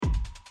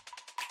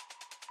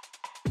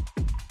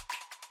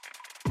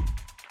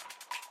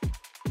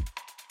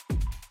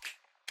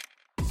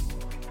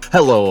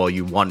Hello, all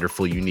you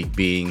wonderful, unique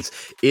beings.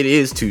 It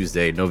is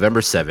Tuesday,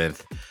 November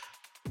 7th,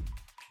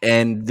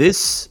 and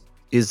this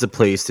is the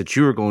place that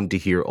you are going to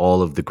hear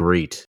all of the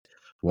great,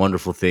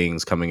 wonderful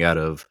things coming out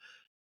of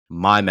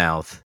my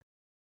mouth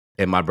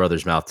and my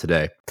brother's mouth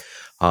today.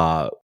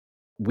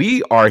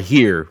 We are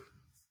here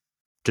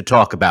to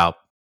talk about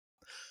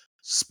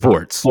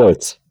sports.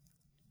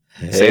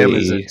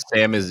 Hey.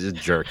 Sam is a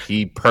jerk.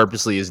 He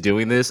purposely is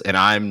doing this, and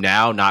I'm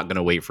now not going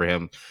to wait for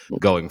him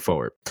going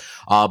forward.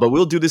 But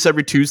we'll do this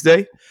every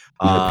Tuesday.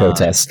 No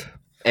protest.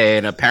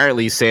 And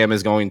apparently Sam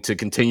is going to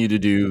continue to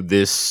do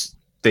this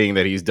thing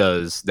that he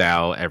does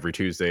now every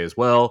Tuesday as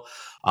well.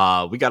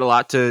 We got a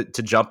lot to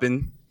jump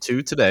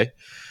into today.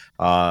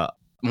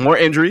 More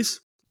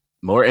injuries,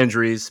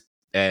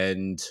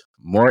 and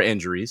more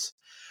injuries.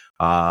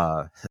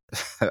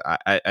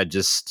 I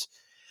just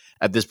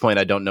at this point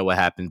I don't know what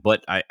happened,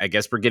 but I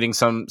guess we're getting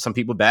some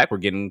people back. We're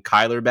getting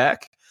Kyler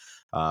back.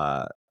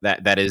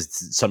 That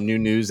is some new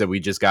news that we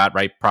just got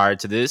right prior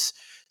to this.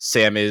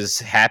 Sam is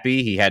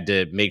happy. He had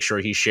to make sure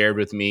he shared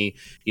with me.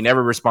 He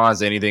never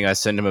responds to anything I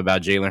send him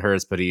about Jalen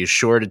Hurts, but he is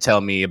sure to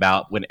tell me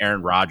about when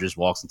Aaron Rodgers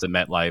walks into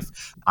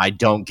MetLife. I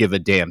don't give a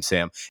damn,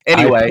 Sam.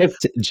 Anyway, I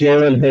picked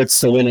Jalen Hurts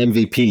to win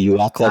MVP. You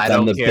act like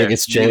I'm the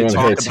biggest Jalen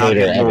Hurts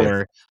hater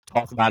ever.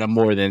 Talk about him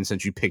more than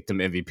since you picked him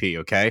MVP,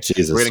 okay?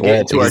 Jesus. We're going to get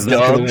into our dubs. He's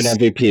not going to win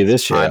MVP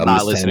this year. I'm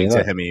not listening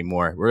to him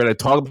anymore. We're going to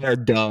talk about our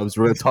dubs.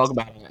 We're going to talk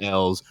about our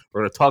L's.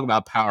 We're going to talk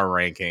about power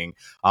ranking.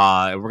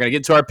 And we're going to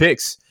get to our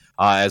picks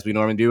as we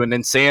normally do. And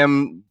then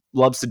Sam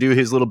loves to do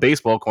his little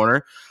baseball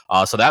corner.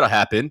 So that'll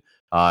happen.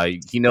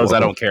 He knows I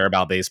don't care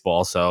about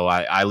baseball, so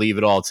I leave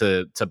it all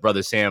to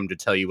Brother Sam to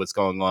tell you what's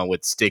going on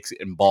with sticks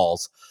and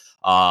balls.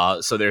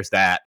 So there's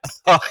that.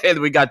 And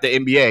we got the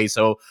NBA,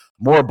 so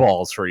more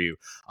balls for you.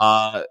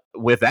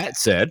 With that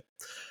said,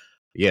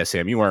 yeah,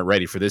 Sam, you weren't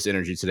ready for this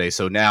energy today,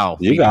 so now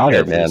you got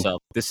it, man.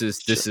 Yourself. This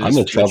is I'm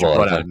in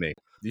trouble. Out of me.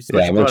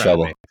 Yeah, I'm in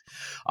trouble.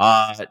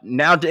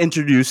 Now to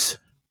introduce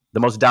the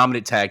most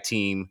dominant tag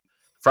team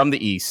from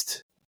the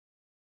East.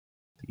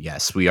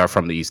 Yes, we are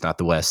from the East, not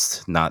the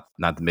West, not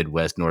the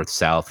Midwest, North,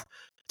 South,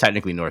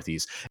 technically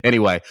Northeast.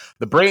 Anyway,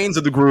 the brains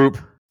of the group,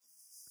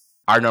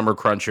 our number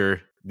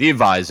cruncher, the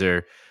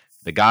advisor,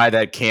 the guy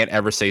that can't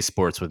ever say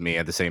sports with me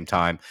at the same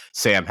time.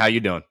 Sam, how you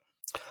doing?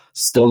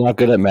 Still not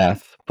good at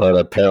math, but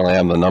apparently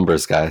I'm the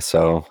numbers guy,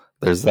 so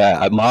there's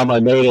that. Mom, I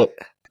made it.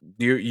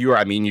 You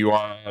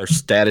are a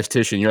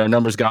statistician. You're a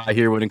numbers guy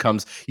here when it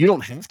comes. You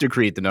don't have to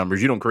create the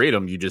numbers. You don't create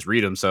them. You just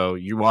read them. So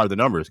you are the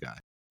numbers guy.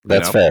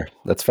 That's fair.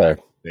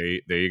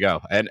 There you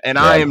go. And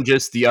yeah. I am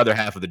just the other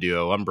half of the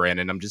duo. I'm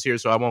Brandon. I'm just here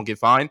so I won't get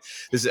fined.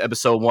 This is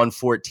episode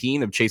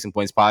 114 of Chasing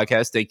Points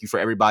Podcast. Thank you for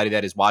everybody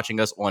that is watching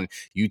us on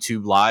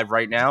YouTube live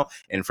right now.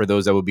 And for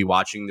those that will be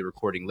watching the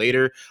recording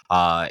later.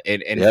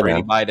 And for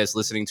anybody that's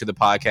listening to the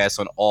podcast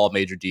on all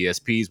major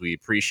DSPs, we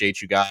appreciate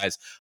you guys.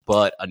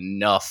 But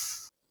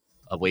enough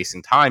of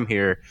wasting time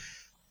here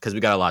because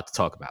we got a lot to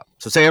talk about.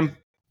 So, Sam,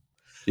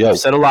 I've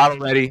said a lot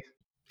already.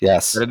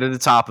 Yes. Said it at the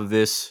top of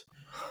this.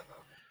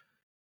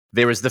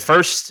 There was the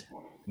first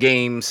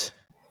games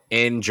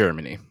in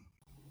Germany.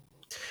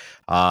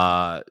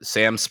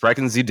 Sam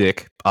sprechen Sie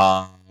dick.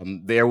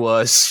 There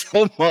was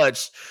so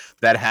much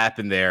that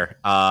happened there.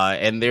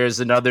 And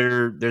there's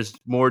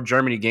more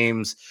Germany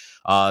games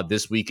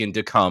this weekend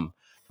to come.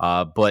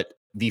 But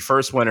the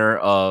first winner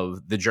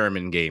of the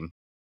German game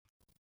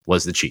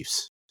was the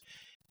Chiefs.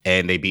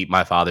 And they beat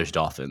my father's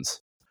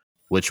Dolphins,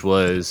 which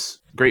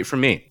was great for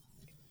me.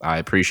 I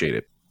appreciate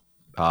it.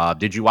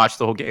 Did you watch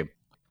the whole game?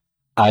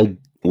 I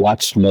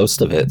watched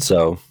most of it,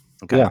 so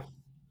okay.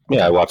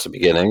 Yeah. I watched the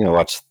beginning, I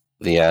watched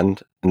the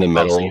end, in the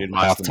middle,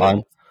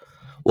 halftime.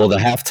 Well, the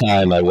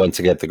halftime, I went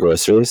to get the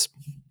groceries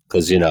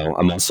because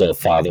I'm also a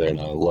father and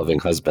a loving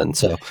husband,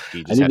 so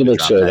I need to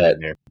make sure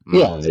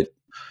that.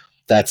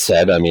 That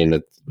said, I mean,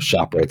 the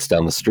ShopRite's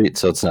down the street,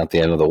 so it's not the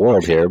end of the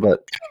world here.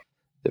 But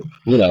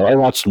I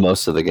watched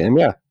most of the game.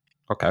 Yeah.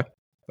 Okay,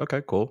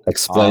 cool.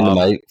 Explain to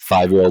my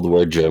 5-year-old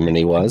where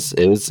Germany was.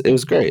 It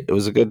was great. It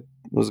was a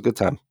good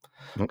time.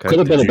 Okay. Could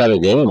have been a better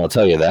game, I'll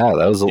tell you that.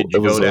 Did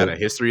you go down a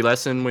history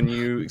lesson when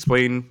you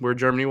explained where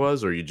Germany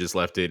was, or you just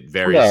left it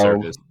very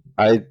surface?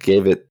 I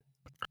gave it,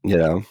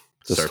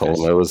 just told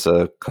them it was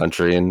a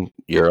country in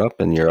Europe,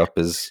 and Europe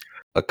is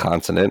a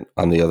continent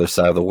on the other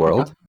side of the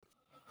world.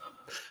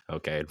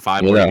 Okay, in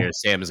 5 more years,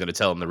 Sam is going to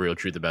tell him the real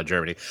truth about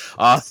Germany.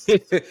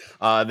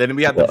 Then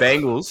we have the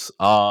Bengals.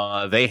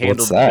 They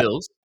handled the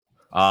Bills.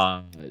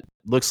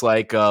 Looks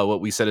like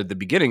what we said at the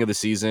beginning of the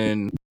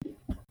season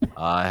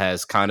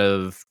has kind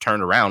of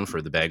turned around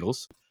for the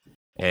Bengals,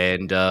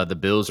 and the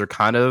Bills are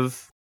kind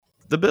of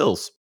the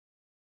Bills.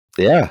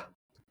 Yeah,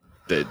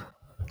 this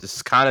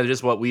is kind of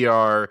just what we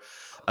are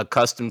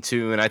accustomed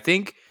to, and I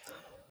think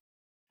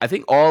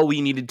all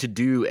we needed to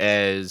do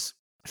as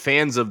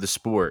fans of the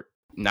sport,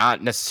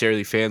 not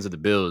necessarily fans of the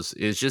Bills,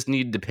 is just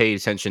needed to pay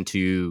attention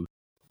to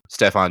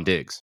Stephon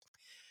Diggs.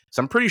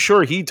 So I'm pretty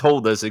sure he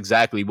told us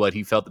exactly what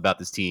he felt about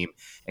this team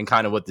and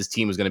kind of what this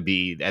team was going to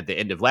be at the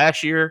end of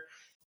last year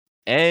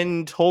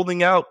and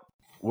holding out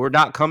were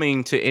not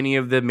coming to any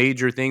of the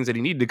major things that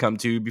he needed to come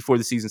to before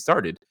the season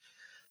started.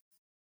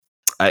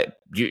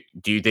 Do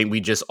you think we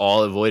just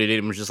all avoided it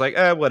and was just like,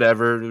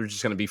 whatever, we're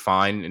just going to be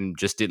fine, and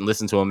just didn't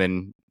listen to him?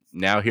 And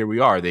now here we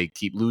are. They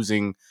keep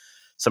losing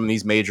some of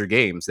these major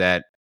games.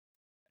 That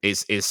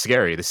is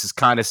scary. This is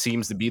kind of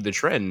seems to be the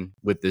trend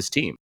with this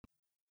team.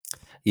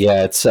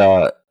 Yeah,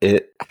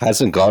 it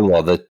hasn't gone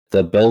well.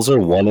 The Bills are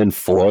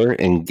 1-4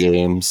 in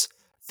games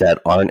that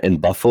aren't in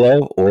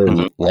Buffalo or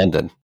in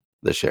London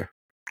this year.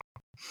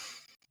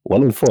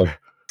 1-4.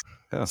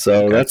 Oh,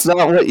 so okay. That's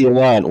not what you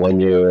want when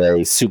you're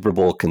a Super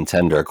Bowl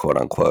contender, quote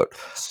unquote.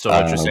 So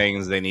what you're saying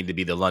is they need to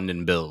be the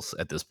London Bills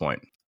at this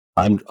point.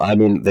 I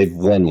mean, they've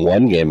won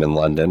one game in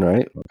London,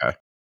 right?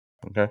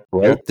 Okay.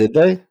 Right? Yeah. Did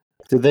they?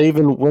 Did they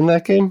even win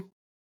that game?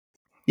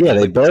 Yeah,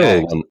 they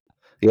barely won.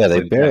 Yeah,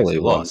 they barely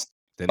lost.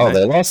 They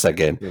lost that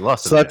game. They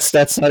lost. So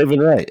that's not even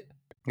right.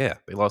 Yeah,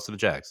 they lost to the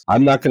Jags.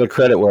 I'm not going to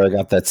credit where I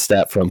got that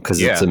stat from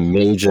because it's a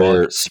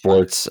major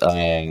sports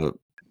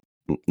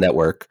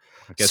network.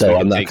 I guess so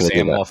I'm not going to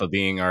Sam off of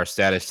being our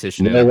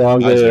statistician. No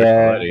longer.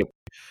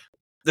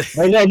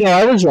 No,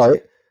 I was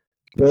right.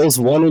 Bills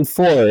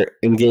 1-4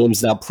 in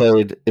games not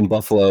played in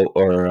Buffalo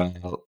or.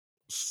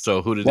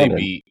 So who did London.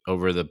 They beat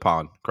over the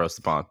pond, across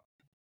the pond?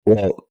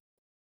 Well,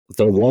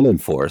 they're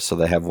 1-4, so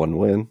they have one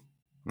win.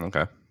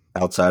 Okay.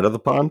 Outside of the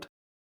pond.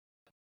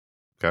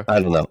 Okay.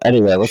 I don't know.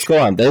 Anyway, let's go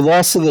on. They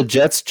lost to the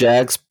Jets,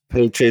 Jags,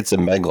 Patriots,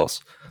 and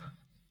Bengals.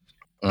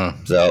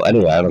 So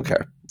anyway, I don't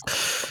care.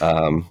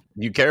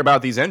 You care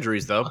about these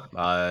injuries, though.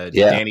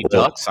 Danny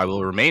Ducks, I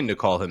will remain to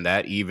call him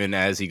that, even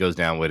as he goes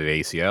down with an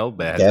ACL.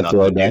 But has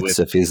nothing to do with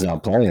if he's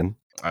not playing.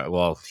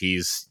 Well,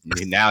 he's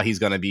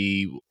going to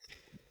be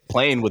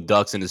playing with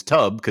ducks in his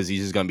tub because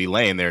he's just going to be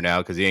laying there now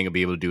because he ain't going to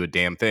be able to do a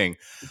damn thing.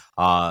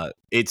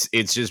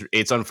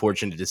 It's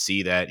unfortunate to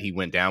see that he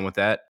went down with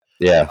that.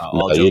 Yeah,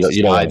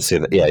 you don't want to see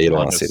that. Yeah, you don't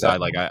want to see that.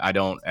 Like I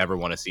don't ever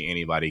want to see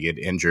anybody get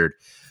injured,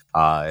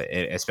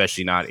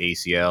 especially not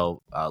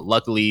ACL.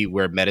 Luckily,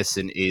 where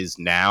medicine is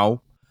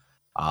now,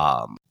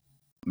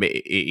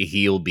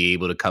 he'll be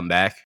able to come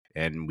back,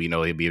 and we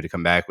know he'll be able to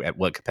come back. At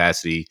what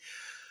capacity,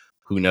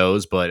 who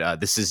knows? But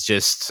this is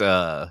just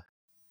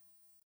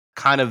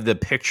kind of the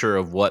picture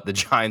of what the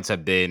Giants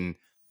have been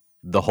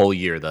the whole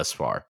year thus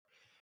far.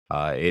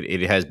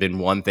 It has been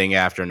one thing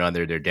after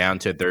another. They're down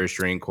to a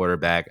third-string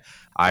quarterback.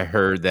 I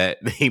heard that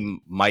they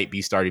might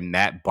be starting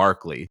Matt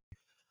Barkley.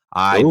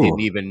 I didn't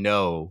even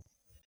know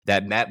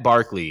that Matt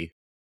Barkley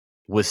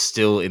was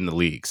still in the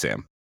league,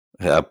 Sam.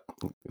 Yep.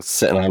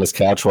 Sitting on his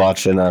couch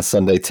watching a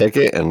Sunday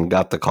Ticket and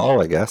got the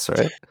call, I guess,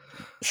 right?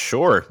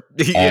 Sure.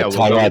 Yeah.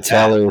 Tyrod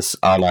Taylor's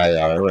on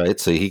IR, right?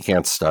 So he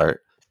can't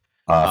start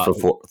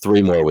for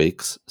 3 more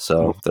weeks.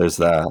 So there's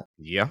that.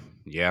 Yeah.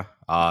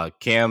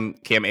 Cam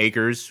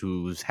Akers,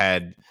 who's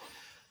had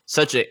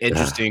such an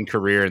interesting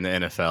career in the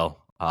NFL.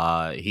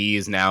 He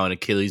is now an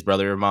Achilles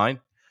brother of mine.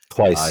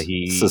 Twice.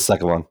 It's the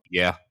second one.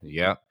 Yeah.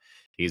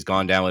 He's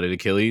gone down with an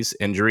Achilles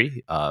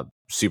injury.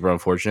 Super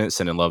unfortunate.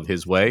 Sending love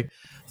his way.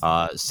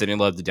 Sending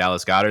love to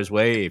Dallas Goedert's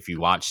way. If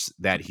you watch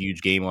that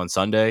huge game on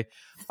Sunday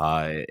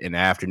in the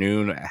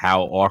afternoon,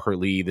 how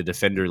awkwardly the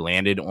defender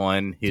landed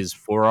on his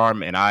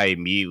forearm, and I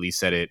immediately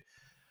said it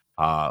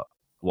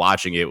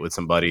watching it with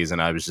some buddies,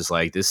 and I was just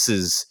like, this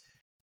is,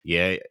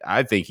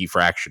 I think he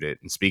fractured it.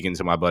 And speaking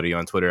to my buddy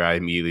on Twitter, I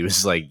immediately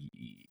was like,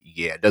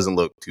 yeah, it doesn't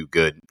look too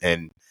good.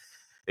 And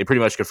they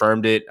pretty much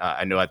confirmed it.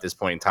 I know at this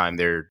point in time,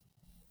 they're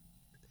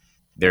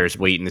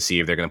waiting to see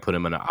if they're going to put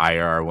him in an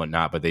IR or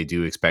whatnot, but they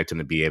do expect him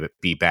to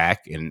be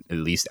back and at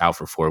least out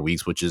for 4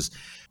 weeks, which is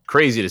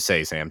crazy to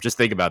say, Sam. Just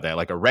think about that.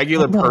 Like a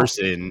regular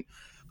person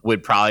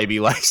would probably be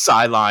like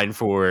sidelined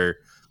for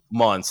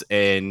months,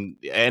 and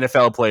an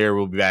NFL player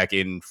will be back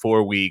in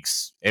 4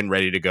 weeks and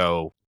ready to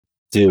go.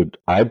 Dude,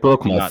 I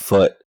broke my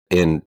foot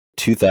in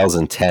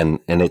 2010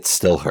 and it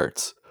still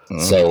hurts.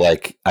 So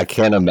like I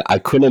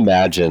couldn't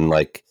imagine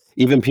like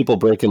even people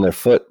breaking their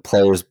foot,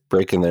 players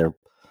breaking their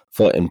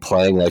foot and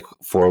playing like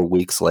 4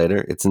 weeks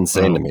later. It's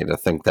insane to me to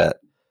think that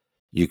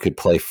you could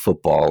play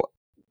football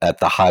at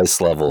the highest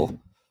level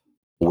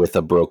with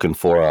a broken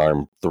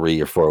forearm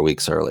 3 or 4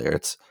 weeks earlier.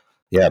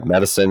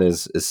 Medicine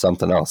is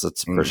something else.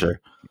 It's for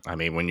sure. I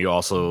mean, when you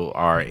also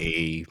are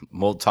a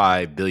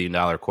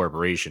multi-billion-dollar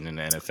corporation in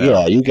the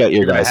NFL, you got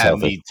your guys have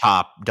the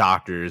top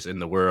doctors in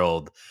the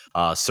world,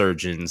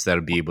 surgeons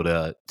that'll be able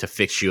to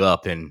fix you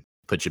up and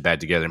put you back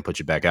together and put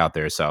you back out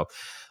there. So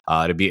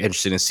it'd be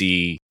interesting to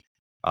see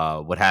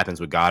what happens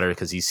with Goddard,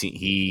 because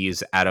he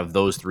is out of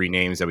those 3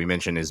 names that we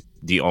mentioned is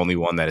the only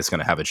one that is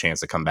going to have a chance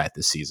to come back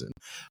this season.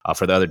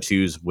 For the other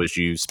 2s, wish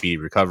you speedy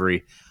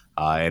recovery.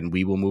 And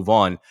we will move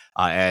on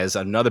as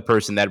another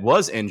person that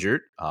was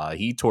injured.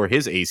 He tore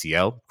his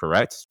ACL,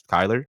 correct?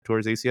 Kyler tore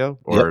his ACL?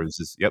 Or is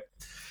this? Yep.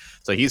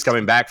 So he's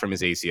coming back from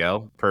his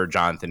ACL, per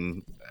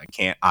Jonathan.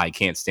 I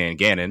can't stand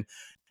Gannon.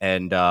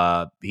 And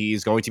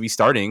he's going to be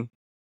starting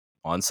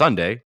on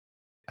Sunday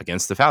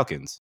against the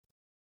Falcons,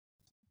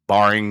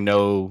 barring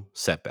no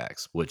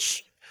setbacks,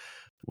 which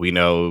we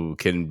know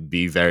can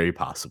be very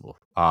possible.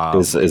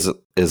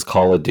 Is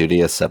Call of Duty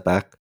a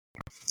setback?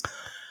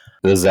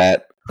 Is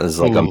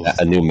like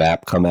a new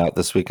map come out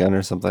this weekend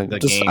or something?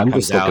 I'm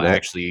comes out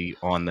actually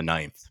on the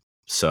 9th.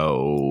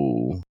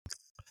 So.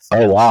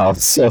 Oh wow!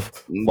 So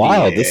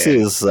wow, this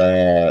is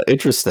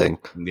interesting.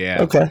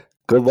 Yeah. Okay.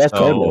 Good luck,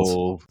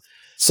 Cardinals.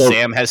 So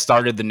Sam has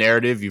started the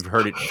narrative. You've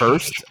heard it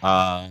first,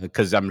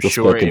 because I'm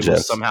sure it will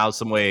somehow,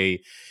 some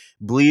way,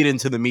 bleed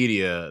into the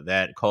media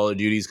that Call of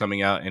Duty is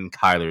coming out and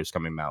Kyler's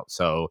coming out.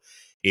 So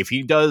if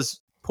he does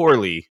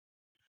poorly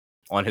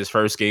on his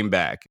first game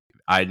back,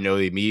 I know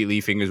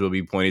immediately fingers will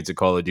be pointed to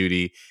Call of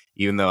Duty,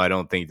 even though I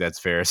don't think that's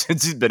fair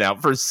since he's been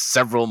out for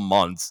several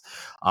months.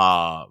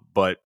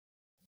 But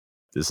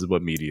this is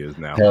what media is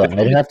now. Hell,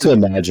 I'd have to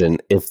imagine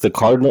if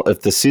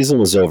the season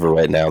was over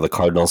right now, the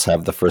Cardinals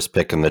have the first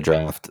pick in the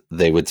draft,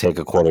 they would take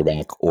a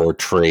quarterback or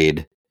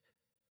trade,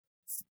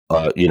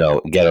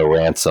 get a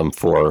ransom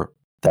for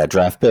that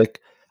draft pick.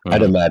 Mm-hmm.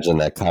 I'd imagine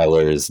that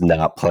Kyler is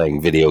not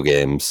playing video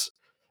games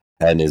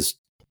and is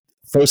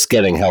first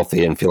getting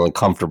healthy and feeling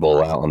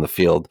comfortable out on the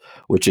field,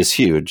 which is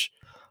huge.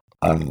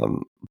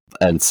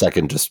 And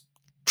second, just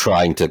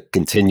trying to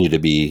continue to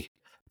be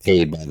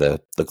paid by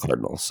the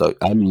Cardinals. So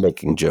I'm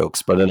making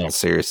jokes, but in all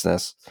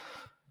seriousness,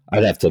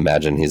 I'd have to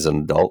imagine he's an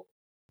adult,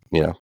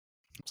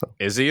 So.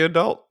 Is he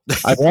adult?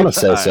 I want to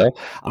say so.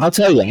 I'll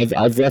tell you,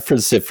 I've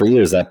referenced it for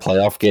years, that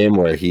playoff game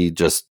where he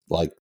just,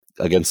 like,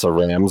 against the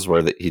Rams,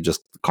 where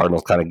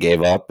Cardinals kind of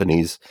gave up and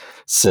he's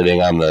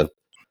sitting on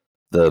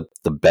the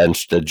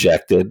bench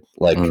dejected.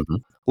 Like,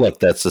 look,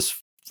 that's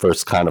his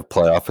first kind of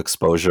playoff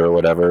exposure or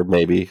whatever,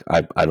 maybe.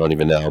 I don't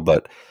even know,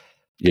 but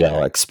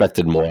I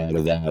expected more out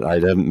of that.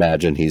 I'd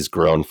imagine he's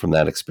grown from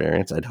that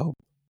experience, I'd hope.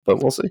 But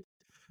we'll see.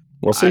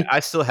 We'll see.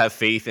 I still have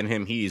faith in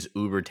him. He's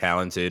uber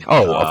talented.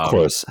 Oh, of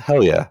course.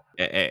 Hell yeah.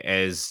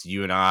 As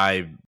you and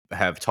I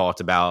have talked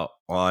about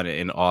on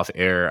and off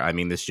air, I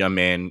mean, this young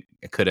man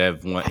could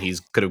have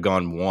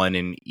gone one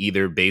in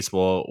either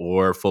baseball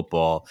or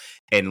football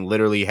and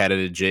literally had a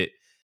legit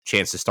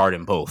chance to start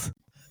in both.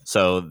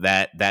 So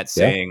that's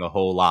saying a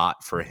whole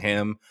lot for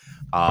him.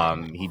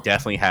 He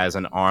definitely has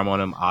an arm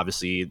on him.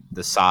 Obviously,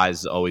 the size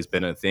has always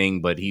been a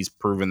thing, but he's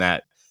proven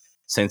that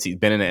since he's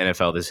been in the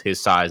NFL, his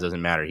size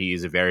doesn't matter. He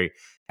is a very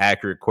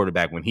accurate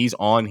quarterback. When he's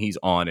on,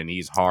 and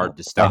he's hard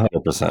to stop.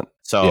 100%.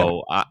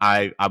 So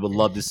I would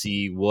love to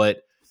see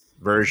what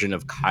version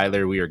of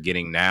Kyler we are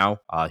getting now.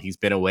 He's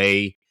been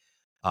away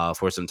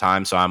for some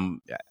time, so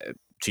I'm.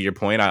 To your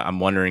point, I'm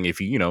wondering if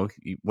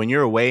when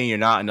you're away and you're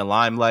not in the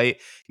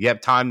limelight, you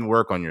have time to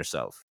work on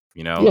yourself.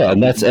 Yeah,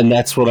 and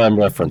that's what I'm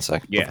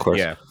referencing. Yeah, of course.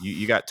 Yeah,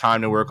 you got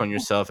time to work on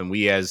yourself, and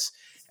we as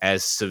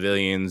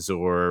civilians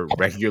or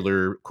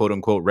regular, quote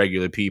unquote,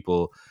 regular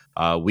people,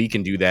 we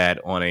can do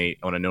that on a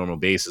normal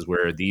basis.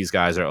 Where these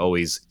guys are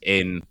always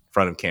in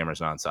front of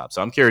cameras nonstop.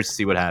 So I'm curious to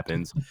see what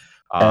happens.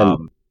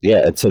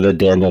 Yeah, to the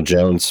Daniel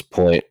Jones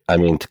point, I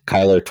mean,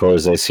 Kyler tore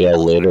his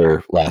ACL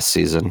later last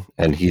season,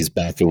 and he's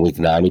back in week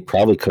 9. He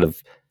probably could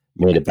have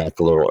made it back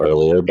a little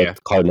earlier, but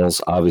the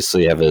Cardinals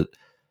obviously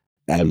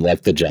and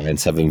like the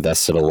Giants, have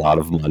invested a lot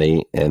of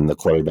money in the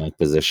quarterback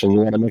position. You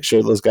want to make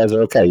sure those guys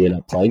are okay. You're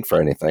not playing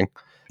for anything.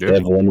 Yeah. They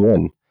have 1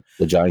 win.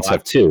 The Giants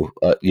have 2.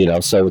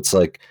 So it's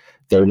like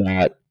they're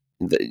not.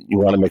 You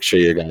want to make sure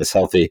your guy's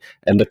healthy.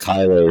 And the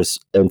Kylers,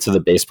 and to the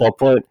baseball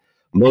point,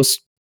 most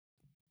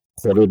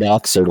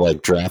quarterbacks are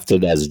like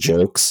drafted as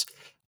jokes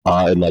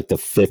in like the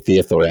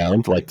 50th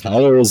round. Like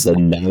Kyler is the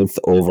 9th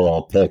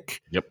overall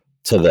pick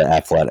to the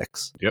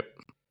Athletics. Yep.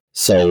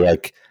 So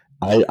like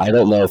I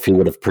don't know if he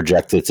would have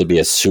projected to be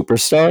a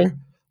superstar,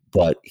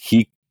 but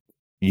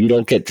you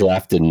don't get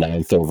drafted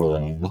 9th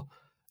overall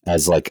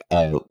as like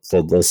a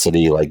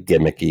publicity, like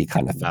gimmicky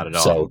kind of thing. Not at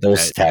all. So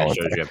there's talent.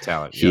 Shows you have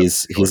talent.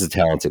 He's a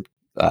talented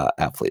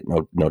athlete,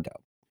 no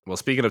doubt. Well,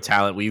 speaking of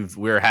talent,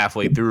 we're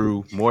halfway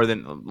through, a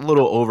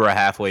little over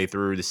halfway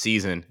through the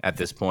season at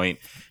this point,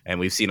 and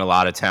we've seen a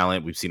lot of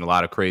talent. We've seen a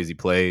lot of crazy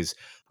plays.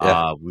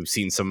 Yeah. We've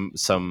seen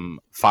some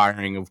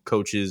firing of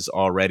coaches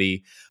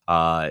already.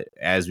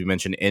 As we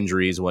mentioned,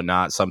 injuries,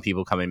 whatnot. Some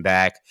people coming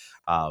back.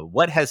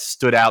 What has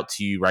stood out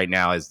to you right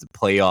now as the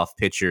playoff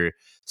picture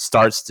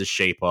starts to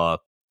shape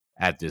up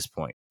at this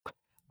point?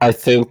 I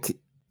think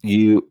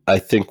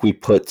we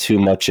put too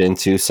much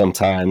into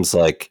sometimes,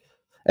 like.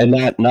 And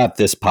not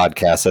this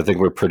podcast. I think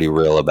we're pretty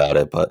real about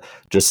it, but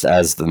just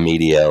as the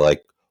media,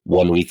 like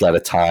 1 week at a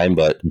time,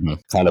 but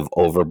kind of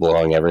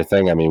overblowing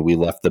everything. I mean, we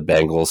left the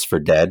Bengals for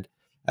dead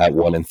at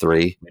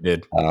 1-3. We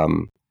did,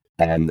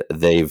 and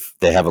they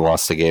haven't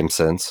lost a game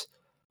since.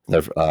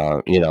 They're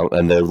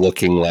and they're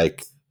looking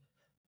like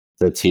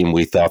the team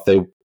we thought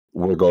they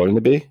were going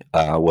to be,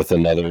 with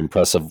another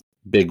impressive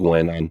big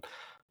win on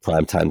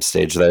primetime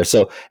stage there.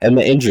 So, and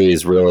the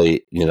injuries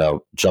really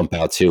jump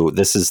out too.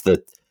 This is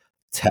the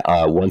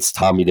once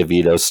Tommy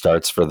DeVito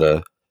starts for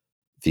the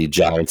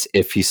Giants,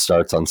 if he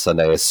starts on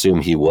Sunday, I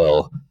assume he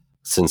will,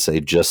 since they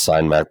just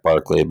signed Matt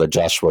Barkley, but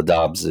Joshua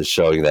Dobbs is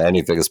showing that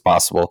anything is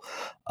possible.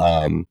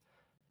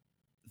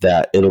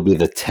 That it'll be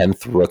the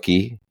 10th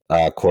rookie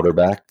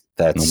quarterback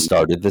that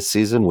started this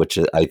season, which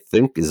I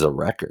think is a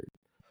record.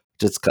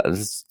 It's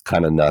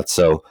kind of nuts.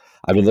 So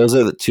I mean, those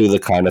are the two of the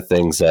kind of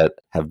things that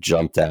have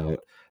jumped out.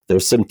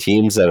 There's some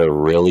teams that are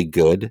really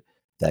good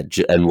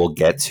and we'll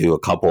get to a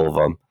couple of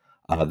them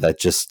that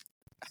just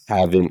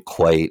haven't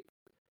quite,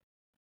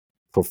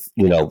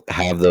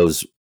 have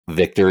those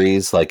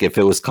victories. Like if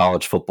it was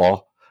college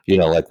football,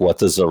 like what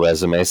does the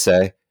resume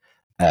say?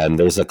 And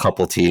there's a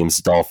couple teams,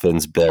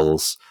 Dolphins,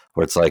 Bills,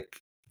 where it's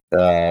like,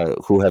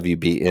 who have you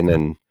beaten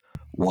and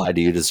why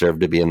do you deserve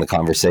to be in the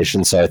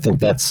conversation? So I think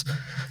that's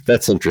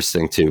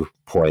interesting to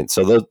point.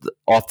 So those,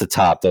 off the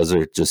top, those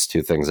are just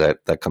two things that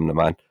come to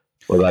mind.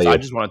 What about you? I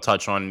just want to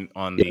touch on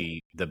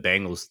the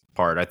Bengals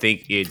part. I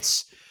think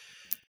it's,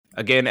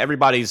 again,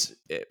 everybody's,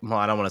 well,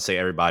 I don't want to say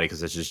everybody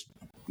because it's just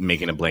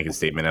making a blanket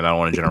statement, and I don't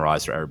want to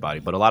generalize for everybody,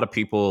 but a lot of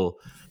people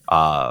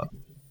are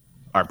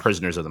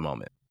prisoners of the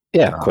moment.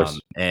 Yeah, of course.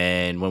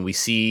 And when we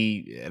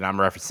see, and I'm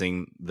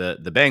referencing the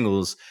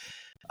Bengals,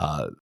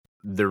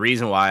 the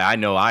reason why I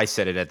know I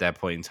said it at that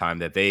point in time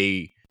that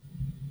they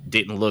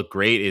didn't look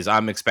great is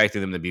I'm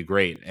expecting them to be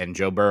great. And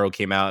Joe Burrow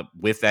came out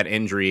with that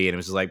injury and it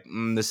was like,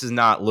 this is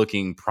not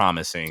looking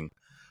promising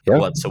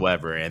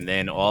whatsoever. And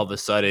then all of a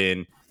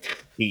sudden,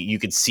 you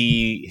could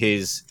see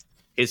his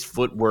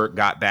footwork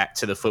got back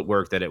to the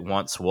footwork that it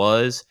once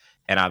was.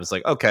 And I was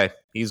like, okay,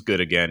 he's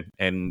good again.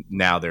 And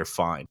now they're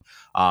fine.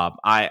 I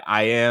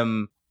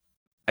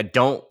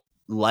don't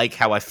like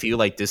how I feel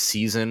like this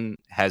season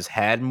has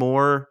had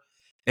more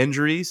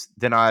injuries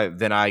than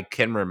I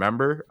can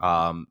remember.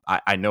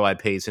 I know I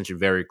pay attention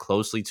very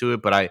closely to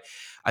it, but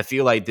I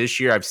feel like this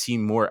year I've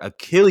seen more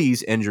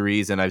Achilles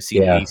injuries than I've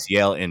seen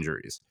ACL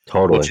injuries.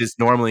 Totally. Which is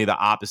normally the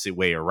opposite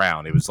way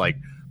around. It was like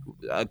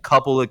a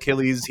couple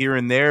Achilles here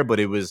and there, but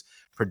it was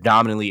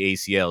predominantly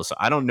ACL. So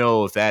I don't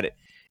know if that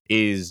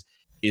is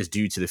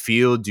due to the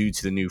field, due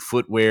to the new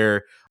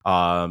footwear,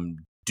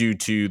 due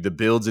to the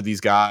builds of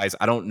these guys.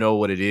 I don't know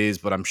what it is,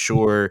 but I'm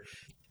sure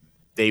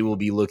they will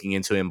be looking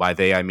into it. And by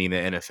they, I mean the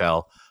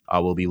NFL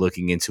will be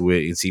looking into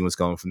it and seeing what's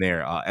going from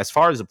there. As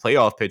far as the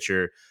playoff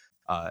picture,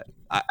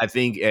 I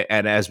think,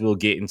 and as we'll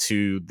get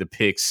into the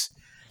picks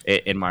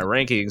in my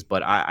rankings,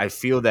 but I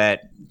feel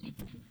that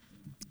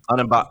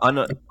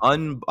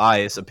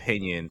unbiased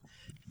opinion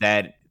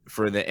that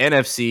for the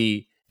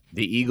NFC,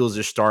 the Eagles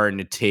are starting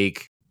to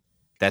take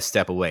that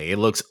step away. It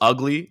looks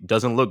ugly,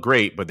 doesn't look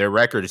great, but their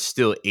record is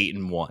still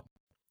 8-1.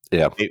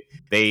 Yeah,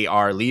 they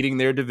are leading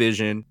their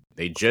division.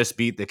 They just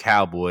beat the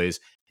Cowboys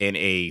in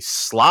a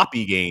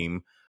sloppy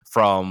game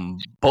from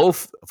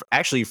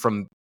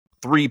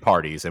three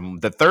parties,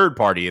 and the third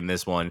party in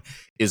this one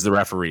is the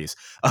referees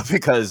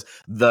because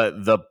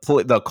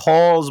the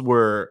calls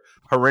were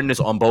horrendous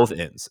on both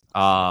ends.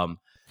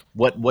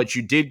 What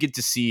you did get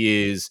to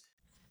see is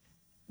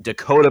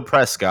Dakota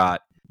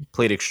Prescott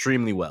played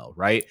extremely well,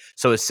 right?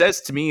 So it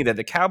says to me that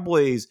the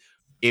Cowboys,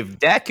 if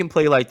Dak can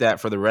play like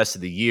that for the rest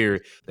of the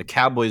year, the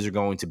Cowboys are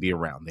going to be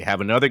around. They have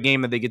another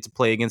game that they get to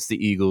play against the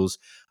Eagles.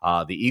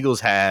 The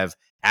Eagles have,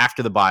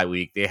 after the bye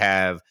week, they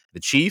have the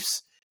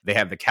Chiefs, they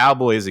have the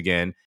Cowboys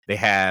again, they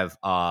have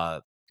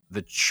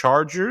the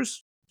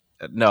Chargers.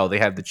 No, they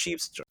have the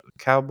Chiefs,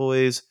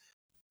 Cowboys.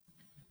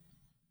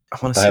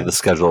 I have the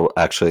schedule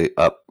actually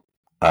up.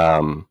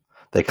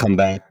 They come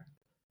back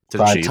to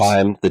prime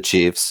time. The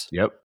Chiefs.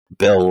 Yep.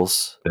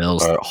 Bills.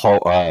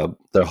 Are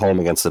they're home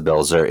against the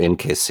Bills. They're in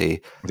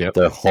KC. Yep.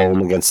 They're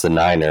home against the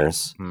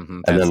Niners,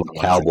 and then the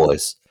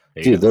Cowboys.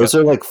 Dude, those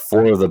are like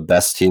four of the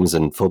best teams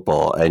in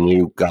football, and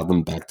you got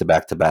them back to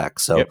back to back.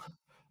 So,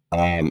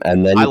 and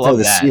then you play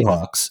the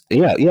Seahawks.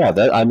 Yeah.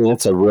 That, I mean,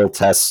 it's a real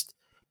test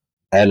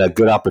and a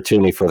good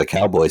opportunity for the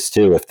Cowboys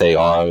too, if they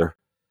are,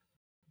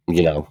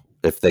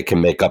 if they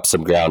can make up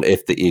some ground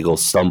if the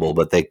Eagles stumble.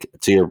 But they,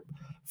 to your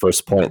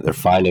first point, they're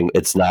finding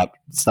it's not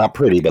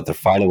pretty, but they're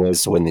finding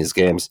ways to win these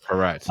games.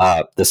 Correct.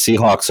 The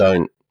Seahawks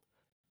aren't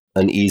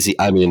an easy.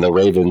 I mean, the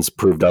Ravens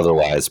proved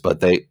otherwise, but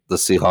the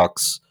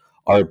Seahawks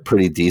are a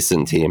pretty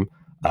decent team,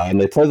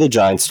 and they play the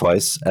Giants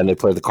twice, and they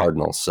play the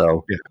Cardinals.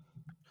 So,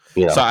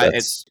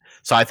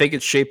 so I think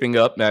it's shaping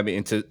up. I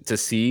mean, to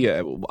see.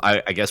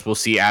 I guess we'll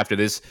see after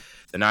this.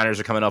 The Niners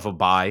are coming off a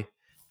bye,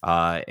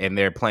 and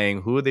they're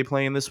playing. Who are they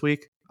playing this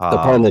week? They're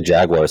playing the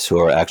Jaguars, who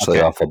are actually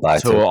off of bye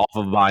too. So off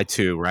of bye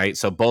too, right?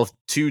 So both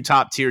two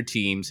top tier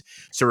teams.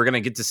 So we're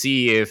gonna get to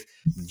see if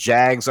the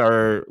Jags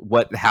are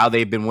how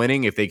they've been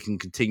winning, if they can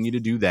continue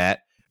to do that,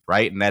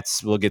 right? And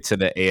we'll get to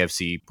the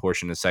AFC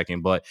portion in a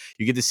second. But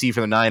you get to see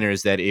for the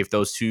Niners that if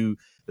those few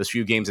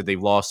games that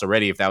they've lost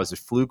already, if that was a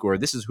fluke or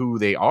this is who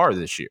they are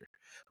this year,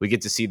 we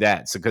get to see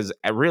that. So because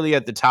really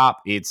at the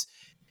top, it's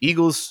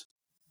Eagles,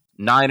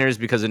 Niners,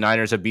 because the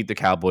Niners have beat the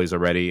Cowboys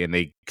already and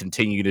they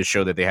continue to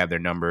show that they have their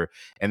number,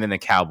 and then the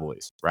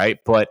Cowboys, right?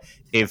 But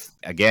if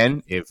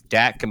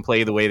Dak can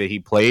play the way that he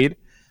played,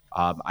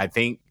 I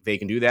think they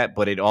can do that.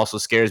 But it also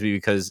scares me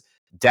because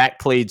Dak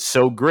played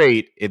so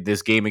great in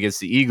this game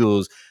against the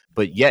Eagles,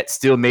 but yet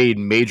still made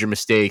major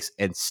mistakes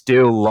and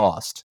still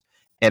lost.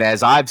 And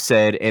as I've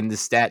said, and the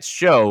stats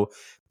show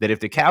that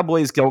if the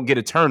Cowboys don't get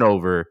a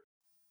turnover,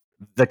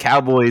 the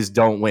Cowboys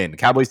don't win. The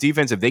Cowboys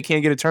defense, if they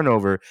can't get a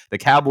turnover, the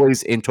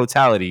Cowboys in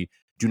totality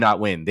do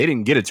not win. They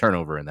didn't get a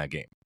turnover in that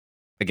game.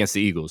 against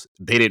the Eagles.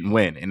 They didn't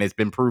win, and it's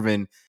been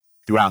proven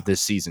throughout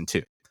this season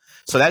too.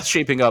 So that's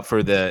shaping up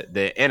for the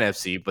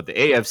NFC, but the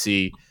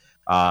AFC,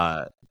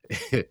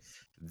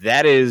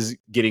 that is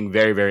getting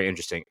very, very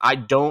interesting.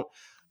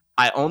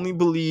 I only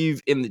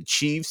believe in the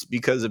Chiefs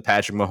because of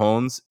Patrick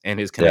Mahomes and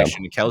his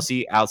connection to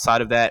Kelsey.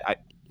 Outside of that,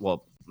 let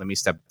me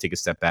take a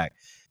step back.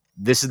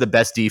 This is the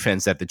best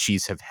defense that the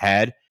Chiefs have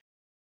had,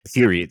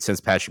 period,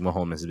 since Patrick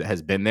Mahomes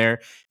has been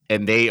there,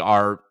 and they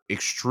are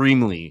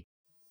extremely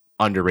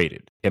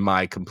underrated, in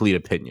my complete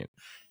opinion.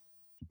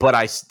 But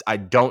I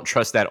don't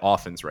trust that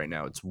offense right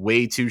now. It's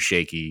way too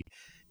shaky.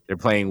 They're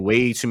playing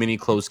way too many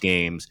close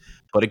games.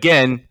 But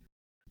again,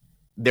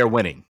 they're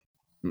winning,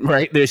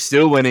 right? They're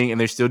still winning, and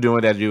they're still doing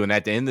what they do. And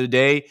at the end of the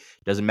day,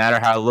 doesn't matter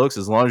how it looks.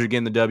 As long as you're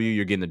getting the W,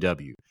 you're getting the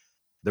W.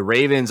 The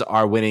Ravens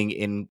are winning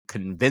in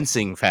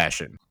convincing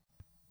fashion.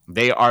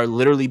 They are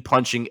literally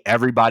punching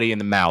everybody in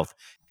the mouth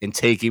and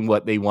taking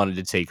what they wanted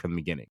to take from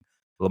the beginning.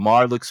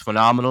 Lamar looks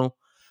phenomenal.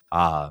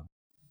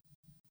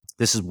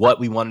 This is what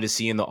we wanted to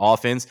see in the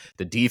offense.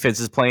 The defense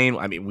is playing.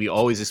 I mean, we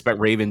always expect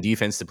Raven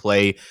defense to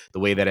play the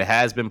way that it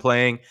has been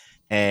playing,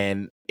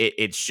 and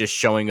it's just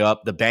showing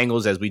up. The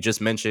Bengals, as we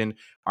just mentioned,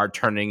 are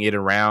turning it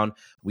around.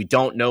 We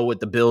don't know what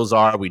the Bills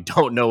are. We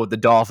don't know what the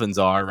Dolphins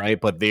are, right?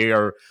 But they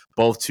are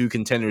both two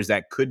contenders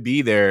that could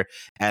be there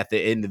at the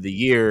end of the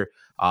year.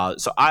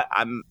 So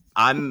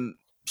I'm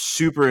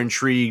super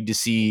intrigued to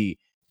see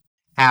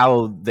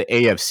how the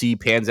AFC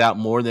pans out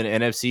more than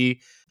NFC,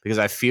 because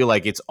I feel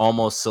like it's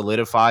almost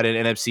solidified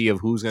in NFC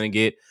of who's going to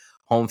get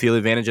home field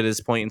advantage at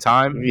this point in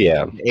time.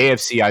 Yeah, the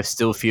AFC, I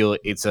still feel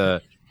it's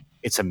a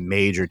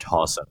major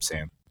toss up,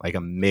 Sam, like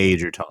a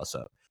major toss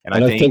up. And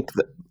I think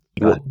that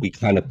what we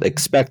kind of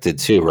expected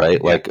too,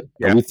 right? Yeah, like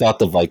we thought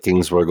the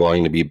Vikings were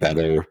going to be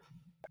better,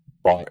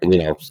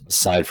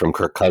 aside from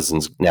Kirk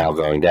Cousins now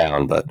going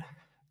down, but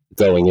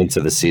going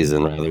into the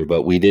season rather.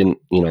 But we didn't,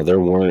 there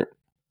weren't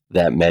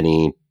that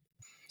many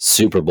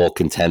Super Bowl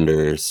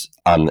contenders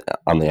on the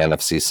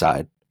NFC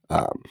side.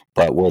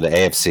 But we're the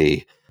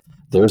AFC.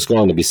 There's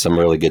going to be some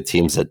really good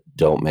teams that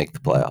don't make the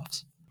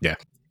playoffs. Yeah.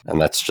 And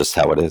that's just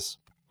how it is.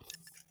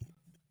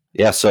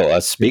 Yeah, so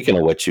speaking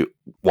of which,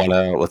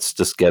 let's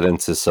just get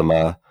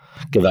into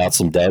give out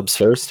some dubs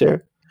first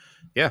here.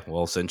 Yeah,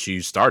 well, since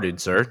you started,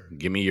 sir,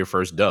 give me your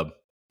first dub.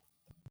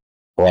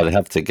 Well, I'd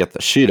have to get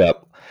the sheet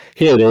up.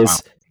 Here it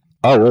is.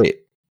 Wow. Oh, wait.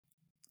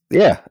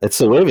 Yeah, it's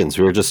the Ravens.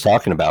 We were just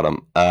talking about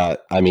them.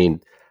 I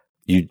mean,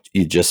 you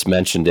just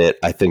mentioned it.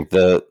 I think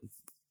the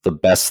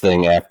best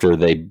thing after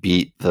they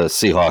beat the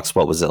Seahawks,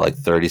 what was it, like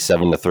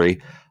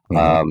 37-3?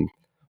 Mm-hmm.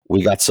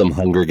 We got some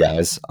hungry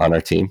guys on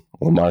our team.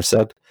 Lamar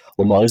said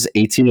Lamar's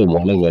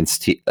 18-1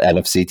 against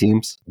NFC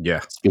teams.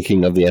 Yeah.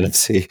 Speaking of the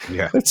NFC,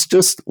 it's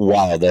just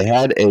wild. They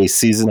had a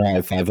season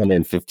high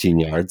 515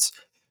 yards.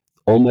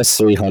 Almost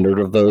 300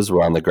 of those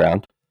were on the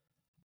ground.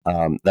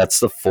 That's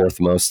the fourth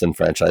most in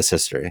franchise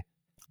history.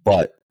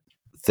 But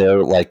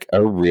they're like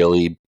a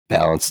really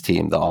balanced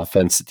team. The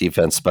offense,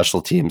 defense,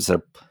 special teams.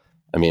 It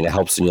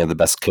helps when you have the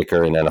best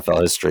kicker in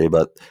NFL history.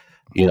 But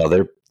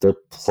they're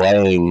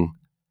playing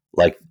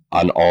like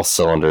on all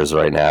cylinders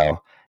right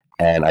now.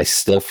 And I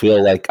still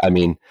feel like,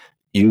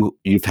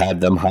 you've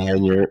had them high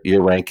in your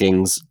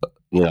rankings.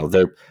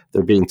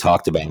 They're being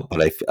talked about,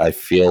 but I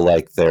feel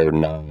like they're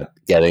not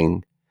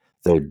getting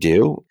their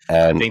due.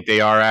 And I think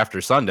they are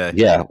after Sunday.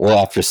 Yeah, well,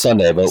 after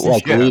Sunday, but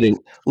like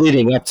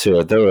leading up to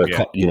it, there were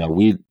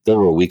there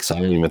were weeks I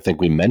don't even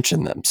think we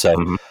mentioned them. So,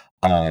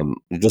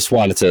 just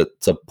wanted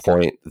to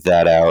point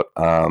that out.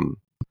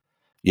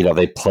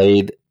 They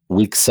played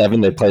week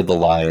 7. They played the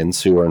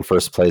Lions, who were in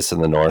first place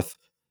in the North,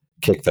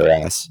 kicked their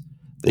ass.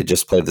 They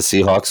just played the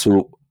Seahawks,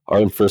 who are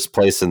in first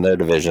place in their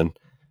division,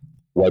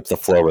 wiped the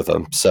floor with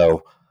them.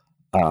 So,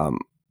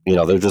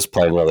 they're just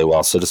playing really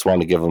well. So just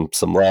wanted to give them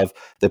some love.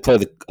 They play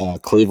the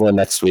Cleveland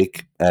next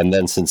week and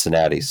then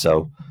Cincinnati.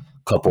 So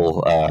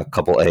couple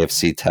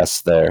AFC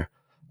tests there.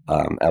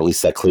 At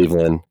least that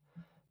Cleveland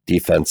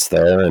defense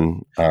there.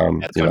 And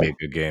that's going to be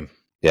a good game.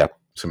 Yeah.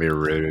 It's going to be a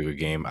really good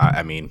game.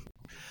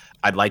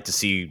 I'd like to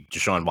see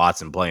Deshaun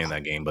Watson play in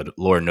that game, but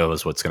Lord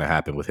knows what's going to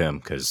happen with him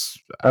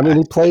because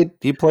he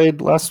played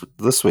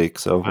this week,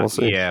 so we'll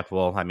see. Yeah,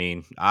 well,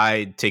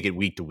 I take it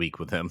week to week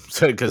with him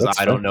because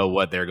I don't know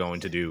what they're going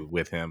to do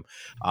with him,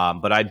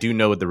 but I do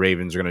know what the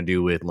Ravens are going to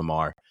do with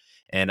Lamar,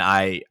 and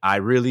I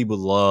really would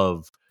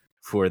love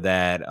for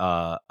that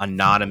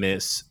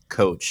anonymous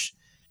coach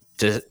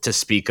to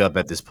speak up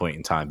at this point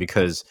in time,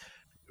 because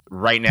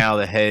right now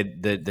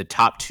the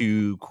top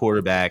 2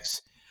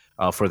 quarterbacks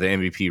for the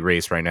MVP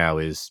race right now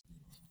is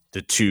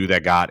the 2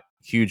 that got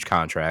huge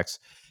contracts,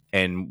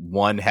 and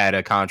one had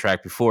a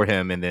contract before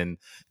him, and then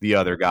the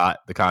other got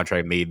the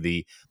contract, made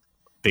the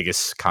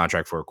biggest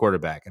contract for a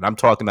quarterback. And I'm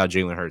talking about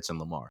Jalen Hurts and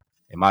Lamar.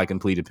 In my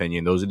complete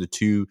opinion, those are the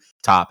 2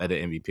 top at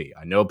the MVP.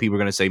 I know people are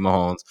going to say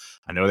Mahomes.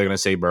 I know they're going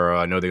to say Burrow.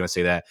 I know they're going to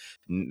say that.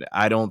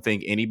 I don't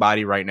think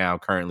anybody right now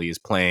currently is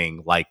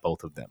playing like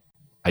both of them.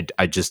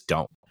 I just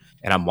don't.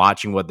 And I'm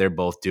watching what they're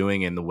both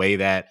doing, and the way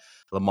that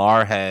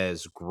Lamar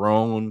has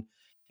grown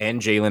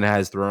and Jalen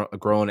has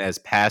grown as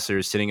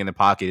passers sitting in the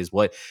pocket is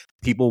what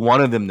people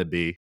wanted them to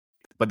be,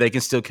 but they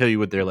can still kill you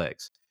with their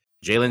legs.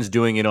 Jalen's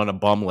doing it on a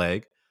bum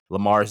leg.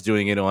 Lamar's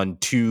doing it on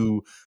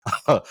two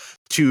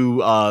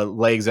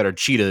legs that are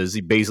cheetahs.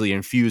 He basically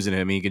infusing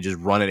him. He can just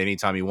run it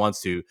anytime he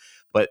wants to.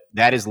 But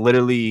that is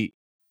literally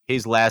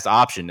his last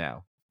option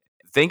now.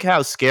 Think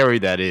how scary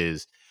that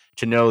is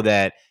to know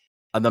that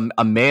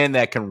a man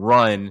that can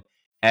run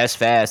as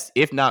fast,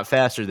 if not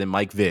faster than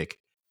Mike Vick,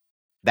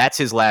 that's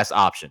his last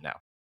option now.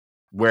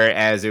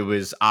 Whereas it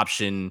was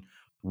option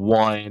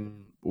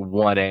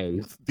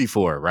 1A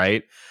before,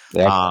 right?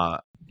 Yeah.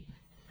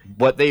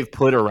 What they've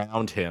put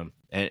around him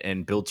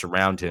and built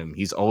around him,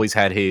 he's always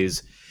had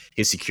his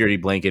security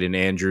blanket in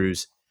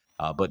Andrews,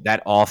 but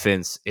that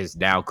offense is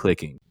now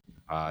clicking.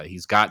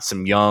 He's got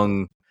some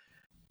young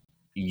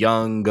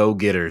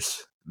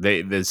go-getters.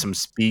 There's some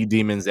speed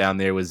demons down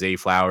there with Zay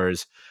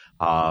Flowers.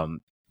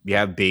 You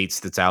have Bates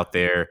that's out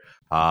there.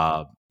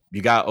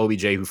 You got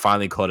OBJ who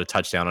finally caught a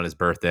touchdown on his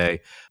birthday,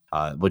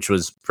 which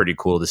was pretty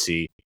cool to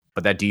see.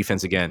 But that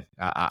defense again,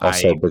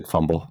 also a big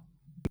fumble.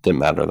 Didn't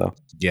matter though.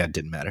 Yeah, it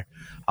didn't matter.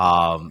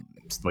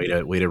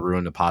 Way to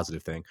ruin the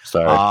positive thing.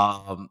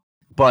 Sorry.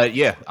 But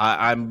yeah,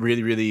 I'm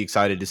really, really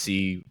excited to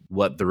see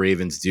what the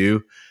Ravens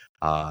do,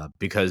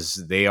 because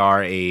they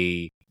are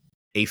a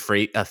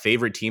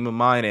favorite team of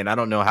mine, and I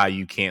don't know how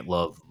you can't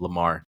love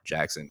Lamar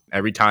Jackson.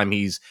 Every time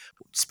he's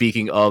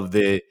speaking of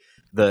the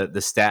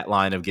stat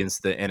line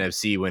against the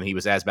NFC, when he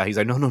was asked about, he's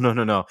like,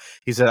 no.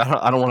 He said,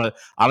 I don't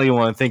even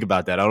want to think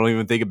about that. I don't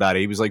even think about it.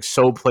 He was like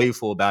so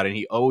playful about it.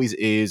 He always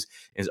is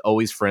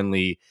always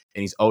friendly,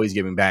 and he's always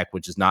giving back,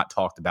 which is not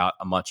talked about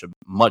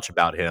much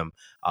about him.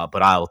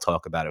 But I'll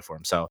talk about it for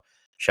him. So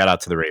shout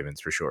out to the Ravens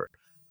for sure.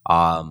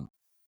 Shout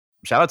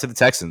out to the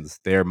Texans.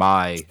 They're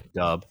my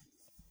dub.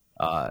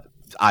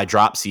 I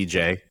dropped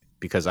CJ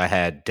because I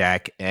had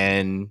Dak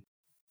and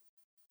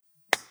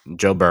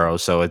Joe Burrow,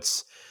 so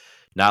it's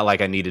not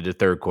like I needed a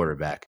third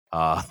quarterback.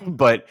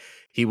 But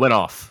he went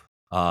off.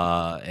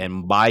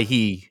 And by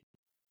he,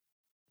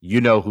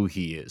 you know who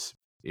he is.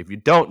 If you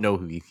don't know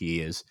who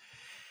he is,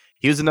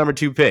 he was the number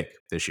 2 pick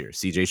this year,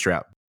 CJ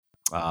Stroud.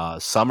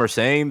 Some are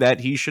saying that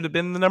he should have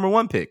been the number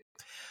 1 pick.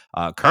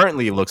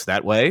 Currently, it looks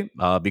that way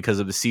because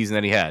of the season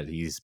that he had.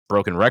 He's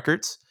broken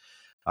records.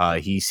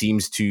 He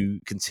seems to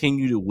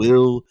continue to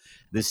will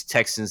this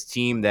Texans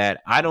team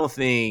that I don't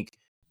think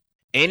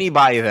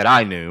anybody that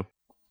I knew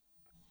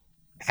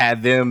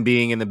had them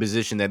being in the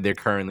position that they're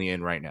currently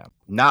in right now.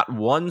 Not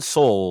one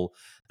soul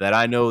that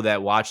I know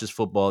that watches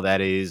football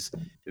that is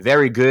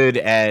very good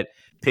at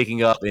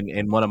picking up.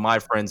 And one of my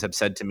friends have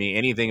said to me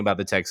anything about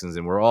the Texans,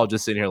 and we're all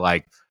just sitting here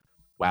like,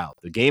 wow,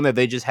 the game that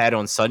they just had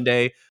on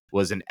Sunday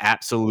was an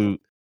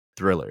absolute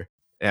thriller.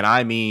 And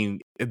I mean,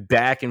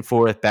 back and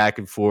forth,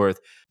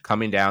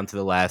 coming down to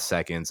the last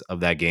seconds of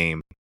that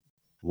game.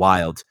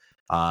 Wild.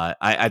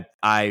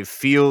 I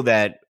feel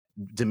that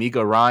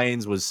D'Amico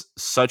Ryans was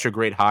such a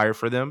great hire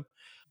for them.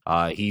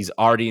 He's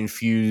already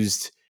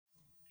infused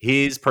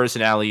his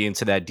personality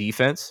into that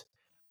defense,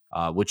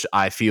 which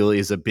I feel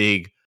is a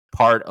big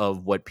part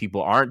of what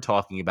people aren't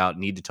talking about,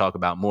 need to talk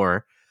about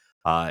more,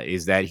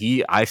 is that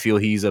I feel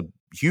he's a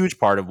huge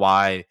part of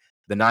why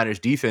the Niners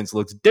defense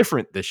looks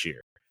different this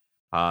year.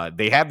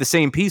 They have the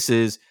same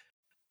pieces,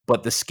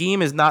 but the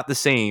scheme is not the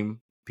same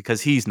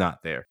because he's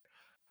not there.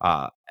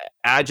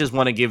 I just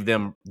want to give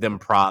them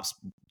props.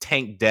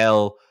 Tank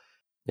Dell,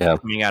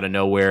 coming out of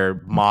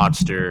nowhere,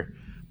 monster.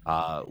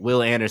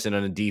 Will Anderson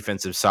on the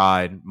defensive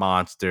side,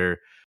 monster.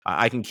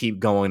 I can keep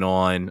going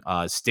on.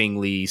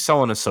 Stingley, so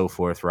on and so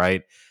forth,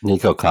 right?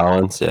 Nico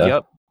Collins, yeah.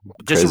 Yep.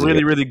 Just a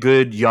really, really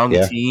good young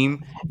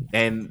team.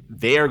 And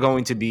they are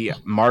going to be,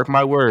 mark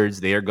my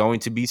words, they are going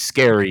to be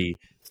scary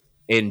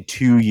in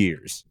 2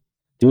 years.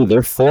 Dude,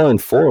 they're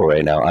 4-4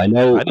 right now. I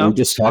know we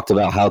just talked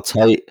about how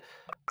tight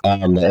the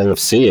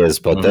NFC is,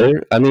 but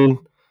they're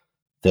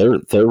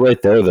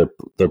right there.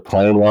 They're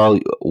playing well.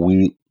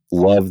 We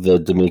love the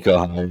D'Amico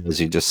hire,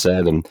 as you just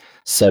said, and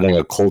setting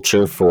a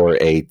culture for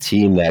a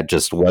team that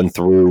just went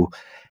through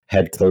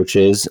head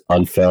coaches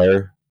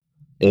unfairly,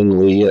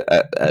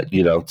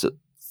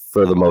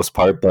 for the most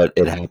part, but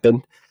it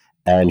happened.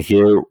 And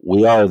here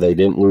we are. They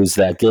didn't lose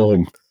that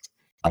game.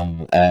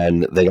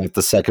 And they got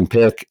the second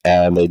pick,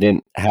 and they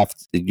didn't have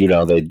to,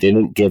 they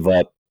didn't give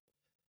up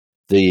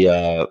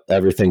the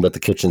everything but the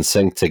kitchen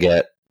sink to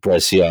get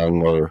Bryce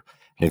Young or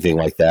anything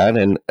like that.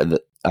 And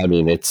I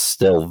mean, it's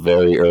still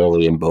very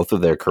early in both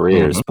of their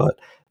careers, but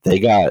they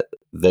got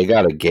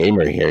a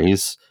gamer here.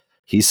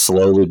 He's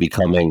slowly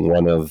becoming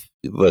one of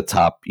the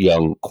top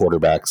young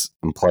quarterbacks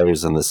and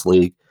players in this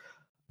league.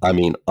 I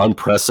mean,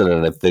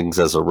 unprecedented things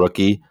as a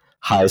rookie.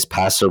 Highest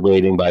passer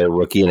rating by a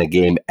rookie in a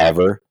game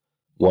ever,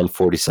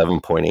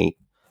 147.8.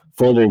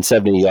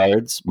 470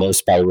 yards,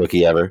 most by a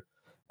rookie ever.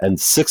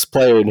 And sixth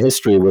player in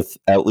history with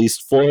at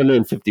least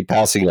 450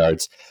 passing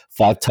yards,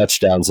 5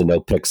 touchdowns, and no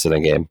picks in a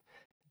game.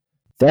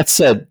 That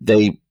said,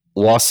 they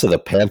lost to the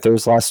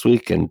Panthers last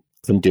week and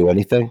couldn't do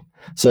anything.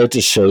 So it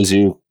just shows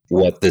you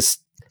what this,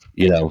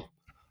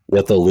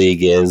 what the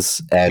league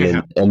is,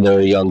 and they're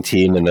a young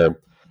team, and they're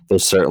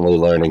certainly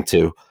learning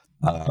too.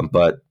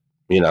 But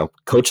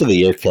coach of the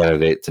year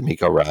candidate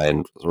D'Amico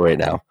Ryan right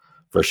now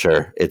for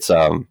sure. It's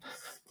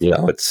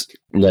it's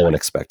no one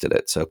expected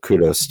it, so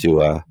kudos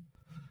to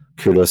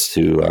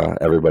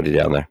everybody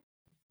down there.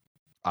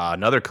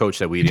 Another coach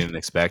that we didn't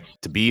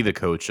expect to be the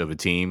coach of a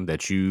team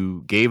that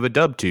you gave a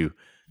dub to.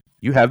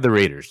 You have the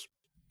Raiders.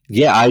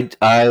 Yeah,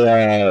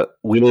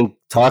 we didn't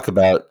talk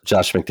about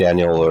Josh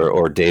McDaniel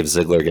or Dave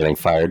Ziegler getting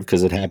fired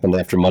because it happened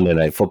after Monday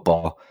Night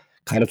Football.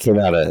 Kind of came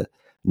out of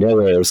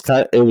nowhere.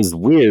 It was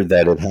weird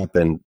that it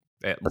happened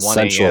at 1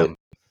 a.m.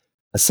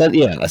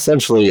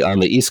 Essentially on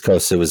the East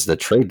Coast, it was the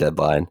trade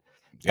deadline,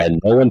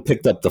 and no one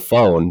picked up the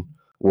phone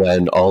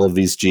when all of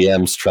these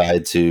GMs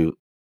tried to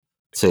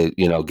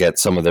get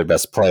some of their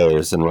best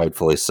players, and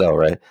rightfully so,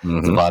 right?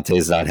 Mm-hmm.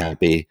 Devontae's not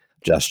happy.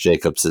 Josh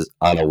Jacobs is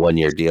on a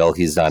 1-year deal.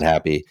 He's not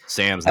happy.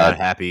 Sam's not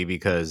happy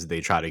because they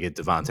try to get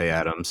Davante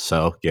Adams.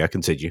 So, yeah,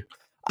 continue.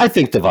 I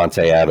think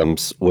Davante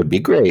Adams would be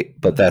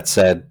great, but that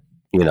said,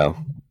 didn't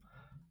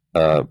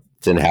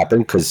happen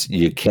because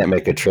you can't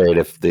make a trade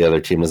if the other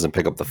team doesn't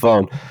pick up the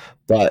phone.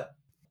 But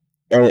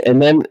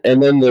and then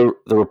the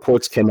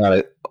reports came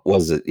out.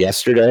 Was it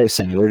yesterday,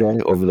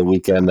 Saturday, over the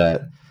weekend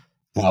that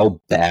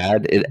how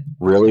bad it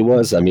really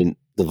was? I mean,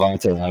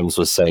 Davante Adams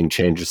was saying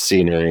change of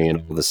scenery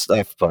and all this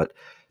stuff, but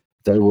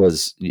there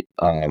was,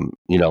 a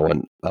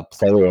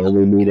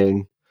player-only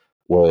meeting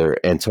where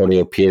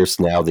Antonio Pierce,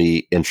 now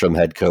the interim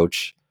head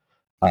coach,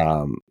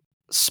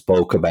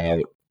 spoke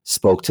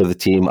to the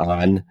team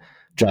on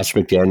Josh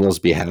McDaniel's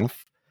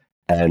behalf.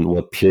 And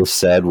what Pierce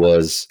said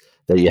was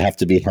that you have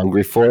to be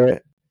hungry for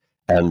it,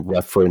 and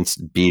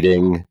referenced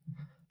beating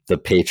the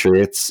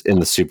Patriots in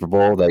the Super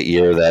Bowl that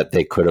year that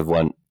they could have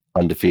won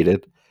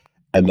undefeated.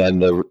 And then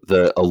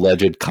the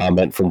alleged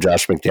comment from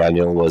Josh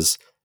McDaniel was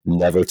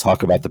never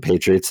talk about the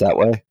Patriots that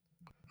way.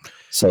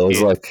 So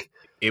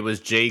it was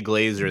Jay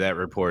Glazer that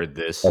reported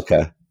this.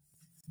 Okay.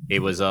 It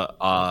was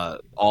a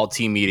all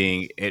team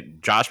meeting.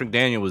 Josh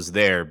McDaniel was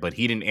there, but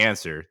he didn't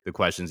answer the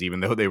questions,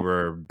 even though they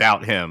were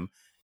about him.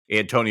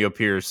 Antonio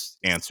Pierce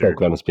answered.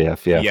 Spoke on his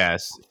behalf, yeah.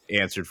 Yes,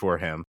 answered for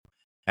him,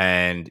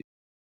 and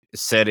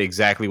said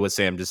exactly what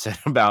Sam just said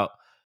about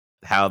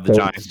how the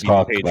Giants beat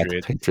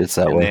the Patriots.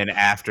 And then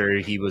after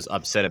he was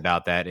upset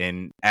about that,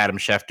 and Adam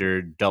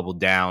Schefter doubled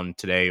down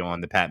today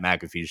on the Pat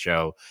McAfee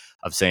show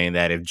of saying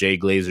that if Jay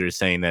Glazer is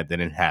saying that, then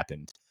it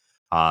happened.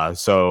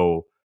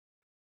 So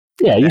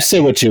yeah, you say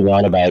what you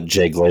want about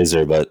Jay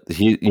Glazer, but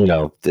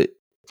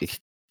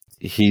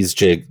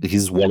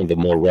he's one of the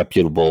more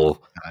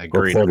reputable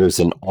reporters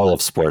in all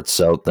of sports.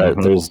 So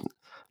there's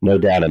no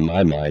doubt in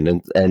my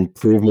mind, and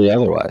prove me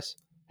otherwise.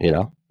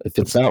 If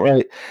it's not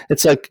right,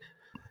 it's like,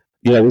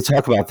 we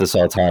talk about this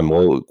all the time.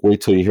 Well,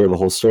 wait till you hear the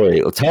whole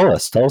story. Tell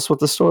us what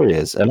the story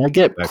is. And I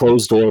get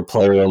closed door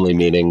player only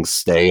meetings,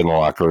 stay in the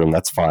locker room.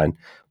 That's fine.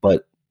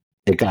 But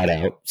it got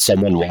out.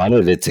 Someone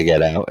wanted it to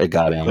get out. It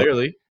got out.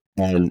 Clearly.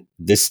 And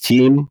this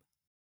team,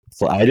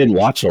 I didn't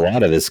watch a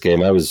lot of this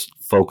game. I was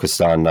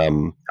focused on.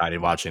 I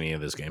didn't watch any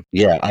of this game.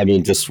 Yeah, I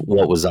mean, just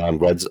what was on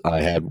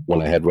I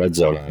had Red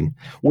Zone on,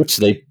 which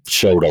they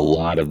showed a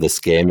lot of this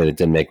game, and it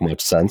didn't make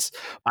much sense.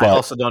 But I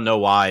also don't know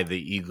why the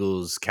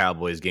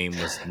Eagles-Cowboys game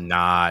was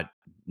not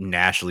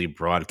nationally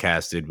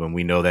broadcasted when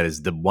we know that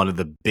is one of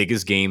the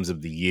biggest games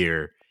of the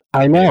year.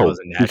 I know, it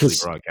wasn't nationally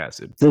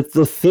broadcasted.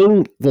 The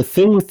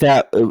thing with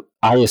that,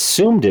 I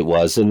assumed it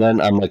was, and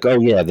then I'm like, oh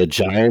yeah, the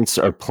Giants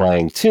are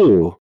playing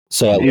too.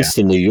 So at least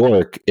in New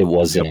York, it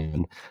wasn't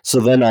on. So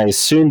then I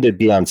assumed it'd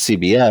be on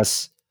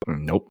CBS.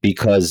 Nope.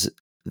 Because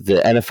the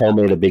NFL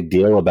made a big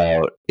deal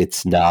about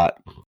it's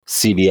not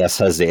CBS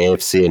has the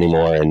AFC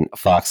anymore and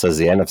Fox has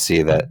the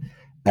NFC.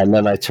 And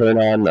then I turn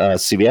on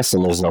CBS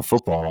and there's no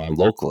football on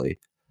locally.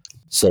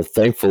 So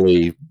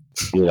thankfully,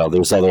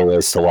 there's other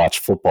ways to watch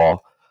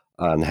football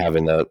and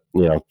having the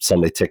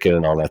Sunday ticket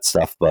and all that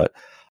stuff. But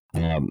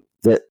the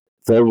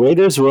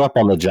Raiders were up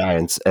on the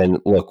Giants, and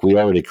look, we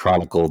already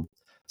chronicled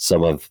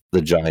some of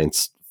the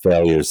Giants'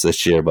 failures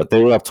this year, but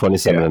they were up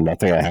 27-0 at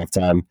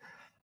halftime,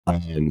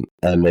 and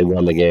they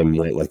won the game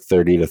like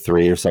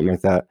 30-3 or something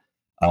like that.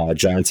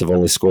 Giants have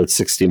only scored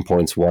 16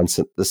 points once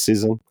this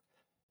season,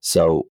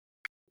 so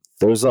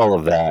there's all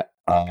of that.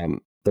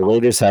 The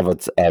Raiders have a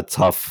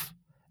tough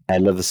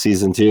end of the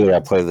season too. They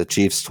got to play the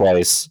Chiefs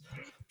twice,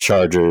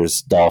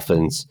 Chargers,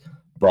 Dolphins,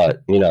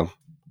 but they're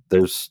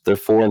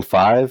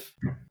 4-5,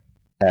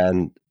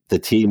 and the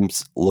team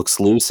looks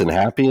loose and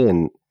happy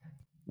and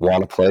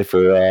want to play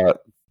for a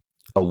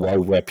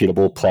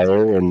reputable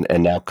player and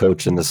now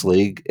coach in this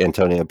league,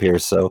 Antonio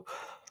Pierce. So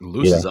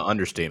loose is an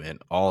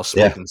understatement. All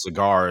smoking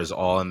cigars,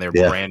 all in their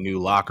brand new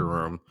locker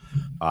room.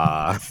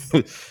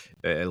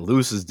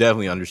 Loose is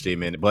definitely an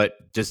understatement. But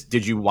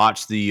did you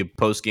watch the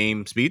post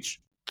game speech?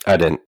 I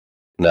didn't.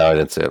 No, I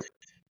didn't see it.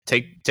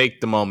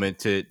 Take the moment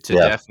to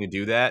definitely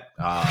do that.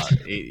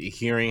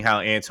 Hearing how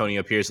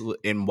Antonio Pierce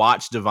and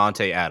watch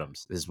Davante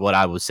Adams is what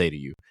I would say to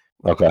you.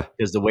 Okay.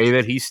 Because the way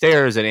that he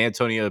stares at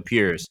Antonio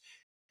Pierce,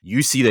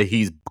 you see that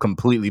he's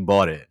completely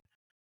bought it.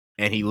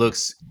 and he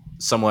looks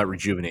somewhat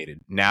rejuvenated.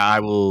 Now I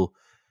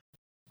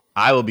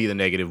will be the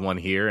negative one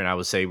here, and I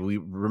would say we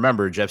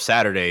remember Jeff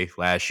Saturday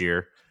last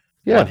year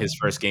won his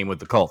first game with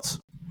the Colts,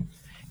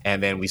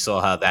 and then we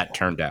saw how that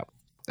turned out.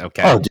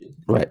 Okay,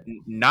 right.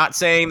 Not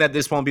saying that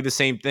this won't be the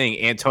same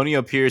thing.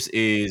 Antonio Pierce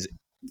is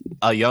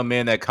a young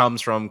man that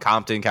comes from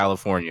Compton,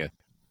 California.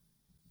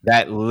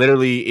 That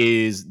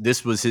literally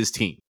this was his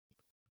team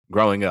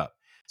growing up.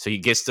 So he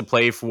gets to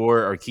play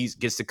for, or he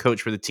gets to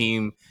coach for the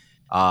team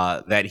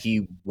that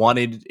he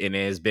wanted and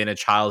has been a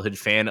childhood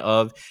fan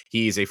of.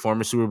 He's a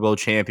former Super Bowl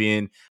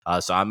champion.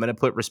 So I'm going to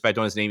put respect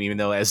on his name, even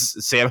though,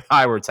 as Sam and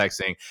I were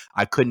texting,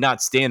 I could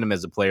not stand him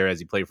as a player as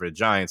he played for the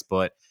Giants.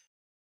 But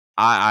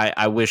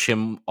I wish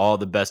him all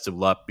the best of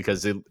luck,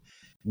 because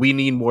we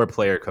need more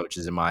player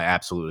coaches, in my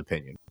absolute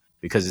opinion,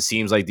 because it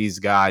seems like these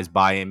guys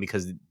buy in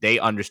because they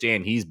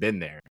understand he's been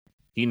there.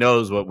 He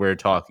knows what we're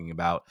talking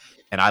about,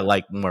 and I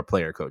like more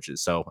player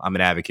coaches. So I'm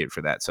an advocate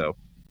for that. So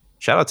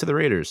shout out to the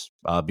Raiders,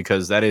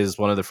 because that is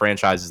one of the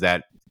franchises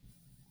that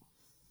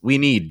we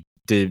need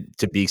to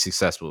be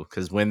successful,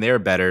 because when they're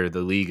better,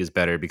 the league is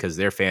better because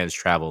their fans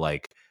travel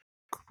like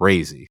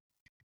crazy.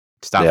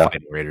 Stop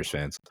fighting, Raiders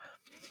fans.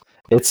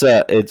 It's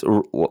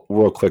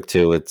real quick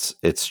too.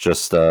 It's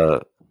just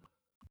a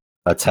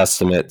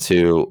testament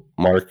to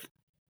Mark.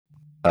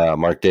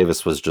 Mark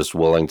Davis was just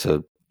willing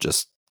to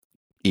just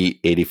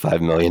eat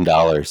 $85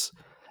 million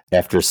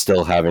after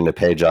still having to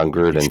pay John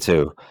Gruden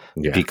too,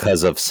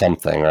 because of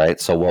something,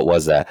 right? So what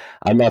was that?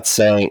 I'm not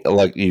saying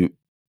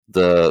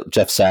the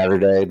Jeff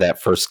Saturday,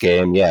 that first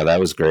game, that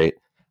was great.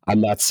 I'm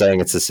not saying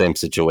it's the same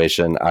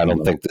situation. I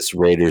don't think this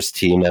Raiders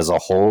team as a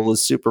whole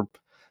is super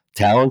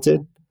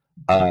talented.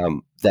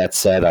 That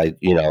said,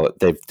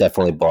 they've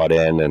definitely bought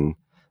in, and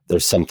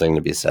there's something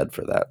to be said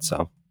for that.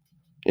 So,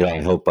 I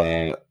hope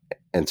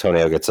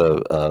Antonio gets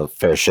a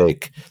fair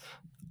shake,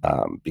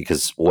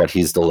 because what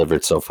he's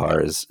delivered so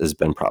far has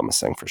been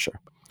promising for sure.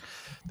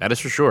 That is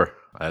for sure.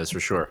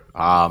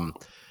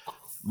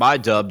 My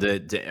dub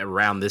to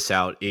round this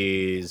out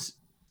is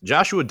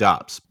Joshua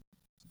Dobbs.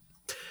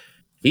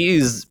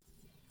 He's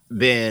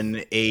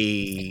been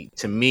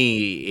to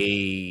me,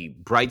 a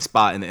bright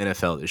spot in the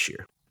NFL this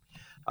year.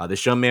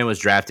 This young man was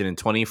drafted in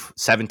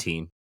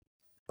 2017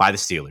 by the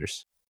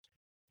Steelers,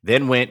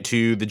 then went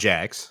to the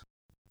Jags,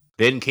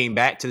 then came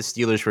back to the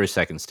Steelers for a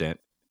second stint,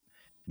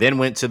 then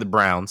went to the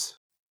Browns,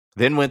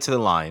 then went to the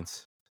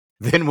Lions,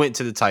 then went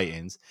to the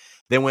Titans,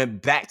 then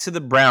went back to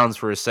the Browns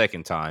for a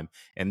second time.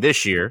 And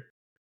this year,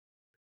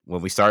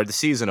 when we started the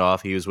season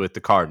off, he was with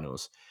the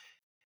Cardinals.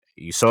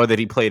 You saw that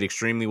he played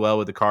extremely well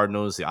with the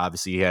Cardinals.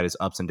 Obviously, he had his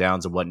ups and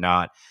downs and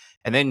whatnot.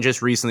 And then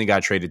just recently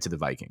got traded to the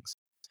Vikings.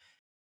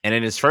 And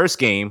in his first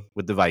game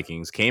with the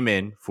Vikings, came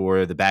in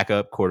for the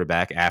backup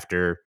quarterback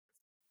after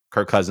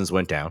Kirk Cousins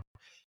went down.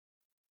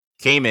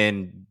 Came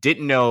in,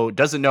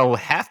 doesn't know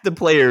half the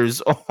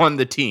players on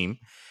the team,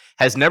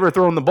 has never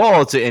thrown the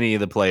ball to any of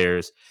the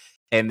players.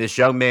 And this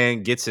young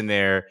man gets in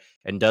there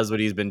and does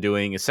what he's been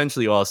doing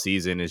essentially all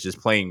season, is just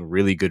playing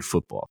really good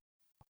football.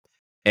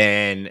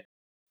 And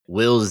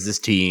wills this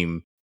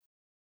team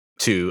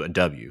to a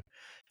W.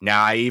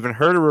 Now, I even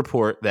heard a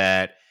report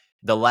that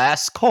the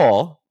last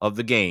call of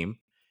the game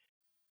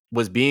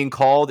was being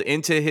called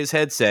into his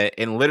headset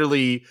and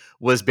literally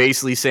was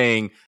basically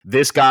saying,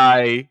 this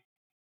guy,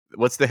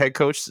 what's the head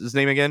coach's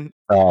name again?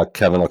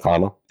 Kevin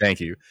O'Connell.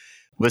 Thank you.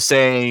 Was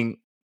saying,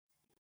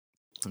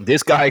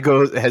 this guy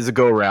has a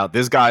go route.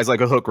 This guy's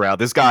like a hook route.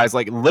 This guy's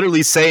like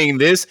literally saying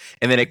this,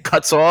 and then it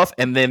cuts off,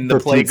 and then the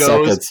play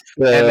goes,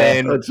 and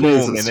then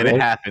boom, and then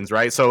it happens,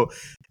 right? So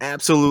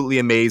absolutely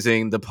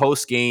amazing. The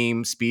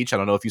post-game speech, I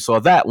don't know if you saw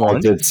that one. I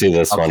did see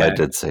this one. I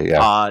did see,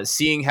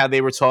 seeing how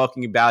they were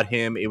talking about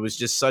him, it was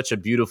just such a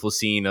beautiful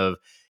scene of,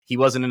 he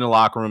wasn't in the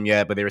locker room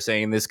yet, but they were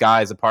saying, this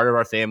guy is a part of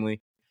our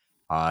family.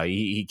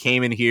 He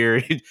came in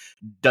here,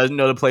 doesn't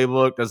know the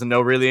playbook, doesn't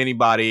know really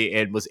anybody,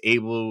 and was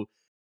able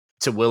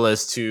to will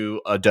us to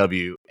a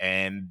W.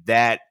 And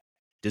that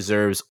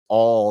deserves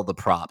all the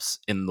props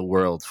in the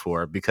world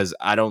for, because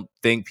I don't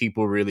think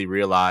people really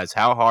realize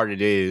how hard it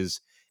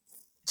is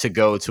to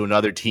go to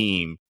another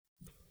team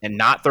and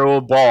not throw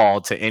a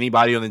ball to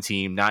anybody on the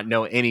team, not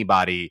know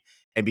anybody,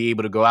 and be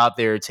able to go out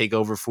there, take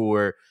over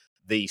for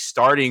the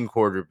starting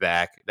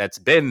quarterback that's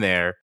been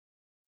there,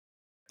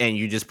 and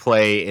you just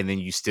play, and then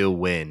you still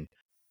win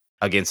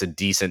against a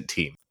decent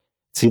team.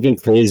 It's even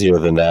crazier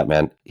than that,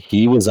 man.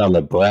 He was on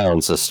the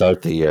Browns to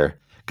start the year,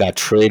 got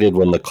traded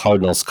when the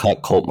Cardinals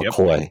cut Colt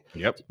McCoy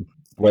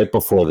right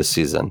before the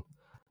season.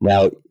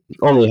 Now, he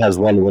only has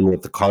one win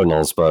with the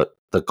Cardinals, but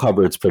the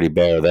cupboard's pretty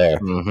bare there.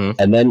 Mm-hmm.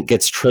 And then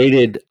gets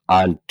traded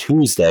on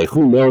Tuesday.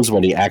 Who knows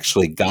when he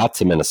actually got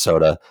to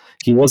Minnesota?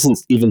 He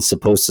wasn't even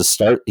supposed to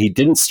start. He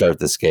didn't start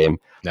this game.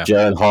 No.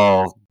 Jaron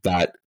Hall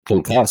got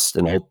concussed,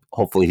 and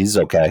hopefully he's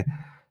okay.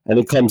 And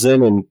he comes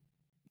in, and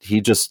he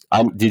just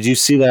did you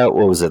see that?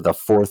 What was it? The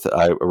fourth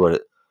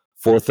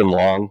and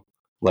long,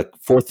 like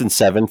 4th and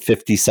 7,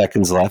 50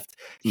 seconds left.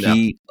 No.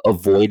 He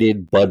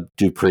avoided Bud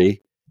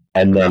Dupree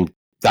and then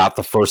got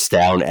the first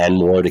down and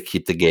more to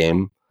keep the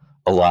game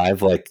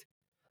alive. Like,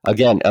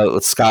 again,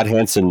 Scott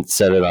Hansen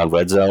said it on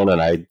Red Zone,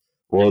 and I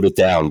wrote it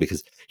down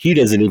because he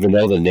doesn't even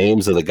know the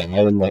names of the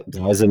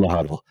guys in the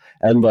huddle.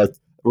 And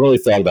really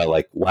thought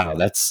about wow,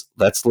 that's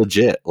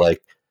legit.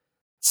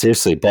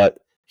 Seriously, but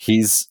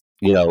he's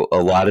a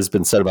lot has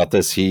been said about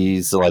this.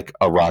 He's like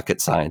a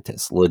rocket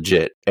scientist,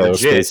 legit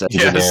aerospace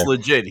engineer. Yes,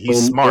 legit.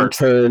 He's smart.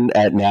 Intern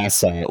at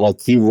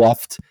NASA. He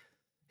left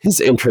his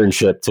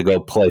internship to go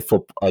play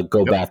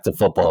football, back to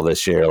football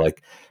this year.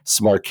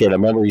 Smart kid. I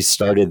remember he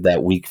started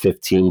that Week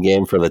 15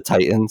 game for the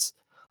Titans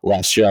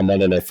last year on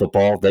Monday Night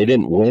Football. They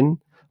didn't win,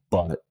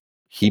 but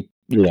he,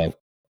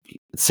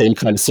 same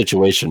kind of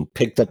situation.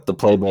 Picked up the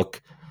playbook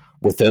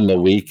within the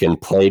week and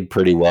played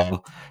pretty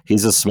well.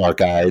 He's a smart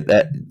guy.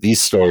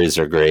 These stories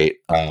are great.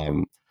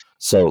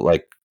 So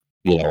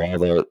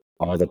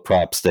all the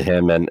props to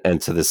him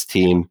and to this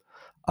team.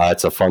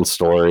 It's a fun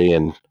story,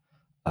 and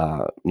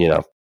shout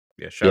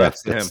out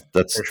to him.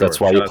 That's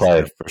why you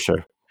play for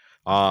sure.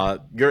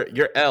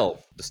 Your L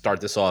to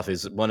start this off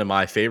is one of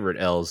my favorite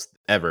L's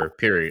ever.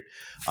 Period.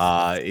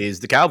 Is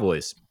the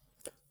Cowboys.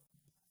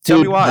 Tell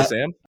me why,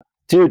 Sam.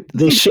 Dude,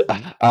 they should.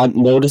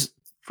 No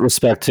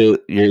respect to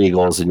your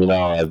Eagles, and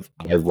I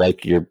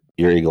like your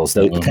Eagles.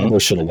 The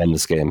Cowboys should have won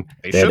this game.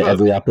 They had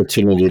every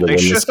opportunity to win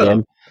this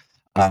game.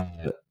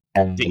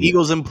 And the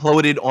Eagles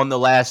imploded on the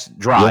last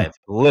drive,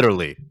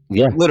 literally.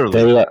 Yeah,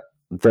 literally.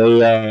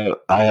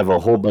 I have a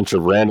whole bunch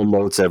of random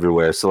notes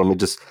everywhere. So let me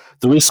just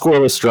 3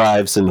 scoreless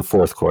drives in the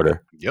fourth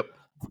quarter. Yep.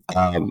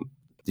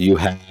 You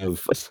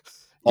have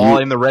all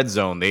in the red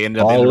zone. They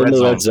ended up all in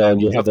the red zone.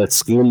 You have that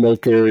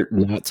Schoonmaker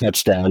not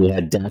touchdown. You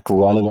had Dak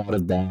running out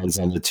of bounds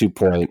on the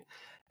 2-point,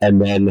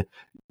 and then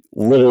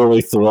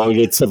literally throwing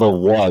it to the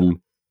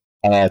 1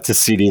 to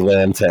CeeDee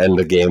Lamb to end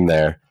the game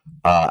there.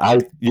 I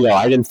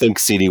didn't think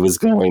CeeDee was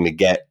going to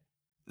get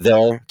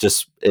there.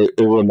 Just it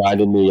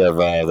reminded me of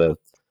the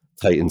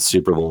Titans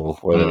Super Bowl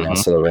where they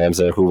lost to the Rams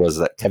there. Who was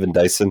that? Kevin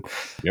Dyson.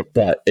 Yep.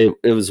 But it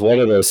was one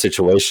of those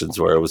situations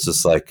where it was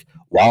just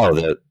wow,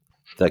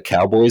 the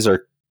Cowboys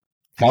are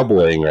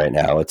cowboying right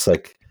now. It's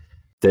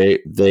they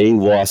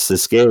lost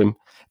this game.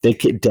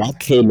 Dak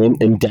came in,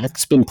 and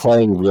Dak's been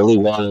playing really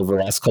well over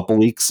the last couple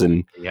weeks,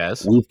 and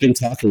we've been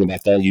talking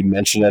about that. You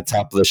mentioned at the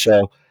top of the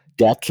show,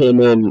 Dak came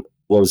in,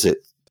 what was it,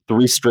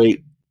 3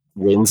 straight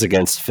wins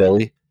against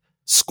Philly,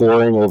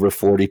 scoring over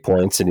 40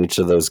 points in each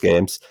of those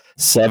games,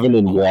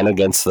 7-1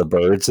 against the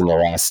Birds in the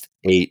last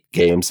 8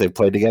 games they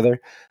played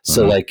together.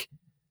 So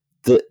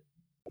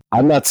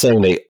I'm not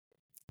saying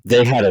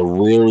they have a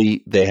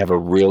really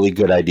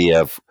good idea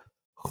of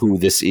who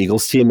this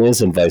Eagles team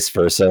is and vice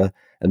versa,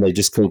 and they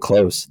just couldn't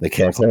close. They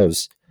can't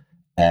close.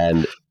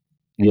 And,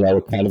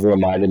 it kind of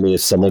reminded me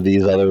of some of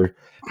these other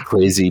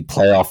crazy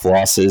playoff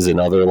losses and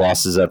other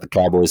losses that the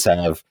Cowboys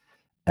have.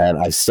 And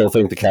I still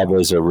think the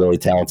Cowboys are a really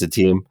talented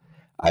team.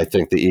 I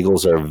think the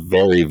Eagles are a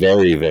very,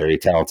 very, very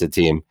talented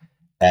team.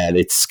 And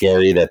it's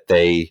scary that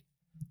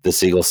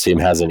this Eagles team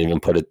hasn't even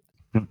put it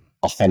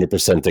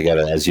 100%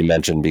 together, as you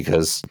mentioned,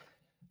 because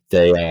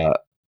they,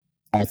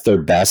 at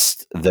their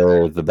best,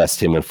 they're the best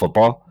team in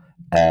football.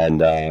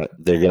 And they're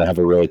going to have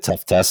a really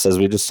tough test, as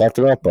we just talked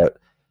about. But,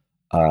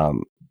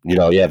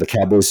 the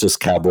Cowboys just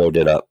cowboyed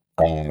it up.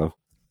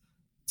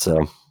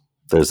 So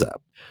there's that.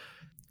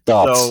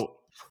 Thoughts? So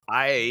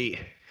I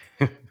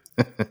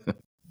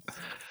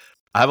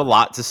have a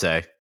lot to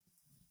say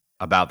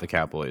about the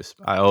Cowboys.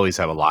 I always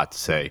have a lot to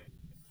say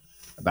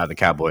about the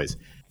Cowboys.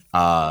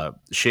 Most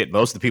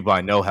of the people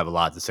I know have a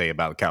lot to say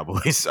about the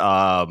Cowboys.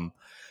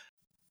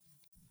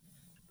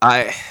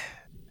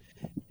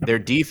 Their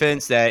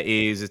defense, that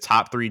is a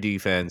top 3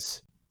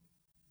 defense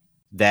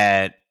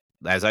that,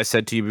 as I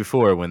said to you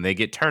before, when they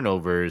get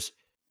turnovers,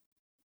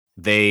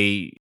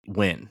 they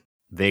win.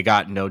 They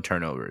got no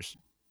turnovers.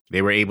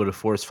 They were able to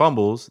force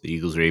fumbles. The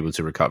Eagles were able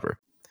to recover.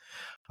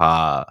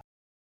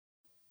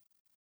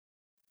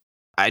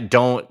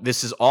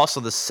 This is also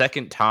the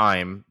second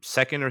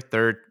or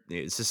third.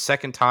 It's the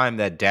second time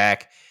that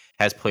Dak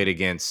has played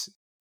against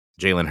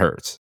Jalen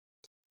Hurts.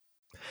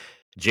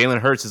 Jalen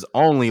Hurts has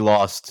only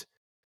lost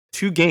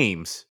 2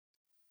 games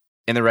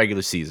in the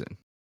regular season.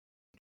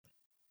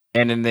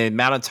 And in the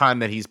amount of time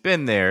that he's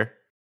been there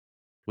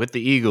with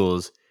the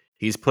Eagles,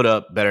 he's put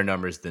up better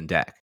numbers than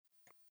Dak.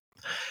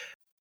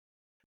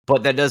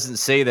 But that doesn't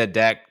say that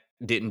Dak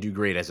didn't do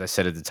great, as I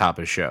said at the top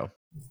of the show.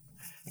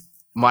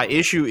 My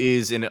issue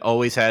is, and it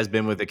always has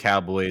been with the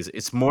Cowboys,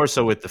 it's more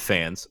so with the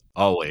fans,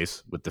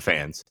 always with the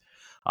fans.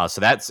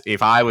 So that's,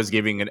 if I was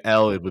giving an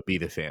L, it would be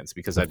the fans,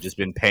 because I've just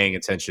been paying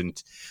attention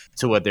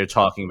to what they're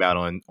talking about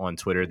on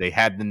Twitter. They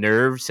had the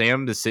nerve,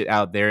 Sam, to sit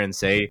out there and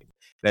say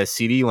that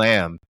CeeDee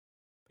Lamb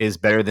is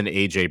better than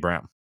A.J.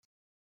 Brown.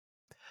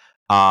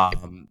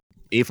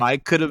 If I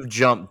could have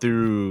jumped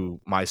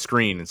through my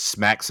screen and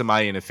smacked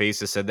somebody in the face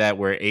that said that,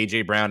 where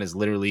A.J. Brown is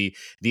literally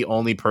the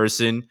only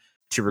person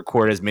to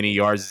record as many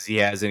yards as he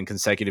has in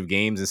consecutive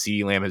games, and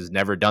CeeDee Lamb has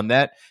never done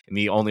that, and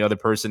the only other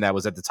person that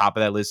was at the top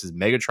of that list is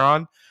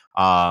Megatron,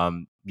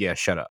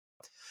 shut up.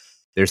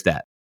 There's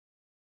that.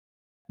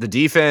 The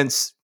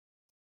defense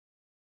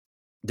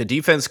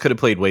could have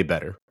played way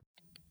better.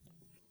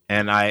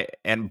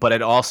 But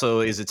it also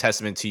is a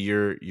testament to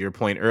your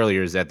point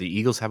earlier, is that the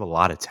Eagles have a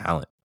lot of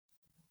talent.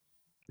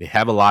 They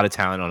have a lot of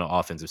talent on the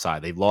offensive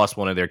side. They've lost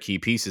one of their key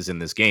pieces in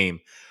this game,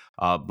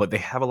 but they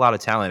have a lot of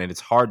talent, and it's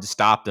hard to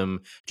stop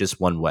them just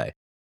one way.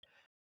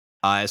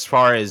 As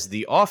far as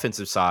the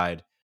offensive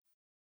side,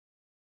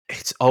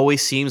 it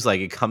always seems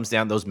like it comes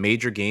down, those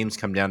major games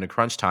come down to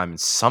crunch time, and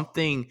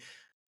something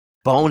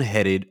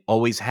boneheaded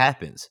always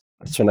happens.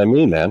 That's what I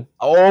mean, man.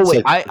 Oh,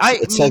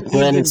 It's like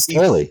Brandon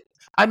Staley.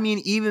 I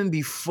mean, even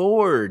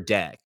before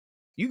Dak,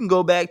 you can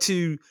go back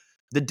to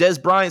the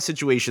Dez Bryant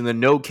situation, the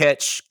no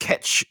catch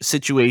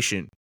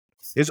situation.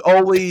 There's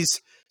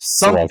always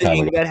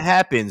something that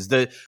happens.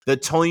 The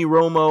Tony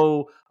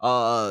Romo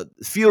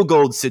field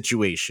goal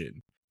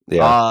situation.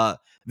 Yeah.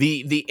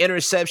 The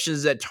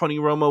interceptions that Tony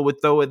Romo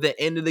would throw at the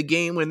end of the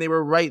game when they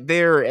were right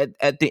there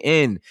at the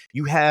end.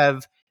 You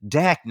have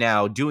Dak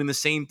now doing the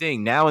same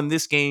thing. Now in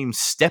this game,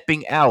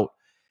 stepping out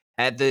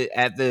at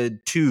the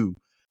 2,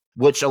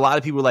 which a lot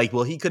of people are like,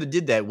 well, he could have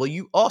did that. Well,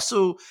 you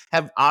also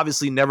have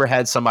obviously never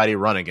had somebody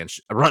run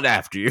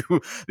after you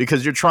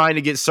because you're trying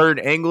to get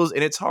certain angles,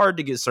 and it's hard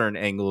to get certain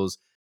angles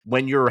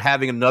when you're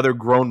having another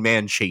grown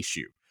man chase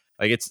you.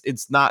 Like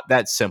it's not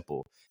that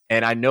simple.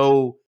 And I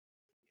know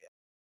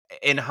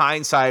in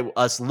hindsight,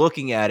 us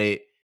looking at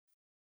it,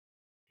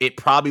 it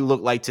probably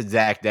looked like to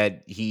Dak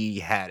that he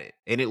had it.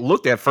 And it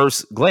looked at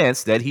first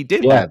glance that he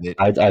did have it.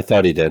 I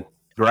thought he did.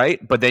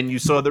 Right? But then you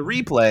saw the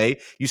replay,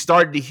 you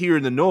started to hear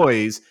the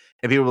noise,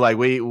 and people were like,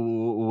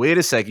 wait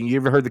a second. You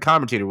ever heard the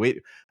commentator?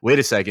 Wait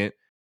a second.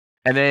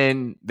 And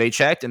then they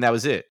checked, and that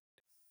was it.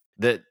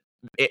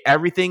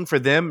 Everything for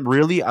them,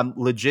 really, I'm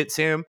legit,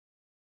 Sam.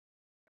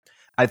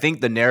 I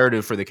think the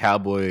narrative for the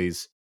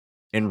Cowboys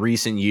in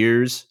recent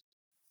years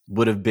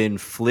would have been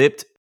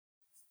flipped,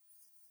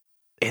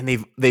 and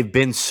they've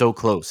been so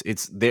close.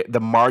 It's the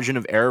margin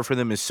of error for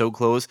them is so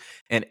close,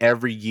 and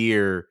every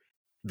year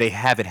they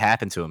have it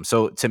happen to them.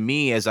 So to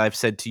me, as I've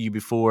said to you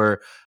before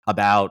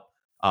about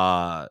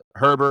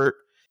Herbert,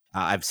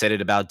 I've said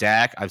it about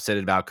Dak, I've said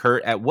it about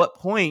Kurt. At what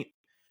point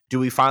do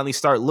we finally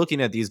start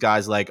looking at these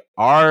guys like,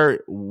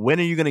 when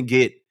are you going to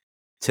get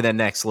to the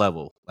next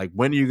level? Like,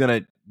 when are you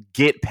going to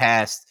get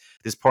past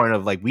this point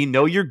of like, we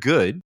know you're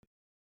good,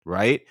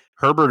 right?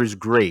 Herbert is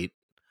great.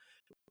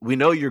 We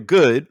know you're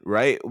good,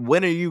 right?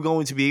 When are you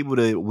going to be able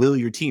to will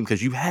your team?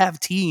 Because you have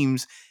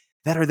teams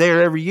that are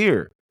there every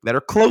year, that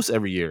are close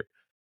every year.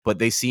 But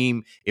they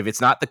seem, if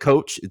it's not the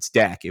coach, it's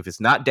Dak. If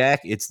it's not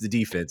Dak, it's the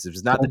defense. If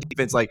it's not the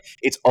defense, like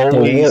it's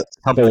always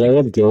something. The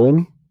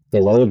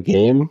low of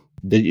game.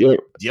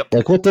 Yep.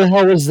 Like, what the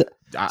hell is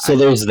that? So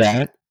there's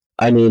that.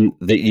 I mean,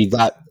 you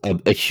got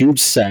a huge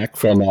sack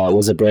from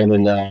was it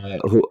Brandon?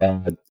 Who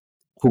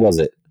was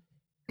it?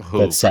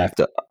 That sacked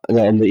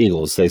the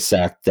Eagles? They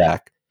sacked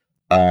Dak.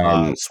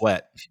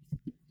 Sweat.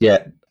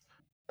 Yeah.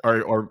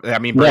 Or I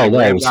mean, Brandon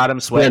Graham got him.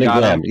 Sweat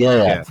got him.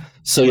 Yeah.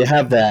 So you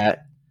have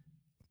that,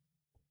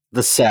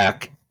 the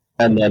sack,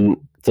 and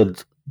then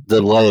the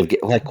delay of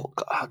game. Like,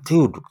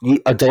 dude,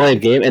 a delay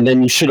of game, and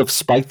then you should have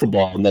spiked the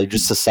ball, and they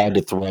just decided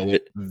to throw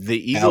it. The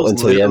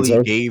Eagles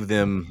literally gave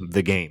them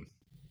the game.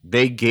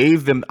 They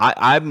gave them.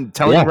 I'm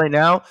telling you right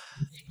now,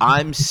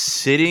 I'm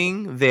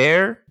sitting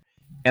there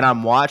and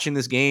I'm watching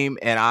this game,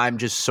 and I'm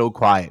just so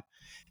quiet.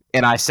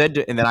 And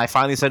then I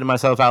finally said to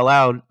myself out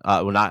loud,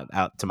 well, not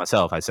out to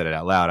myself, I said it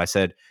out loud. I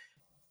said,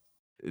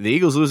 the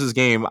Eagles lose this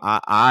game,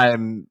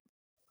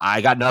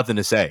 I got nothing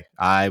to say.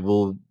 I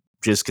will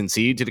just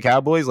concede to the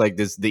Cowboys. Like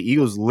this, the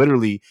Eagles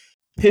literally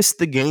pissed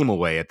the game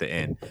away at the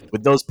end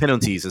with those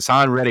penalties.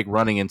 Hassan Reddick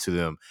running into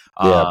them.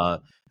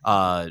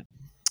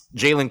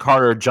 Jalen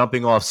Carter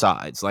jumping off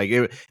sides. Like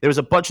there was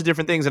a bunch of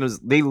different things, and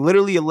they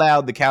literally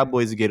allowed the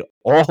Cowboys to get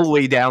all the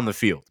way down the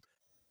field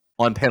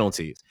on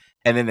penalties.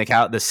 And then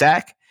the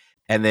sack,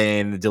 and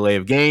then the delay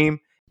of game,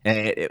 and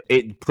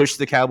it pushed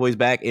the Cowboys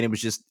back. And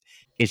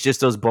it's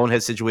just those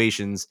bonehead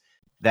situations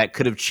that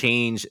could have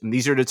changed. And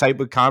these are the type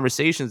of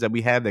conversations that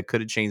we have that could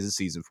have changed the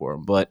season for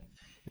them. But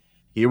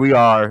here we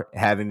are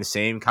having the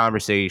same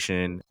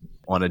conversation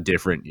on a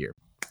different year.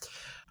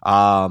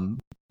 The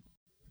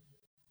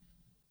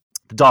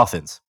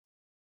Dolphins.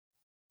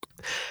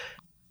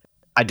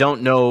 I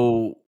don't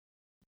know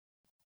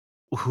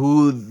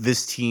who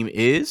this team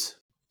is.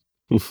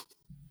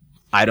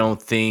 I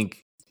don't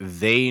think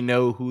they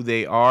know who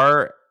they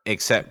are,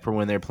 except for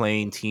when they're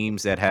playing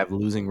teams that have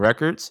losing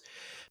records,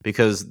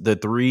 because the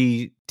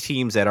 3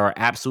 teams that are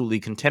absolutely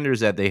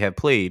contenders that they have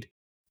played,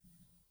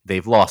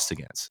 they've lost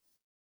against.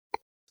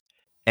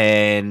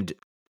 And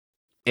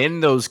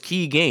in those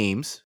key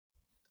games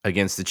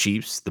against the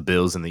Chiefs, the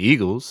Bills, and the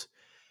Eagles,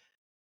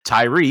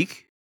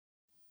 Tyreek,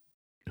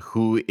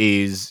 who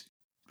is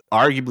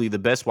arguably the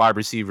best wide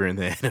receiver in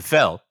the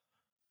NFL,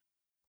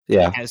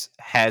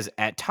 has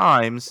at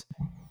times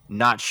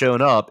not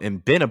shown up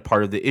and been a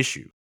part of the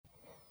issue.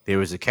 There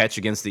was a catch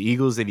against the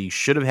Eagles that he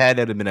should have had.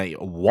 That had been a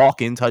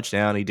walk-in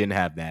touchdown. He didn't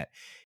have that.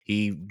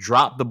 He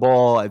dropped the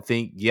ball, I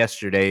think,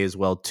 yesterday as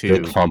well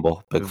too. Big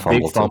fumble,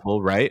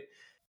 right?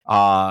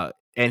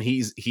 And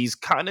he's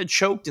kind of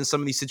choked in some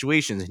of these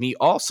situations. And he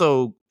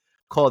also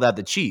called out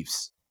the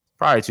Chiefs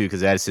prior to,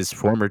 because that's his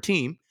former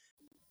team,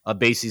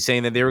 basically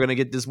saying that they were going to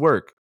get this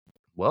work.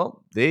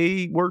 Well,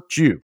 they worked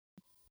you.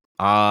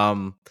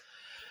 I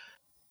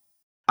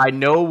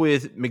know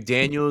with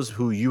McDaniels,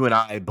 who you and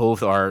I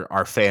both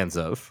are fans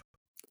of,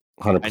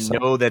 100%. I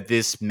know that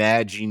this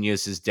mad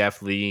genius is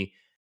definitely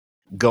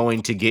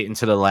going to get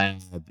into the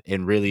lab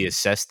and really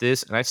assess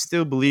this. And I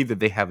still believe that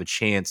they have a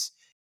chance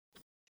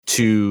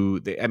to,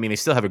 they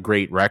still have a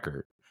great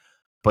record,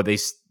 but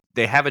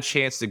they have a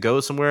chance to go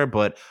somewhere.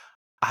 But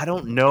I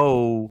don't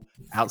know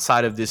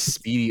outside of this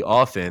speedy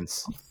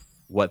offense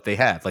what they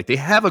have. Like they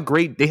have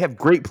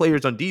great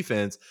players on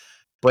defense,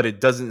 but it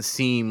doesn't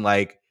seem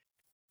like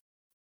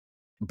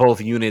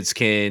both units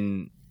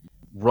can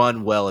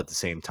run well at the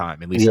same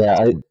time. At least,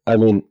 I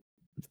mean,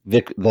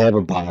 Vic, they have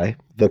a bye.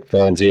 Vic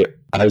Fangio.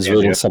 I was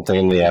reading something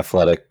in the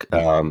Athletic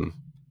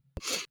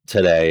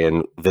today,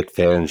 and Vic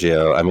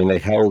Fangio. I mean, they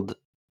held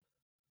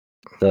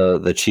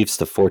the Chiefs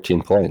to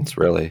 14 points.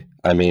 Really,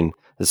 I mean,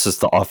 this is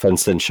the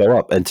offense didn't show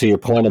up. And to your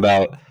point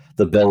about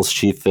the Bills,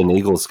 Chiefs, and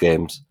Eagles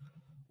games,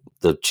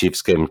 the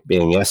Chiefs game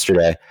being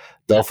yesterday,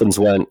 Dolphins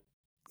went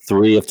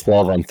 3 of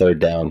 12 on third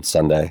down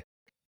Sunday,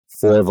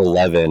 4 of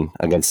 11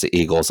 against the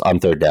Eagles on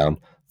third down,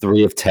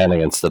 3 of 10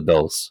 against the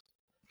Bills.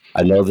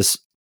 I know this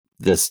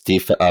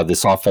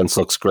offense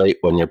looks great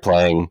when you're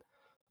playing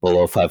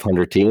below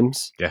 500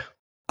 teams. Yeah.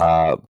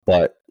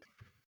 But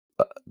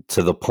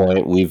to the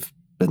point we've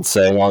been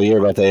saying all year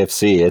about the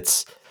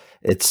AFC,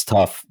 it's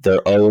tough. They're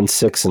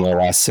 0-6 in their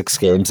last 6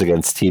 games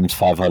against teams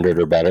 500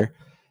 or better,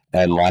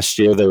 and last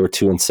year they were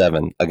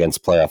 2-7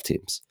 against playoff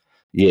teams.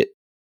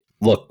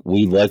 Look,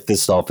 we like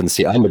this Dolphins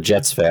team. I'm a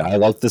Jets fan. I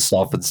like this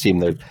Dolphins team.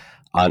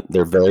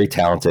 They're very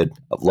talented.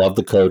 I love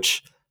the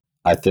coach.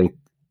 I think,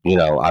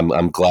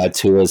 I'm glad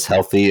Tua's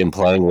healthy and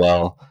playing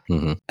well.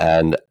 Mm-hmm.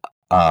 And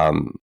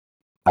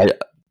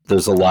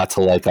there's a lot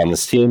to like on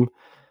this team.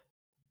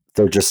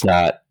 They're just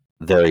not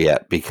there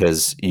yet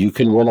because you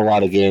can win a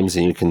lot of games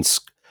and you can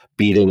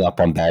beating up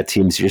on bad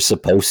teams. You're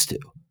supposed to.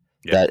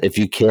 Yeah. That if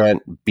you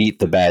can't beat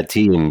the bad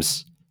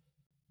teams,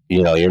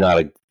 you're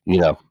not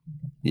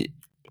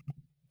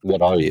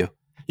what are you?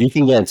 You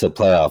can get into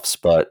playoffs,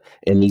 but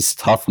in these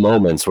tough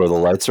moments where the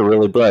lights are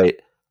really bright,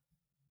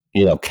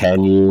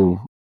 can you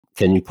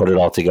put it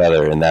all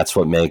together? And that's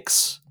what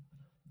makes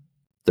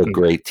the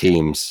great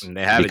teams. And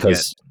they haven't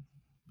yet.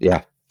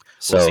 Yeah.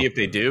 So we'll see if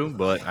they do,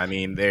 but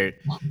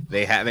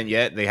they haven't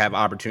yet. They have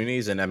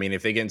opportunities, and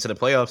if they get into the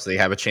playoffs, they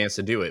have a chance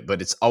to do it.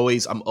 But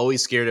I'm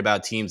always scared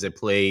about teams that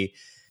play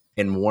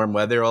in warm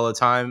weather all the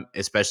time,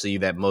 especially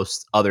that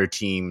most other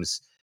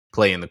teams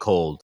play in the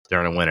cold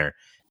during the winter.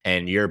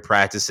 And you're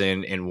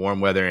practicing in warm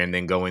weather and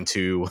then go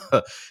into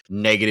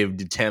negative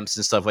temps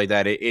and stuff like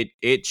that.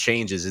 It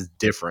changes. It's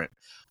different.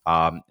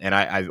 And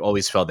I've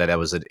always felt that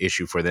was an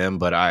issue for them,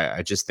 but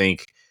I just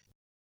think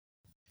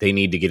they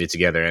need to get it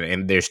together.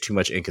 And there's too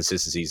much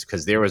inconsistencies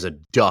because there was a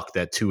duck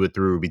that Tua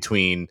threw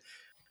between,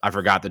 I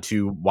forgot the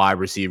 2 wide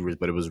receivers,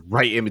 but it was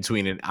right in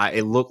between. And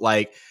it looked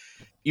like,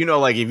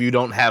 like if you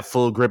don't have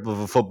full grip of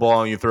a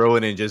football and you throw it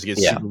and it just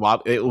gets super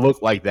wild, it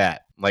looked like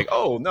that. Like,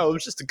 oh no, it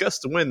was just a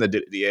gust of wind that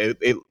did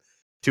it.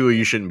 Tua,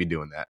 you shouldn't be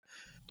doing that.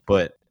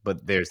 But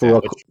there's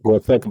that. Real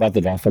quick about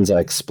the Dolphins, I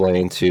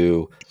explained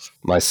to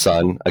my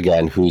son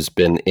again, who's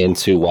been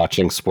into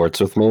watching sports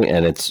with me,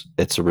 and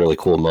it's a really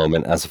cool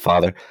moment as a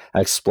father.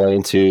 I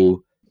explained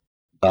to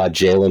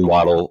Jalen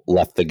Waddle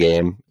left the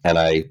game, and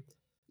I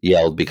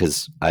yelled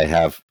because I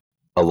have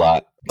a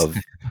lot of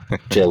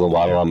Jalen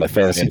Waddle on my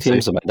fantasy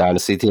teams, on my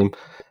dynasty team,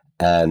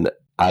 and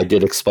I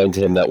did explain to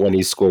him that when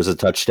he scores a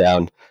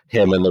touchdown,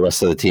 him and the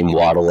rest of the team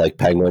waddle like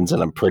penguins,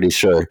 and I'm pretty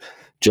sure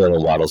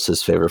Jalen Waddle's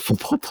his favorite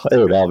football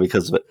player now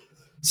because of it.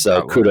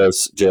 So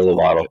kudos, Jalen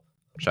Waddle.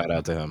 Shout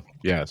out to him.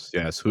 Yes.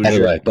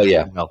 But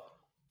yeah,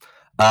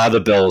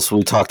 the Bills.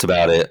 We talked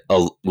about it,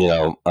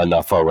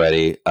 enough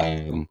already.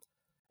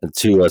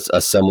 To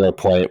a similar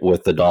point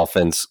with the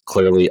Dolphins,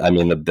 clearly,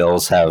 the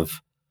Bills have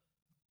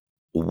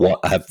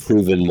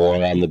proven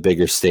more on the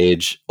bigger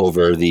stage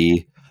over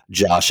the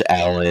Josh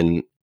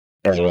Allen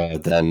era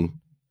than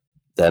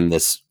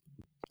this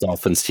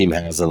Dolphins team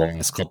has in the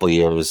last couple of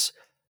years.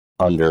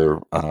 Under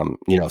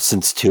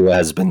since Tua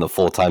has been the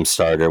full-time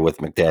starter with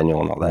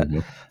McDaniel and all that.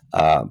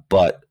 Mm-hmm.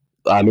 But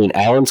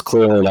Allen's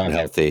clearly not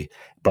healthy,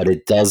 but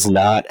it does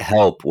not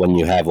help when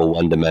you have a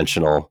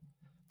one-dimensional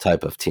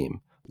type of team.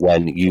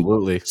 When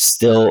you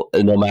still,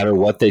 no matter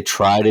what they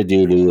try to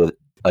do to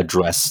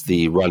address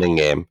the running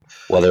game,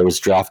 whether it was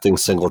drafting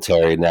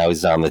Singletary, now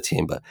he's on the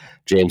team, but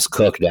James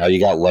Cook, now you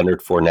got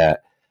Leonard Fournette,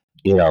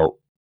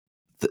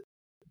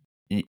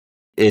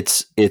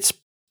 it's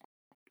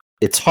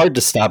hard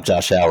to stop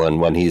Josh Allen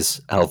when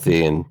he's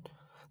healthy, and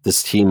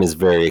this team is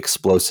very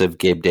explosive.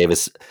 Gabe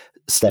Davis,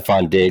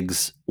 Stephon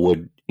Diggs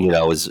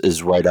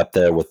is right up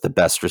there with the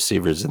best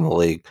receivers in the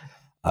league.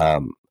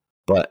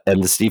 But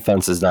this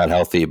defense is not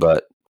healthy,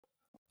 but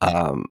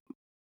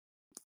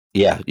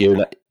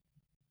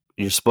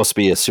you're supposed to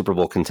be a Super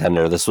Bowl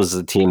contender. This was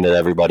the team that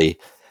everybody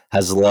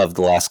has loved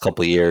the last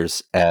couple of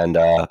years. And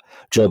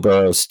Joe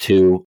Burrow's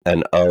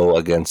 2-0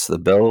 against the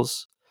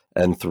Bills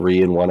and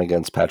 3-1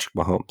 against Patrick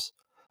Mahomes.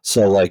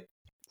 So like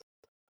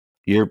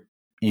you're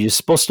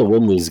supposed to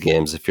win these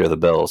games if you're the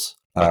Bills,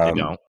 but they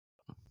don't.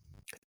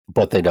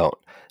 But they don't.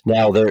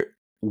 Now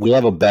we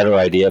have a better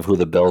idea of who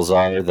the Bills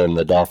are than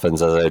the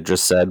Dolphins, as I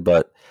just said.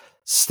 But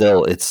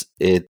still,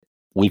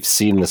 we've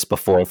seen this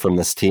before from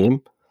this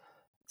team.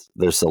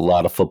 There's a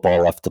lot of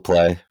football left to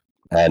play,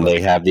 and they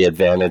have the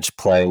advantage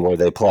playing where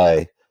they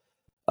play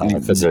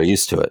because they're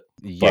used to it.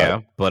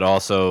 Yeah, but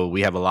also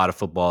we have a lot of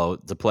football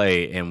to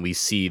play, and we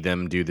see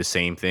them do the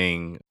same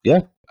thing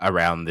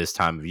around this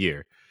time of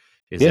year.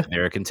 That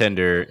they're a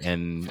contender,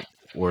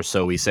 or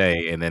so we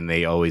say, and then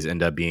they always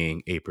end up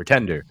being a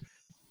pretender.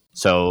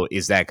 So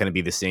is that going to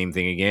be the same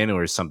thing again,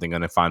 or is something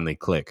going to finally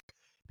click?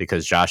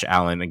 Because Josh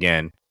Allen,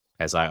 again,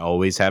 as I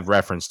always have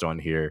referenced on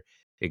here,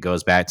 it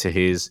goes back to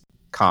his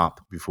comp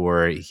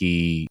before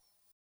he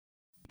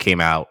came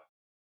out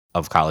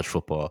of college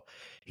football.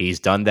 He's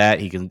done that.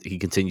 He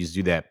continues to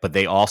do that. But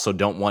they also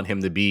don't want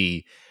him to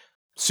be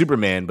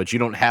Superman, but you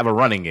don't have a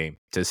running game,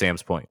 to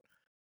Sam's point.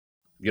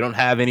 You don't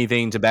have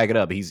anything to back it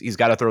up. He's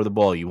got to throw the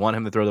ball. You want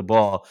him to throw the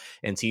ball,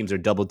 and teams are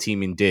double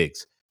teaming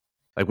Diggs.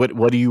 Like,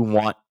 what do you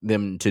want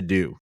them to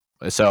do?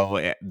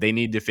 So they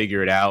need to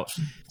figure it out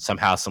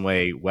somehow, some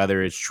way,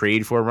 whether it's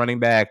trade for a running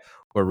back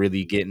or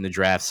really get in the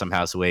draft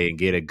somehow, some way, and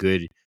get a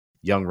good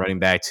young running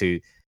back to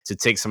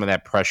take some of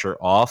that pressure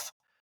off,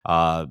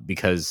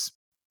 because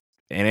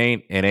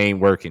it ain't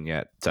working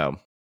yet. So,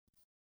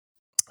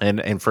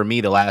 and for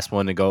me, the last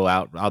one to go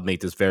out, I'll make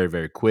this very,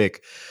 very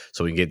quick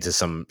so we can get to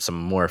some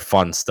more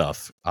fun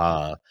stuff.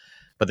 But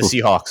the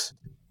Seahawks.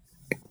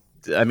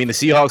 I mean, the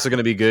Seahawks are going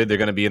to be good. They're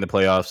going to be in the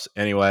playoffs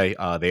anyway.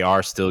 They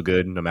are still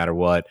good no matter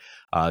what.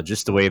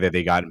 Just the way that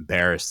they got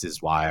embarrassed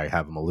is why I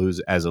have them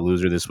as a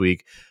loser this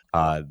week.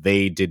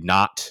 They did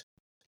not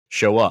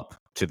show up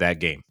to that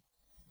game.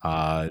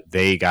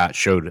 They got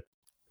shown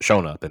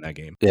up in that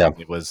game. Yeah,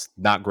 it was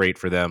not great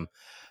for them.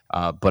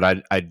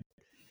 But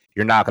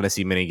you're not going to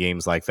see many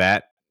games like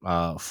that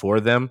for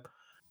them.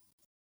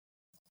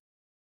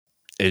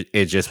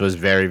 It just was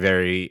very,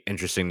 very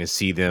interesting to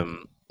see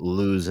them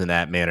lose in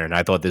that manner. And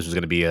I thought this was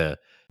going to be a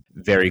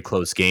very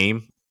close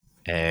game,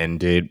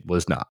 and it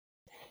was not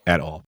at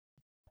all.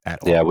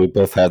 Yeah, we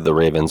both had the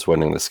Ravens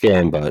winning this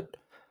game, but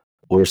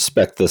we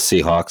respect the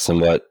Seahawks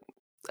and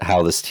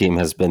how this team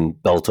has been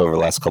built over the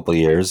last couple of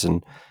years.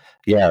 And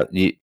I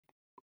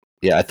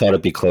thought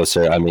it'd be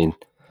closer. I mean,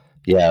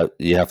 yeah,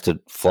 you have to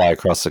fly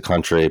across the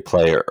country,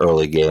 play an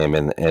early game,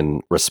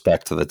 and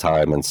respect to the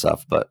time and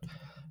stuff. But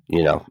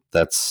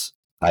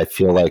I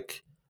feel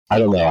like, I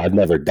don't know, I've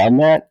never done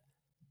that.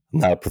 I'm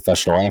not a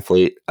professional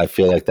athlete. I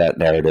feel like that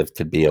narrative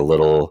could be a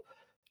little,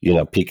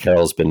 Pete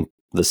Carroll's been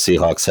the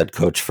Seahawks head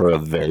coach for a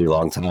very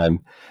long time.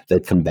 They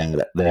combat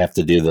it. They have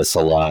to do this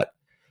a lot.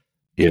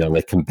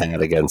 They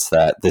combat against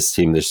that. This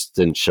team just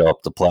didn't show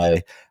up to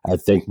play. I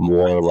think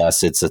more or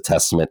less it's a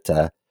testament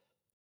to,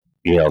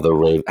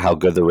 how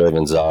good the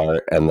Ravens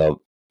are, and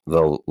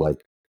they'll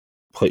like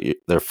put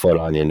their foot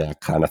on your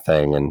neck kind of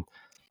thing. And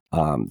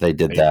they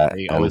did that.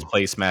 They always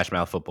play smash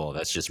mouth football.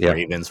 That's just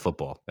Ravens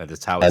football.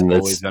 That's how it's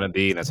always going to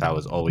be, and that's how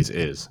it always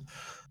is.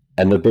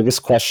 And the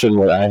biggest question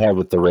that I had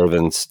with the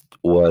Ravens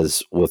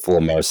was with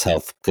Lamar's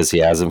health, because he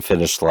hasn't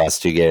finished the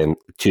last 2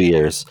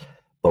 years.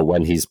 But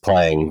when he's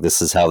playing,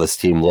 this is how this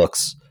team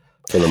looks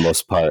for the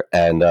most part.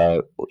 And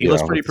he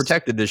looks pretty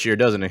protected this year,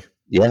 doesn't he?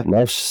 Yeah,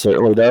 no,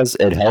 certainly does.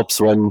 It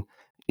helps when,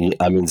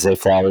 Zay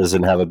Flowers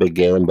didn't have a big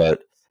game,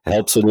 but it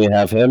helps when you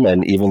have him.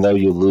 And even though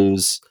you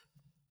lose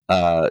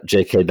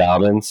J.K.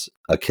 Dobbins,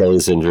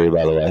 Achilles injury,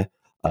 by the way,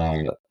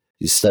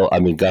 you still,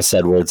 Gus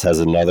Edwards has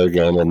another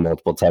game and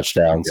multiple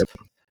touchdowns.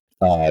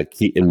 Yep.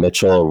 Keaton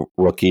Mitchell,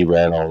 rookie,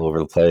 ran all over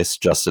the place.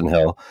 Justin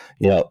Hill,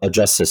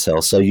 Justice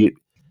Hill. So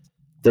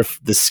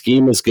the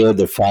scheme is good.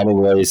 They're finding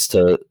ways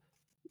to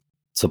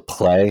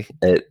play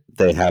it.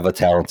 They have a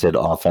talented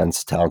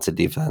offense, talented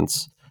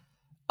defense.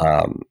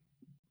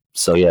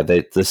 So yeah,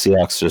 the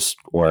Seahawks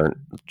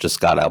just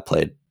got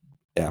outplayed.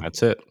 Yeah,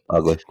 that's it.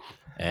 Ugly.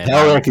 And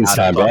power rankings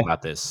time, bro.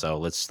 About this, so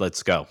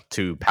let's go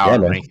to power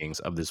rankings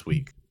of this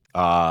week.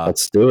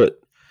 Let's do it.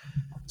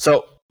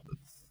 So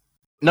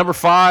number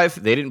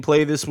 5, they didn't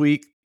play this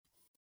week,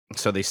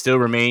 so they still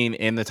remain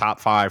in the top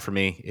 5 for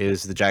me.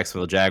 Is the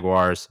Jacksonville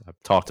Jaguars.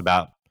 I've talked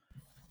about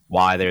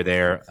why they're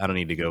there. I don't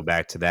need to go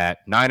back to that.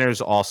 Niners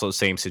also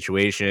same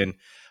situation.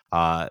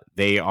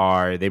 They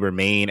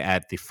remain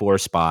at the 4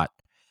 spot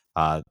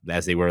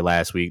as they were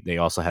last week. They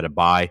also had a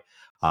bye.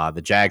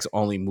 The Jags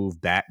only moved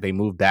back. They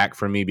moved back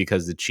for me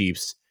because the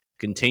Chiefs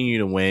continue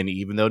to win,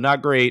 even though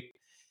not great,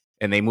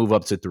 and they move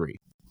up to 3.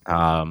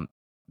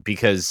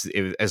 Because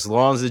as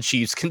long as the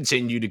Chiefs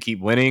continue to keep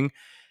winning,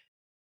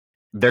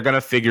 they're going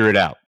to figure it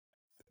out.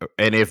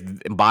 And if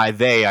by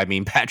they, I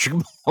mean Patrick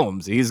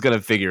Mahomes, he's going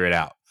to figure it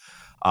out.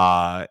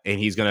 And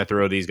he's going to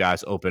throw these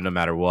guys open no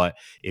matter what.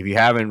 If you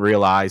haven't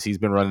realized, he's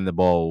been running the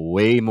ball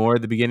way more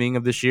at the beginning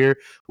of this year,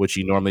 which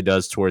he normally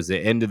does towards the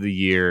end of the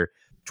year,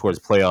 towards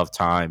playoff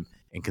time.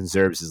 and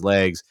conserves his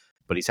legs,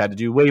 but he's had to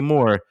do way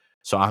more.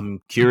 So I'm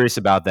curious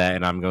about that,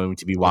 and I'm going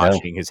to be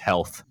watching his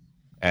health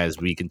as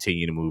we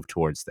continue to move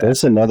towards that.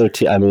 There's another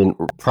team. I mean,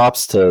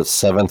 props to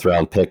 7th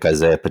round pick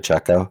Isaiah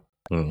Pacheco,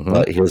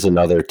 but here's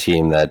another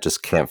team that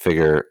just can't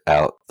figure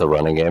out the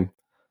running game.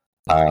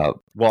 I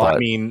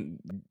mean,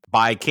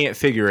 by can't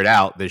figure it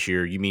out this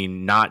year, you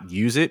mean not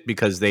use it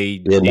because they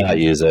did not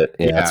use it?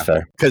 Yeah, that's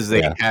fair. Because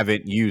they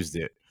haven't used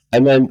it.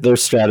 And then their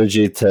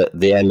strategy to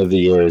the end of the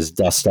year is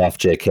dust off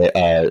J.K.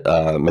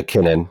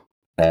 McKinnon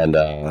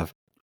and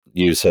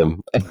use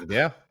him.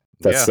 Yeah.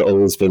 That's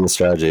always been the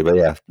strategy.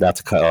 But not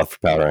to cut off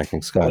power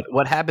rankings. Go ahead.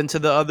 What happened to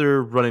the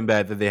other running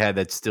back that they had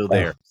that's still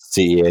there?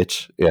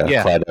 CEH.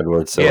 Yeah. Clyde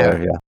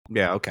Edwards-Helaire.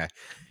 Yeah. Okay.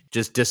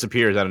 Just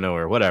disappears out of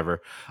nowhere.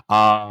 Whatever.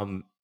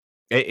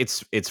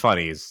 It's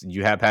funny.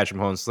 You have Patrick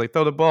Mahomes. It's like,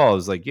 throw the ball.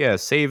 It's like,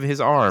 save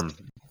his arm.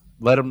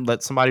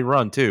 Let somebody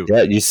run too.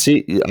 Yeah, you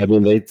see, I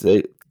mean,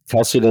 they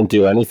Kelce didn't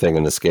do anything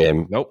in this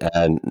game. Nope.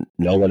 And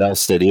no one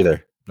else did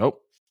either.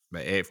 Nope.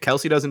 If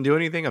Kelce doesn't do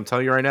anything, I'm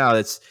telling you right now,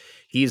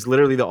 he's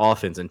literally the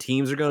offense. And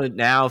teams are going to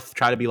now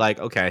try to be like,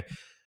 okay,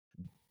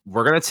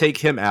 we're going to take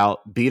him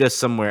out, beat us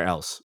somewhere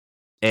else.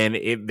 And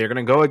if they're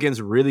going to go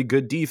against really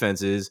good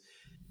defenses,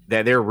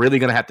 that they're really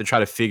going to have to try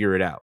to figure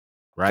it out.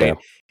 Right. Yeah.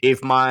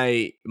 If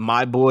my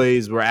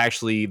boys were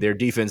their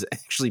defense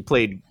actually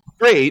played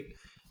great,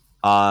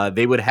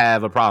 they would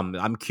have a problem.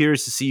 I'm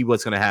curious to see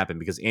what's going to happen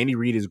because Andy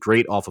Reid is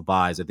great off of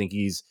buys. I think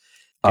is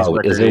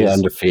he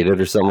undefeated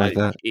or something like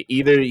that?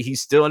 Either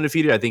he's still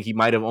undefeated. I think he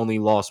might have only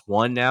lost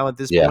one now at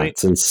this point. Yeah,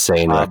 it's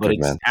insane record, but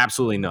it's man.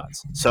 absolutely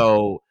nuts.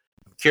 So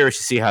I'm curious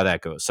to see how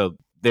that goes. So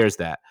there's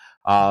that.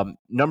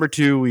 Number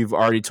 2, we've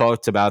already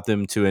talked about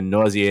them to a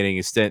nauseating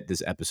extent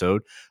this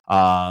episode,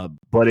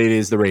 but it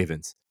is the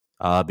Ravens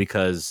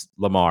because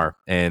Lamar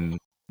and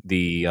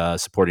the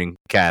supporting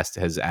cast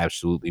has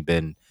absolutely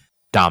been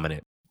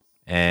dominant.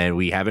 And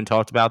we haven't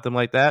talked about them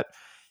like that,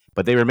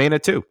 but they remain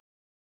at 2.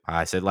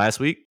 I said last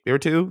week they were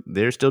 2.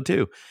 They're still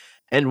 2.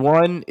 And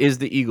 1 is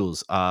the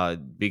Eagles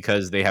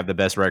because they have the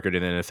best record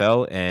in the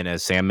NFL. And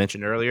as Sam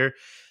mentioned earlier,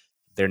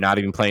 they're not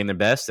even playing their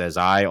best. As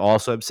I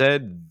also have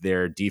said,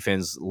 their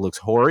defense looks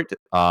horrid.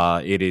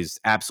 It is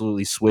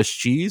absolutely Swiss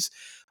cheese.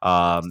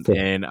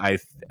 And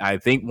I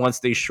think once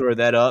they shore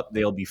that up,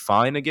 they'll be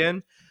fine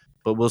again.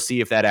 But we'll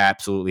see if that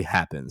absolutely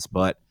happens.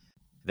 But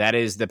that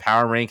is the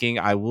power ranking.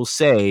 I will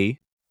say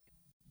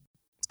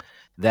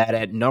that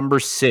at number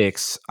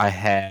 6, I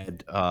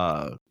had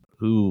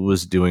who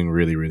was doing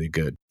really, really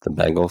good? The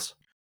Bengals.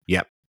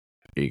 Yep.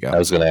 There you go. I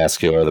was going to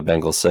ask you, are the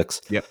Bengals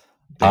 6? Yep.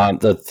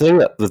 The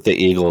thing with the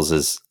Eagles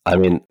is, I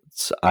mean,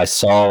 I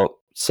saw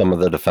some of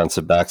the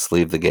defensive backs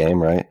leave the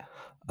game, right?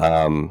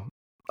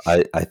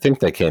 I think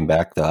they came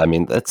back, though. I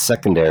mean, that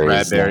secondary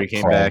Bradbury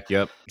came back,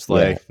 yep.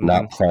 Slay.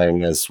 Not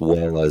playing as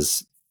well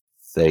as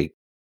they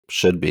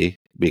should be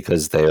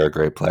because they are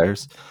great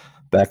players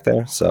back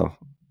there. So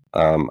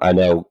I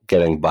know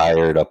getting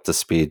Byard up to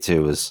speed,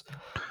 too, is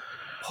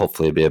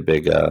hopefully be a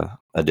big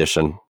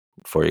addition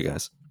for you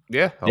guys.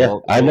 Yeah.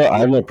 I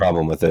have no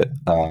problem with it.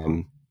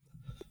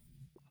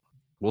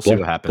 We'll see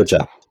what happens. Good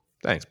job.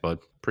 Thanks, bud.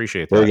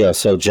 Appreciate that. There we go.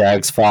 So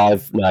Jags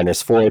 5,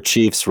 Niners 4,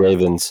 Chiefs,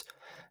 Ravens,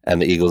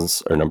 and the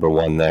Eagles are number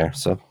 1 there.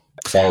 So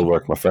solid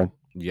work, my friend.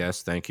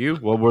 Yes, thank you.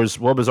 What was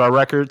our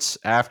records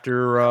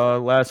after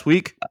last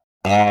week?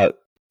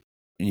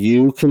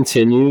 You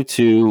continue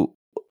to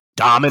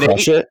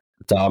crush it.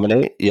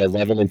 Dominate. Yeah,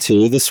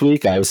 11-2 this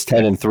week. I was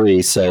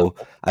 10-3. So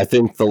I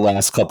think the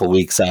last couple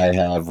weeks I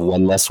have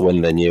one less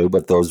win than you,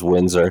 but those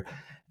wins are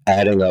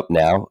adding up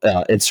now.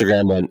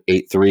 Instagram went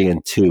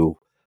 8-3-2.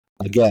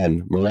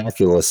 Again,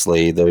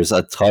 miraculously, there's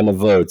a ton of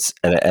votes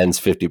and it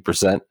ends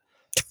 50%.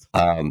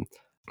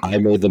 I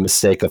made the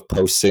mistake of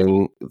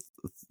posting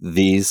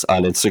these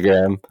on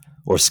Instagram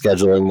or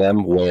scheduling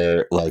them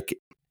where like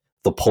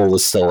the poll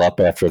is still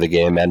up after the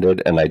game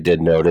ended, and I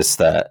did notice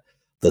that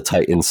the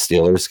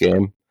Titans-Steelers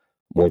game,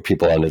 more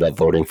people ended up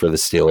voting for the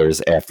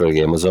Steelers after the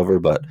game was over,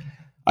 but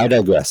I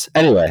digress.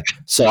 Anyway,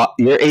 so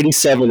you're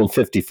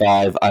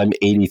 87-55. I'm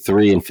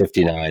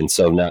 83-59.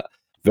 So not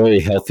very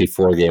healthy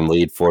 4-game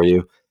lead for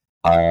you.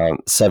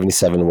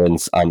 77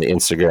 wins on the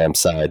Instagram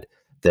side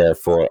there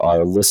for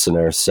our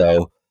listeners.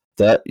 So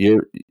that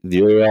you're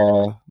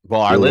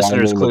our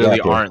listeners clearly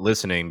aren't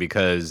listening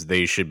because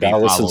they should be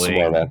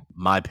following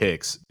my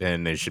picks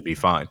and they should be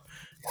fine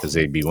because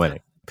they'd be winning.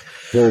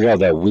 Here we go,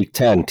 though. Week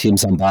 10,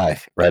 teams on bye.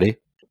 Ready?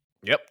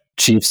 Yep.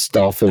 Chiefs,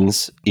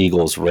 Dolphins,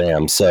 Eagles,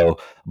 Rams. So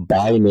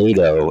buy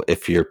NATO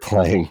if you're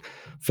playing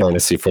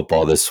fantasy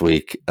football this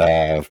week.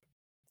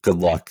 Good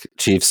luck.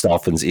 Chiefs,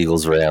 Dolphins,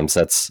 Eagles, Rams.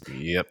 That's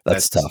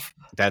tough.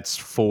 That's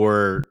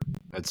four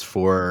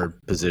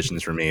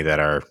positions for me that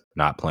are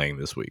not playing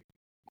this week.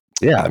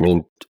 Yeah, I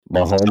mean,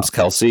 Mahomes,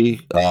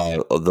 Kelce,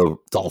 the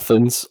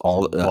Dolphins,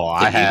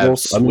 I have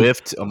Eagles.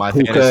 Swift on my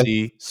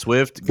fantasy.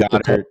 Swift,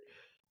 Goddard,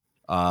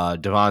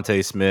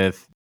 Devontae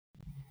Smith,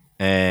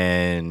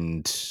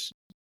 and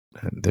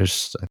I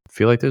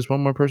feel like there's one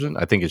more person.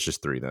 I think it's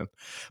just 3 then.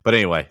 But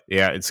anyway,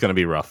 yeah, it's going to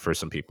be rough for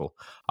some people.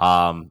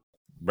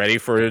 Ready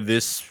for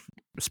this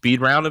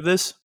speed round of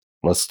this?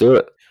 Let's do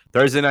it.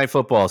 Thursday Night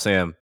Football,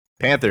 Sam.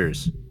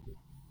 Panthers,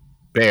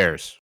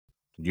 Bears.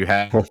 You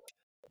have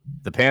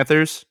the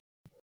Panthers,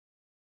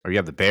 or you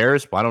have the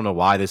Bears? Well, I don't know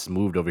why this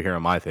moved over here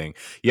on my thing.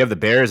 You have the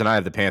Bears, and I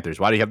have the Panthers.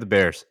 Why do you have the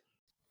Bears?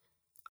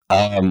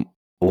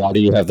 Why do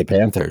you have the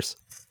Panthers?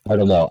 I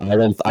don't know.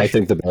 I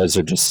think the Bears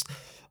are just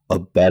a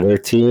better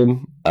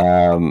team.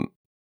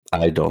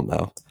 I don't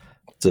know.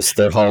 Just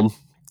they're home.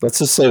 Let's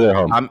just say they're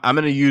home. I'm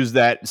going to use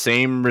that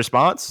same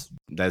response,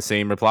 that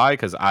same reply,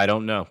 because I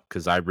don't know.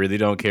 Because I really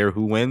don't care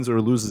who wins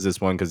or loses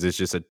this one, because it's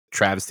just a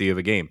travesty of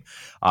a game.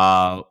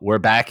 We're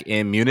back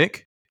in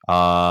Munich.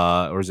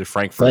 Or is it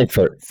Frankfurt?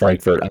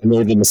 Frankfurt. I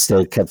made the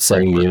mistake, kept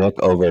saying Munich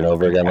over and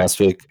over again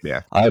last week.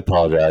 Yeah. I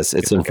apologize.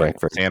 It's in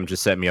Frankfurt. Sam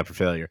just set me up for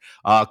failure.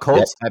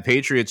 Colts at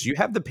Patriots. You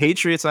have the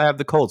Patriots, I have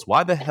the Colts.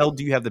 Why the hell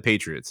do you have the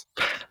Patriots?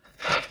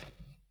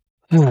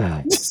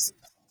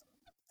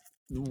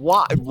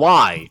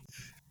 Why?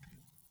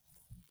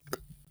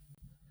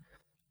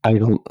 I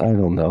don't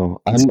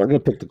know. I'm not gonna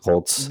pick the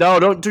Colts. No,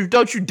 don't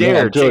you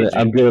dare! No,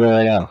 I'm doing it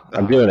right now.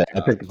 I'm doing it. I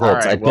picked the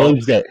Colts. Right, I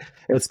changed it.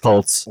 It's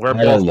Colts. We're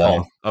both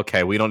know.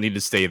 Okay, we don't need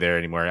to stay there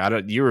anymore.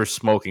 You were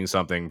smoking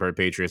something for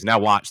Patriots. Now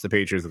watch, the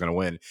Patriots are going to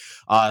win.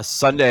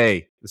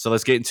 Sunday. So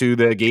let's get into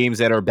the games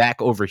that are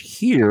back over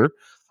here.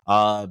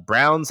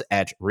 Browns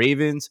at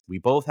Ravens. We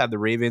both have the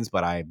Ravens,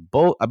 but I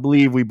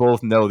believe we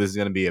both know this is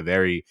going to be a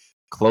very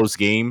close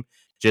game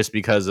just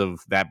because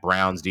of that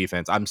Browns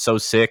defense. I'm so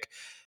sick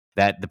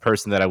that the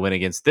person that I went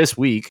against this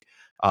week,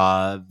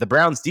 the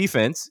Browns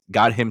defense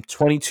got him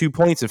 22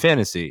 points in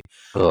fantasy.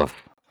 Ugh.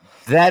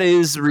 That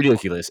is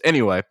ridiculous.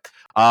 Anyway,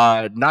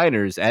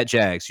 Niners at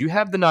Jags. You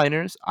have the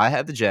Niners. I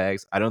have the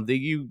Jags. I don't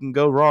think you can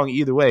go wrong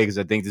either way because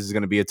I think this is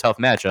going to be a tough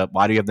matchup.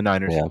 Why do you have the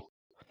Niners?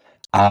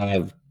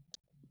 Yeah.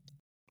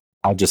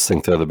 I just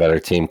think they're the better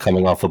team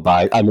coming off a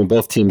bye. I mean,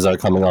 both teams are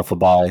coming off a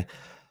bye.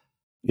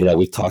 You know,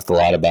 we've talked a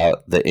lot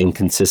about the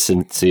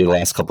inconsistency the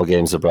last couple of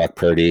games of Brock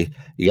Purdy.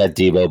 You got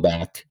Debo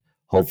back.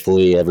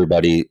 Hopefully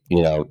everybody,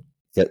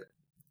 get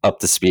up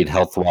to speed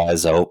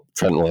health-wise. I hope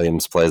Trent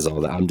Williams plays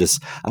all that.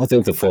 I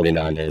think the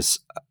 49ers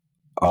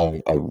are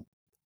a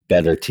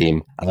better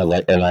team.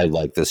 And I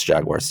like this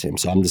Jaguars team,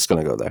 so I'm just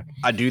going to go there.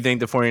 I do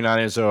think the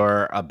 49ers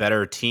are a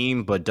better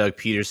team, but Doug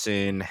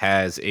Peterson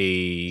has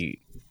a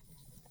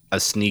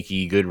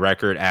sneaky good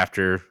record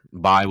after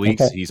bye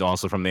weeks. Okay. He's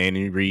also from the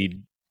Andy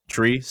Reid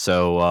tree,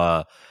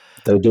 so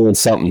they're doing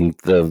something.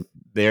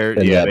 They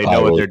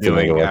know what they're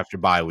doing after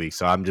bye week,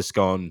 so I'm just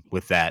going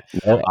with that.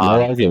 No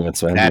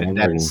arguments, man.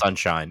 That is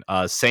sunshine.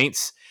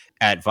 Saints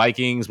at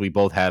Vikings. We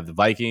both have the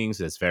Vikings.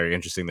 It's very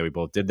interesting that we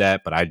both did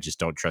that, but I just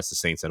don't trust the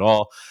Saints at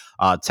all.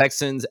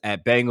 Texans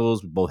at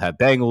Bengals. We both have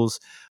Bengals.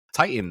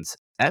 Titans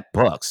at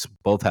Bucks.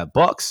 Both have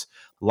Bucks.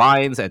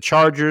 Lions at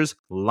Chargers.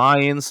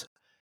 Lions.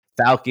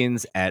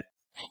 Falcons at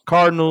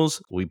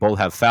Cardinals. We both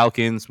have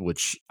Falcons,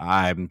 which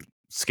I'm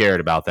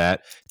scared about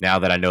that now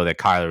that I know that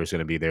Kyler is going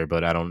to be there,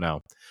 but I don't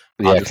know.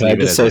 Yeah, can I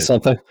just say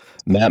something?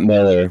 Matt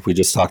Miller, we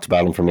just talked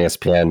about him from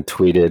ESPN,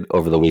 tweeted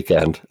over the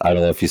weekend. I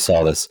don't know if you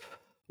saw this.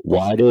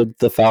 Why did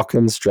the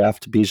Falcons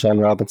draft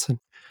Bijan Robinson?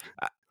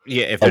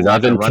 If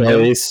 11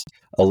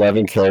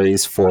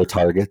 carries, 4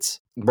 targets.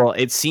 Well,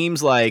 it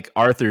seems like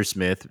Arthur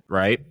Smith,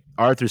 right?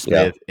 Arthur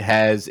Smith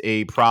has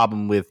a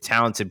problem with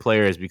talented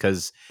players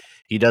because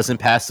he doesn't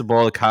pass the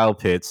ball to Kyle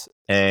Pitts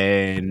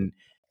and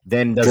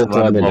then doesn't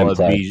run the ball at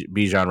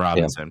Bijan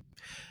Robinson.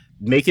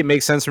 Make it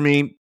make sense for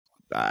me.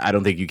 I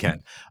don't think you can.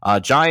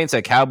 Giants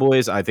at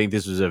Cowboys. I think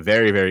this was a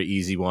very, very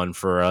easy one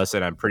for us,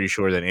 and I'm pretty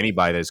sure that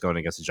anybody that's going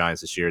against the Giants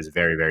this year is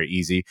very, very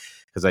easy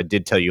because I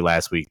did tell you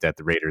last week that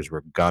the Raiders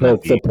were gonna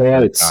beat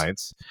the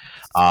Giants.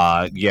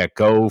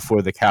 Go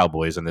for the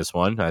Cowboys on this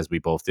one, as we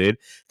both did.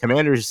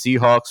 Commanders,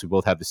 Seahawks. We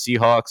both have the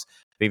Seahawks.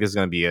 I think this is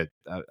going to be a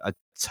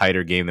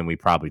tighter game than we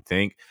probably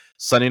think.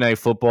 Sunday Night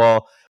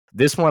Football.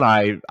 This one,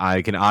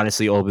 I can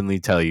honestly openly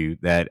tell you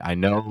that I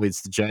know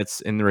it's the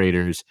Jets and the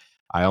Raiders.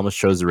 I almost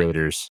chose the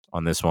Raiders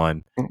on this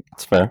one.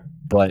 That's fair.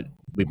 But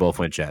we both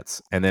went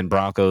Jets. And then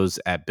Broncos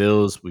at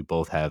Bills. We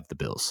both have the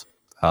Bills.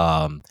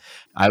 Sam,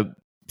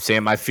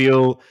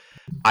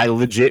 I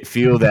legit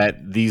feel that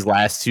these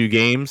last two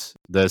games,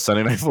 the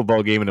Sunday Night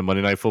Football game and the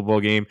Monday Night Football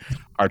game,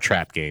 are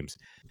trap games.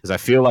 Because I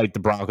feel like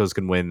the Broncos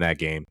can win that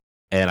game.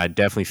 And I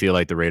definitely feel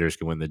like the Raiders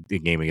can win the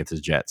game against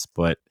the Jets.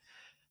 But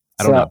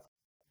I don't know.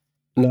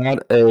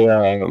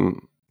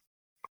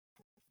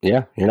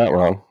 Yeah, you're not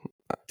wrong.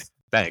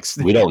 Thanks.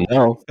 We don't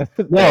know.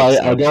 No,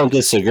 I don't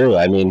disagree.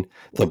 I mean,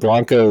 the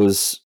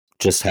Broncos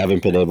just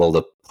haven't been able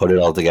to put it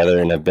all together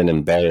and have been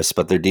embarrassed,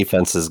 but their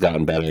defense has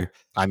gotten better.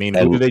 I mean,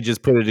 who did they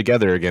just put it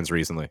together against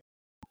recently?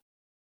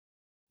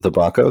 The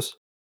Broncos?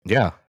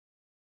 Yeah.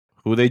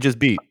 Who they just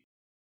beat?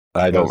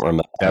 I don't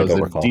remember. That was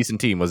a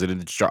decent team. Was it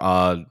the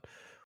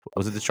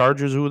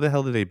Chargers? Who the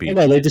hell did they beat?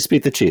 No, they just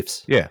beat the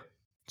Chiefs. Yeah.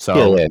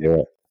 So yeah, you're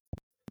right.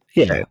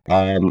 Yeah,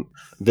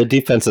 the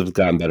defense has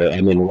gotten better. I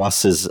mean,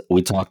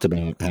 we talked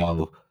about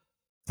how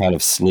kind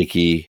of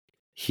sneaky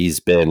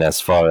he's been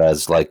as far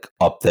as like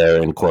up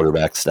there in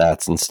quarterback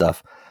stats and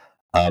stuff.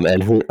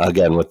 And who,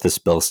 again, with this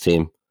Bills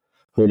team,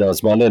 who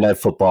knows? Monday Night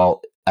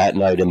Football at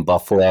night in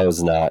Buffalo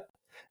is not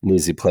an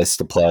easy place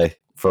to play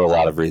for a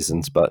lot of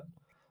reasons, but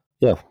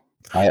yeah,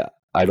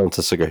 I don't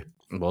disagree.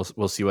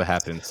 We'll see what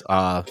happens.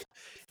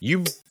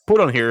 You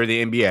put on here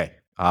the NBA.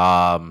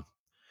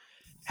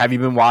 Have you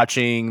been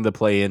watching the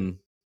play-in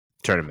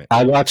tournament?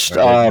 I watched.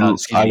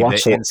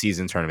 The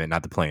in-season tournament,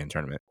 not the play-in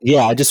tournament.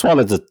 Yeah, I just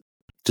wanted to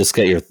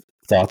get your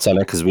thoughts on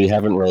it because we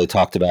haven't really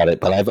talked about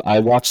it. But I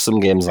watched some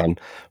games on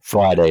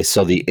Friday,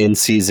 so the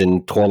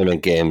in-season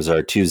tournament games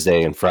are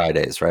Tuesday and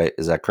Fridays, right?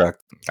 Is that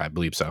correct? I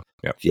believe so.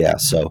 Yep. Yeah.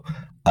 So,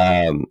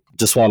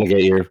 just want to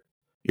get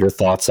your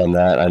thoughts on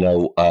that. I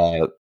know,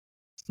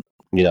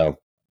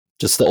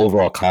 just the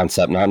overall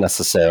concept, not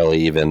necessarily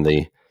even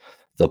the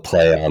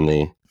play on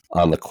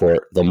the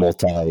court, the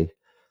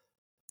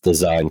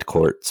multi-designed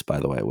courts, by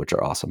the way, which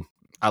are awesome.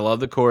 I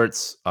love the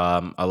courts.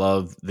 I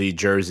love the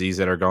jerseys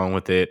that are going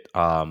with it.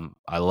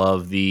 I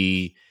love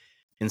the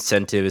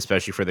incentive,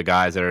 especially for the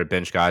guys that are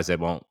bench guys that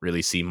won't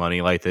really see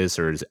money like this,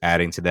 or is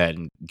adding to that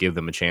and give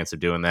them a chance of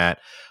doing that.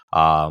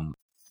 I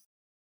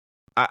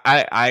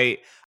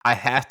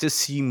have to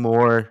see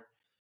more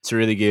to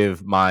really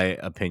give my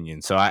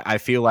opinion. So I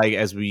feel like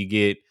as we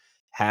get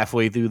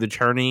halfway through the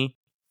tourney,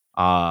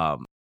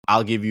 I'll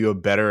give you a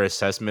better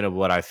assessment of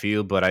what I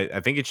feel. But I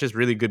think it's just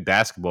really good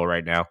basketball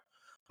right now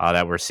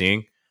that we're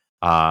seeing.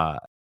 And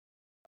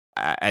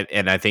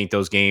I think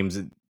those games,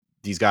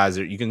 these guys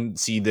are, you can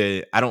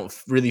see I don't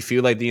really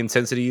feel like the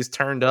intensity is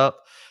turned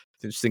up.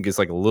 I just think it's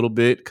like a little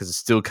bit because it's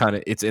still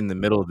it's in the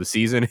middle of the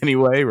season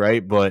anyway,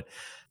 right? But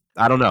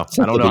I don't know. It's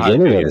at the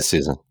beginning of the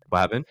season. What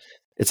happened?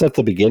 It's at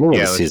the beginning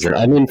of the season.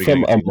 I mean,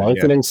 from a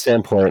marketing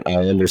standpoint, I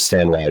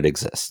understand why it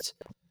exists.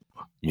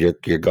 You're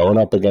going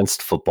up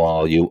against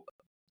football. You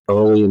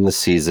early in the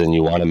season,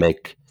 you want to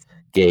make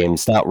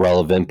games not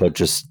relevant, but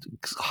just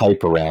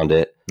hype around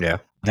it. Yeah.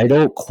 I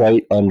don't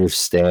quite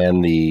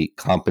understand the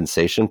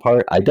compensation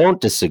part. I don't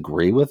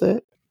disagree with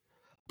it,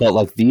 but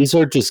like these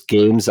are just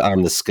games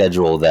on the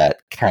schedule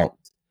that count.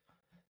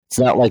 It's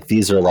not like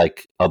these are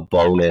like a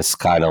bonus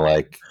kind of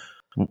like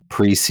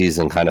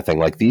preseason kind of thing.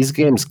 Like these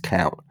games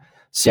count.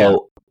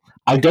 So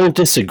I don't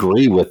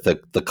disagree with the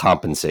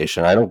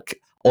compensation. I don't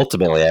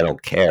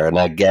care. And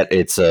I get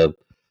it's a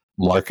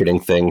marketing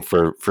thing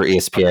for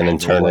ESPN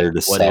and Turner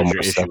to sell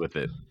more stuff. With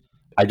it?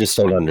 I just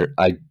don't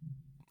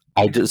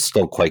I just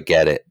don't quite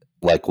get it,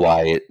 like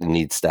why it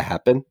needs to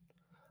happen.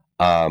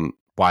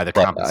 Why the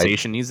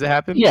compensation needs to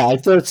happen? Yeah, I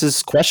thought it's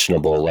just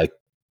questionable. Like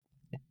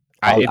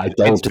I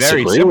don't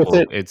disagree with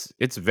it.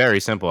 It's very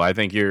simple. I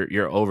think you're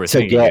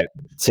overthinking it.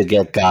 To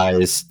get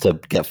guys to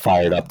get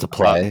fired up to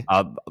play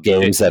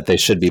games that they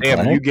should be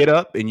playing. You get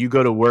up and you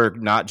go to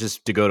work, not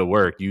just to go to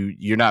work.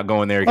 You're not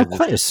going there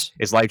because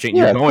it's life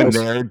changing. You're going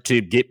there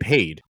to get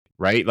paid,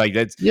 right? Like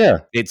it's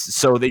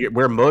so that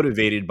we're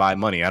motivated by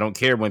money. I don't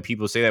care when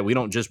people say that. We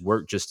don't just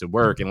work just to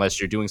work unless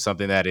you're doing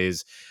something that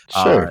is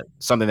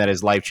something that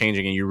is life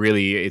changing and you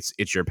really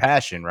it's your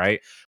passion,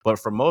 right? But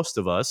for most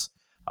of us,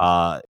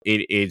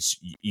 it's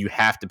you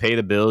have to pay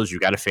the bills, you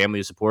got a family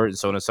to support, and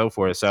so on and so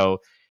forth. So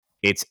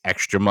it's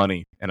extra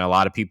money, and a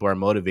lot of people are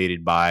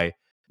motivated by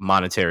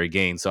monetary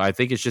gain. So I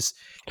think it's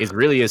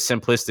really as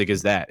simplistic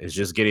as that. It's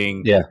just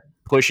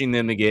pushing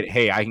them to get,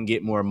 hey, I can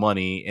get more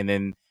money,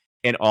 and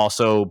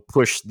also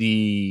push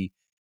the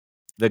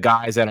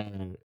guys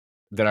that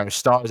are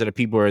stars that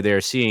people are there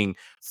seeing,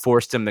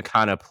 force them to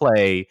kind of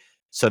play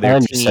so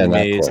their team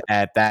is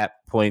at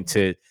that point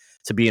to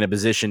be in a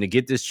position to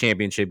get this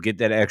championship, get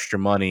that extra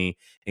money,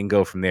 and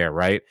go from there,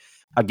 right?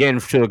 Again,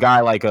 to a guy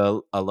like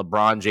a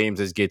LeBron James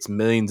that gets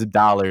millions of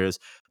dollars,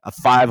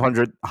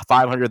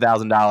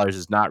 $500,000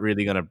 is not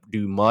really going to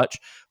do much.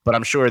 But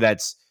I'm sure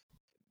that's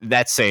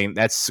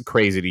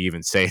crazy to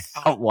even say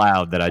out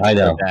loud. That I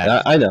know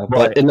that. I know,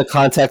 but in the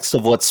context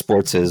of what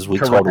sports is, we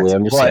totally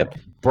understand.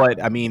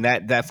 But I mean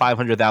that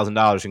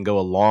 $500,000 can go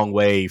a long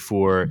way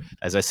for,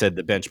 as I said,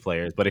 the bench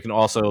players. But it can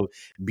also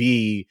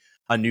be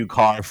a new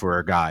car for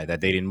a guy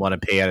that they didn't want to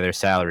pay out of their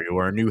salary,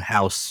 or a new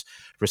house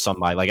for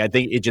somebody. Like, I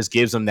think it just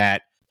gives them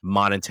that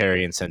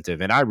monetary incentive.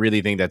 And I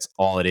really think that's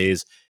all it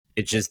is.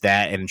 It's just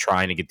that and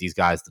trying to get these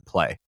guys to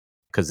play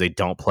because they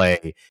don't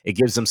play. It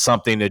gives them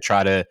something to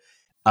try to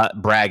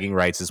bragging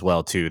rights as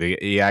well, too.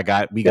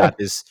 We got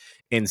this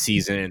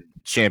in-season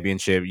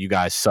championship. You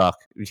guys suck.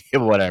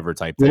 Whatever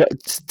type thing.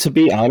 To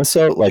be honest,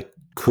 though, like,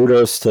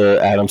 kudos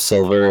to Adam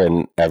Silver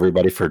and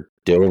everybody for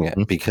doing it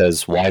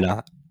because why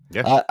not?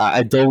 Yeah.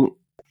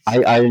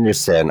 I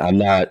understand. I'm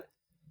not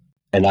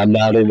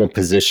in a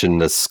position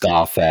to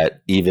scoff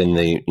at even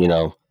the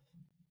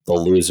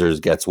losers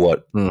gets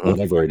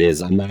whatever it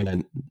is. I'm not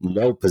in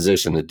no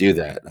position to do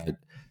that.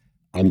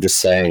 I'm just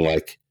saying,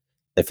 like,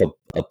 if a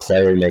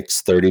player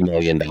makes $30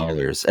 million,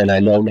 and I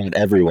know not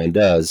everyone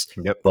does,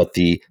 but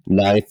the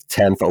 9th,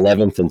 10th,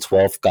 11th, and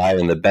 12th guy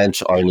on the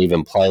bench aren't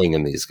even playing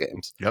in these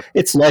games.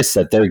 It's nice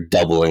that they're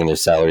doubling their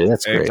salary.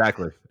 That's great.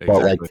 Exactly.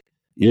 But like,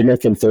 you're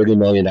making $30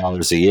 million a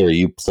year.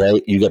 You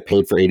get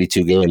paid for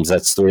 82 games.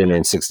 That's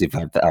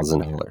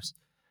 $365,000.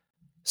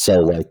 So,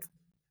 like,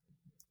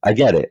 I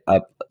get it. I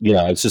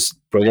was just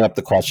bringing up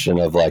the question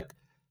of, like,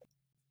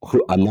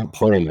 I'm not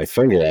pointing my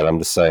finger at. I'm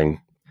just saying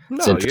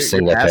it's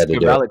interesting you're that they had to asking a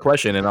do it. valid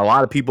question, and a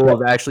lot of people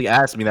have actually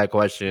asked me that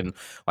question.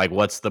 Like,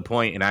 what's the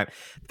point? And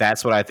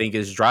that's what I think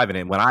is driving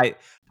it. When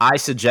I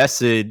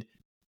suggested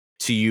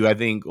to you, I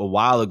think a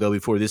while ago,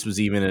 before this was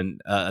even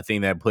a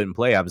thing that I put in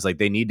play, I was like,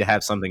 they need to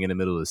have something in the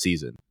middle of the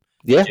season.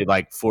 Yeah, to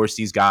like force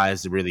these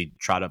guys to really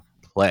try to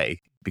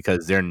play,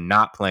 because they're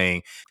not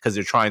playing because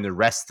they're trying to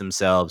rest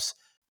themselves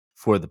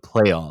for the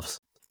playoffs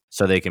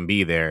so they can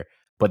be there.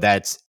 But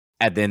that's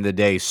at the end of the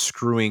day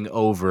screwing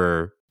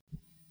over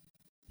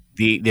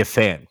the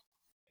fan,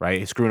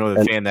 right? Screwing over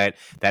the fan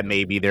that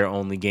may be their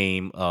only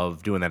game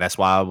of doing that. That's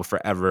why I will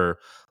forever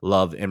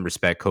love and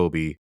respect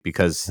Kobe,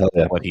 because of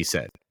what he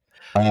said.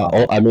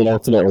 I mean,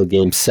 ultimately,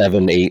 game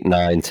 7, 8,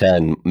 9,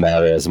 10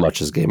 matter as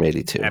much as game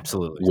 82.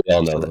 Absolutely. We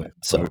all know that.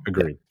 So,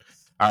 agreed.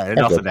 Yeah. All right,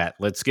 enough of that.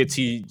 Let's get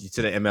to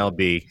the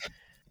MLB.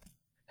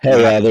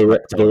 Hey,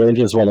 the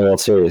Rangers won the World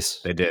Series.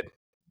 They did.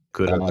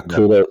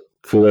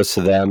 Kudos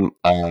to them.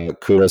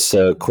 Kudos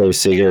to Corey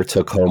Seager,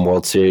 took home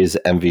World Series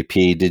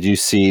MVP. Did you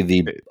see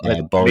the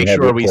make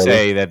sure we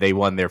say that they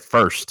won their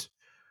first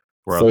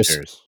World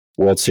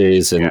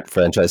Series in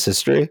franchise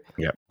history?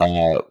 Yeah.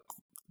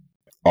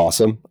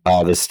 Awesome.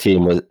 This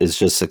team is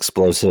just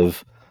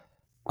explosive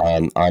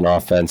on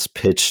offense,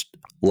 pitched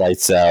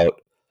lights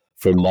out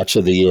for much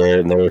of the year.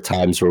 And there were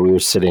times where we were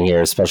sitting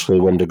here, especially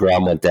when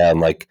DeGrom went down,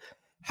 like,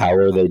 how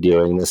are they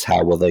doing this?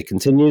 How will they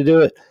continue to do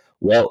it?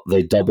 Well,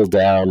 they doubled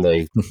down.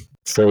 They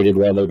traded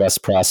one of their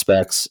best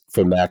prospects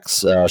for Max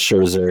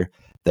Scherzer.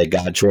 They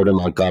got Jordan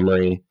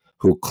Montgomery,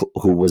 who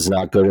was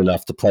not good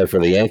enough to play for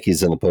the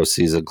Yankees in the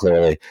postseason,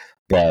 clearly,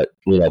 but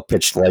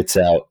pitched lights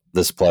out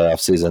this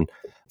playoff season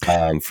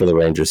for the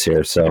Rangers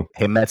here. So,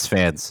 hey, Mets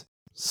fans,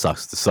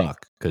 sucks to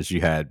suck, because you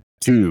had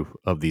two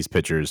of these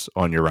pitchers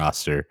on your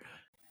roster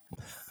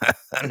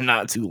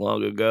not too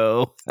long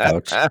ago.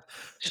 Ouch.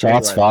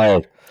 Shots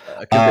fired.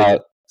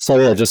 So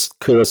yeah, just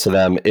kudos to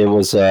them. It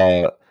was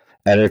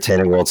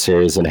entertaining World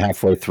Series, and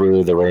halfway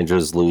through, the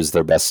Rangers lose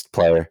their best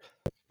player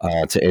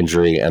to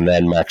injury, and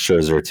then Max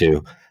Scherzer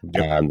too.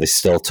 They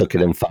still took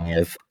it in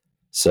 5.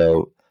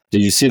 So,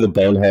 did you see the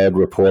bonehead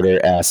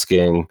reporter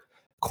asking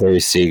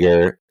Corey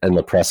Seager in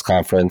the press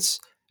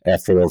conference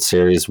after World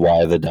Series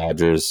why did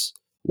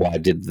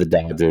the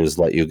Dodgers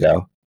let you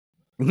go?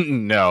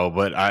 No,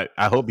 but I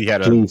hope he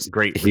had a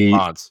great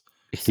response.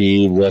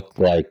 He looked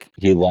like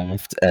he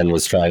laughed and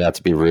was trying not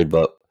to be rude,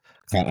 but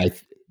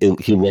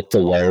he looked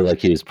away like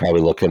he was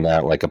probably looking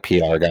at like a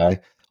PR guy,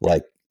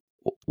 like,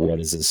 what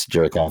is this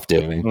jerk off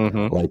doing?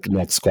 Mm-hmm. Like,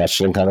 next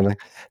question kind of thing.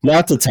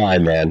 Not the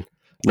time, man.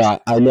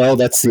 Not. I know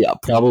that's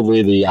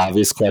probably the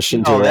obvious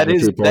question to a lot of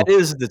people. That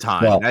is the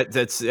time.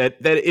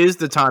 That is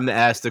the time to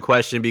ask the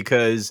question,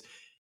 because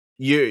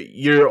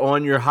you're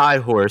on your high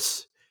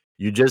horse.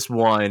 You just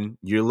won.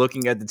 You're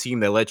looking at the team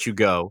that let you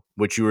go,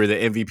 which you were the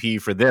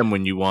MVP for them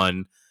when you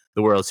won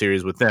the World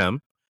Series with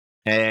them.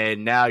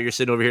 And now you're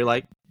sitting over here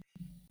like,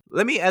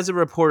 let me, as a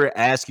reporter,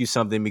 ask you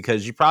something,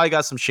 because you probably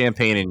got some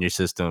champagne in your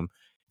system.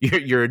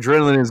 Your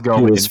adrenaline is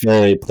going. He was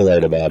very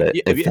polite about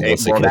it.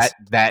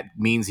 That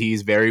means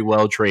he's very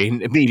well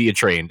trained, media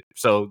trained.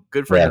 So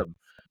good for him.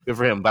 Good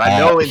for him. But I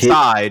know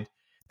inside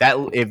that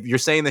if you're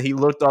saying that he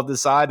looked off the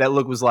side, that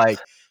look was like,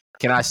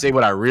 can I say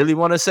what I really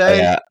want to say?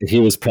 Yeah, he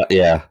was.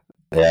 Yeah,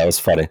 it was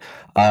funny.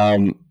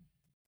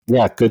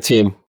 Yeah, good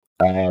team.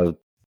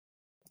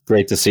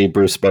 Great to see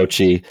Bruce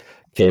Bochy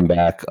came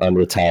back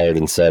unretired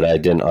and said, I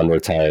didn't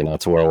unretire not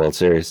to win a World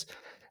Series.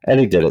 And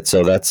he did it.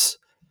 So that's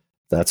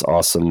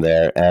awesome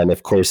there. And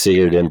if Corey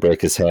Seager didn't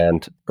break his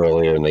hand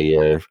earlier in the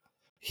year,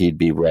 he'd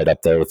be right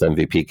up there with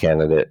MVP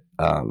candidate.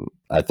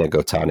 I think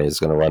Ohtani is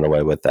going to run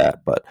away with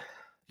that. But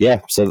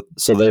yeah, so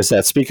there's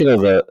that. Speaking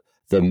of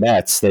the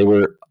Mets, they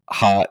were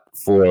hot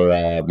for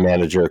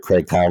manager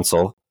Craig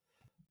Counsell,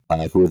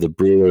 who the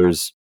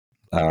Brewers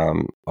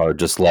are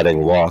just letting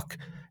walk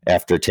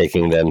after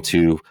taking them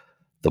to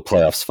the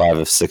playoffs 5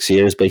 of 6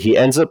 years. But he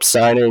ends up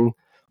signing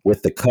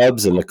with the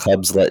Cubs, and the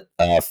Cubs let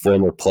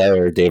former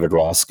player David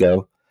Ross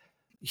go.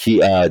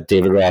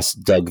 David Ross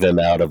dug them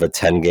out of a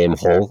 10-game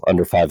hole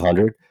under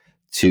 500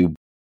 to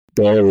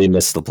barely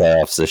miss the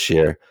playoffs this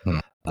year,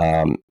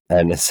 and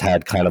has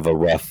had kind of a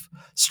rough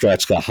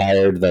stretch. Got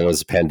hired, then it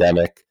was a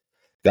pandemic.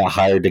 Got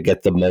hired to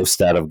get the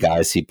most out of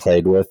guys he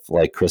played with,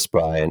 like Chris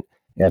Bryant,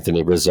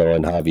 Anthony Rizzo,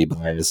 and Javi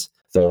Baez.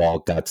 They all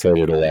got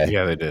traded away.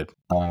 Yeah, they did.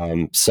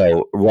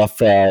 So rough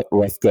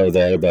go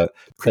there. But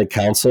Craig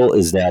Counsell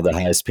is now the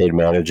highest paid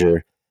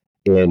manager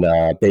in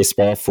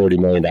baseball, $40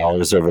 million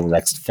over the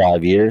next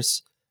 5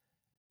 years.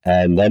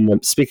 And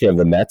then, speaking of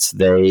the Mets,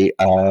 they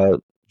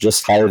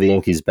just hired the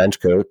Yankees bench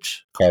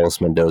coach, Carlos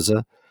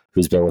Mendoza,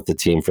 who's been with the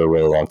team for a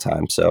really long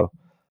time. So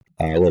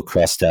a little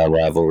crosstown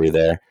rivalry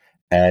there.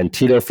 And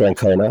Tito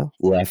Francona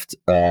left,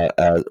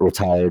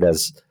 retired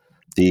as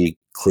the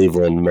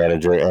Cleveland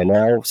manager, and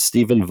now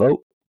Stephen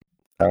Vogt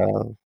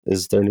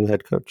is their new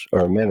head coach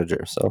or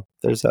manager. So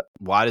there's that.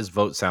 Why does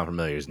Vogt sound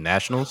familiar? Is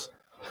Nationals?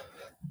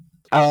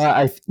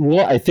 I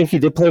think he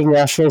did play with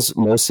Nationals.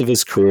 Most of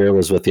his career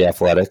was with the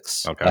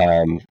Athletics.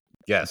 Okay.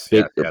 Yes.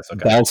 Okay.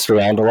 Bounced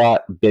around a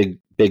lot. Big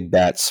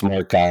bat,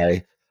 smart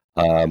guy.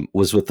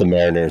 Was with the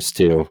Mariners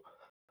too.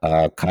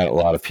 Kind of a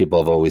lot of people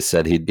have always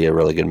said he'd be a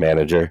really good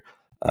manager.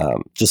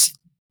 Just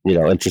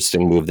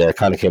interesting move there.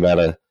 Kind of came out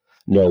of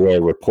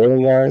nowhere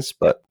reporting wise,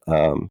 but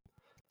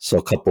so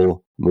a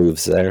couple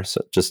moves there.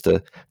 So just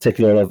to take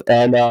note of.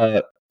 And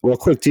real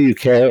quick, do you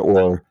care,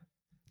 or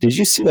did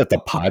you see that the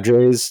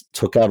Padres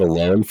took out a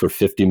loan for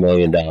 $50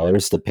 million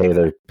to pay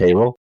their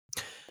payroll?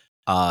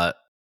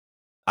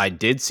 I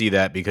did see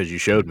that because you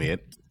showed me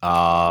it.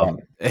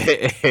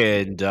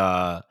 And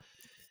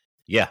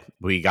yeah,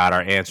 we got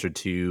our answer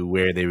to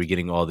where they were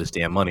getting all this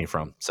damn money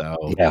from. So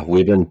yeah,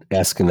 we've been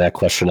asking that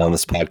question on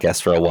this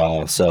podcast for a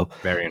while. So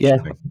very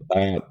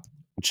interesting.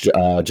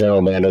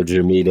 General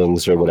manager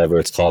meetings or whatever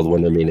it's called,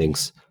 winter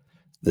meetings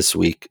this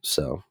week.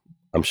 So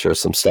I'm sure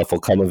some stuff will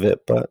come of it.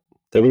 But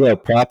there we go.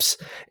 Props.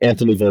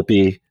 Anthony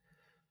Volpe,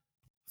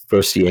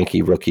 first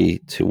Yankee rookie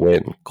to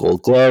win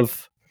Gold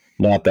Glove.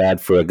 Not bad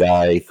for a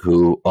guy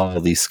who all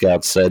these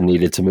scouts said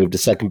needed to move to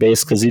second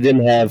base because he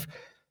didn't have,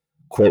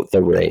 quote,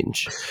 the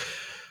range.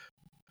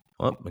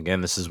 Well, again,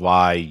 this is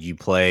why you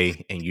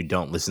play and you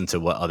don't listen to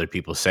what other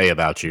people say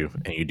about you,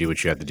 and you do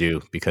what you have to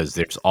do, because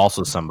there's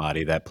also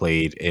somebody that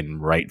played in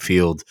right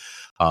field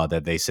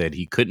that they said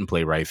he couldn't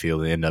play right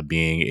field and end up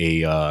being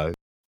a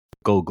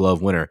Gold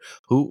Glove winner.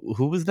 Who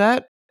was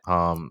that?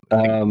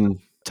 Tatis.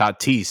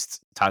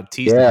 Tatis, I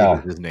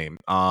think was his name.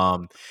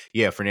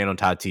 Fernando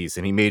Tatis,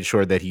 and he made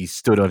sure that he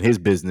stood on his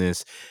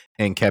business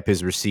and kept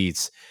his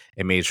receipts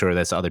and made sure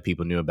that other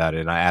people knew about it.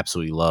 And I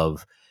absolutely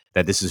love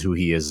that this is who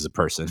he is as a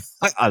person.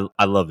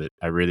 I love it.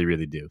 I really,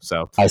 really do.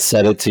 So I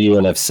said it to you,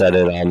 and I've said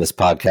it on this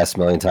podcast a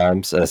million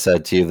times. And I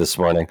said to you this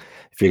morning,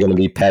 if you're going to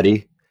be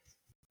petty,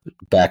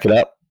 back it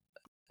up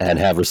and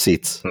have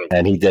receipts.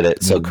 And he did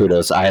it. So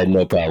kudos. I had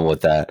no problem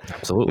with that.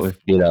 Absolutely.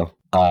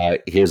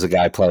 Here's a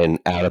guy playing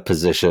out of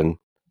position,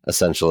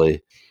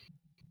 essentially.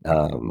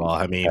 And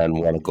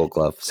won a Gold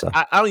Glove. So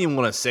I don't even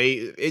want to say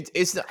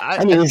it's.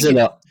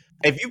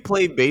 If you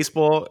play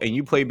baseball and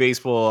you play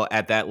baseball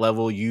at that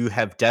level, you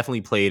have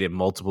definitely played in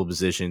multiple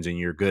positions and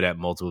you're good at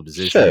multiple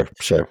positions.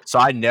 Sure. So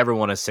I never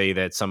want to say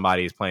that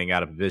somebody is playing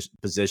out of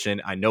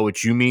position. I know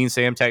what you mean,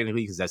 Sam,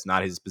 technically, because that's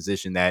not his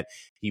position that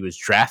he was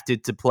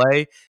drafted to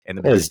play.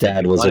 And his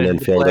dad was an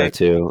infielder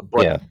too.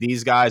 But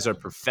these guys are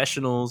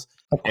professionals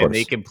and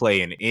they can play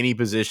in any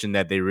position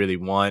that they really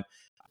want.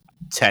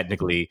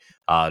 Technically,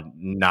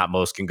 not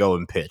most can go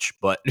and pitch,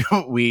 but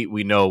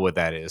we know what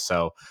that is.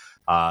 So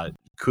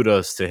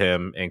kudos to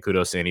him and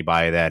kudos to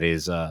anybody that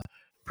is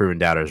proving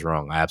doubters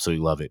wrong. I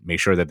absolutely love it. Make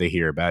sure that they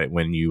hear about it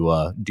when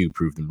you do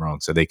prove them wrong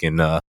so they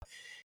can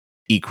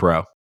eat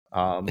crow.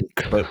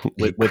 But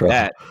with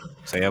that,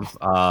 Sam,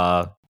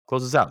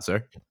 close us out,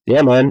 sir.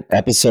 Yeah, man.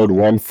 Episode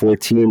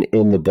 114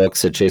 in the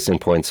books at Chasing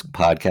Points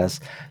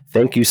podcast.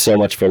 Thank you so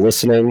much for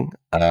listening.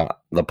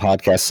 The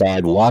podcast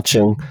side,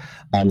 watching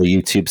on the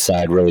YouTube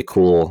side, really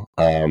cool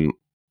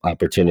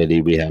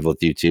opportunity we have with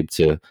YouTube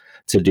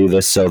to do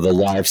this. So the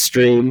live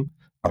stream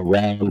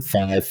around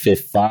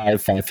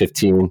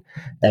 5:15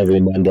 every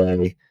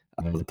Monday.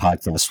 The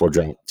podcast will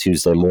drop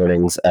Tuesday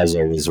mornings, as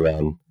always,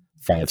 around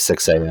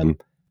 5-6 a.m.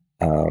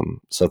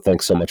 So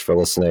thanks so much for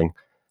listening.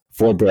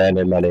 For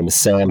Brandon, my name is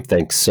Sam.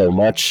 Thanks so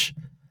much.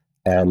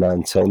 And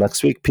until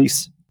next week,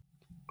 peace.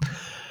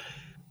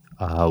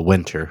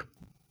 Winter.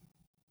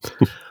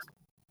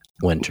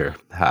 Winter.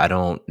 I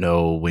don't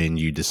know when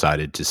you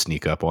decided to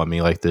sneak up on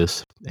me like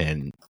this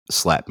and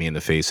slap me in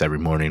the face every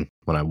morning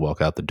when I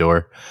walk out the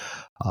door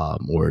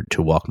or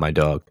to walk my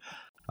dog.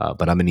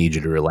 But I'm going to need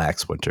you to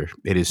relax, Winter.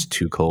 It is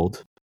too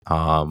cold.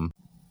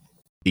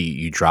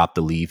 You drop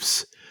the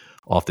leaves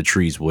off the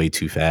trees way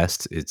too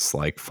fast. It's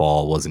like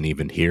fall wasn't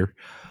even here.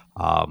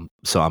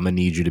 So I'm going to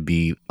need you to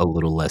be a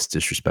little less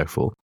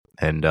disrespectful.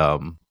 And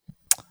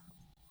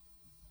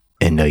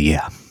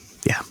yeah.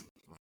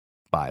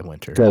 Bye,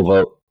 Winter. Go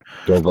vote.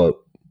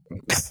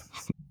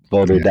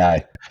 Vote or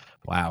die.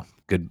 Wow.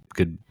 Good.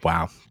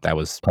 Wow. That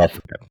was tough.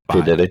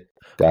 Bye. Did it.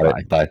 Got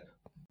it. Bye.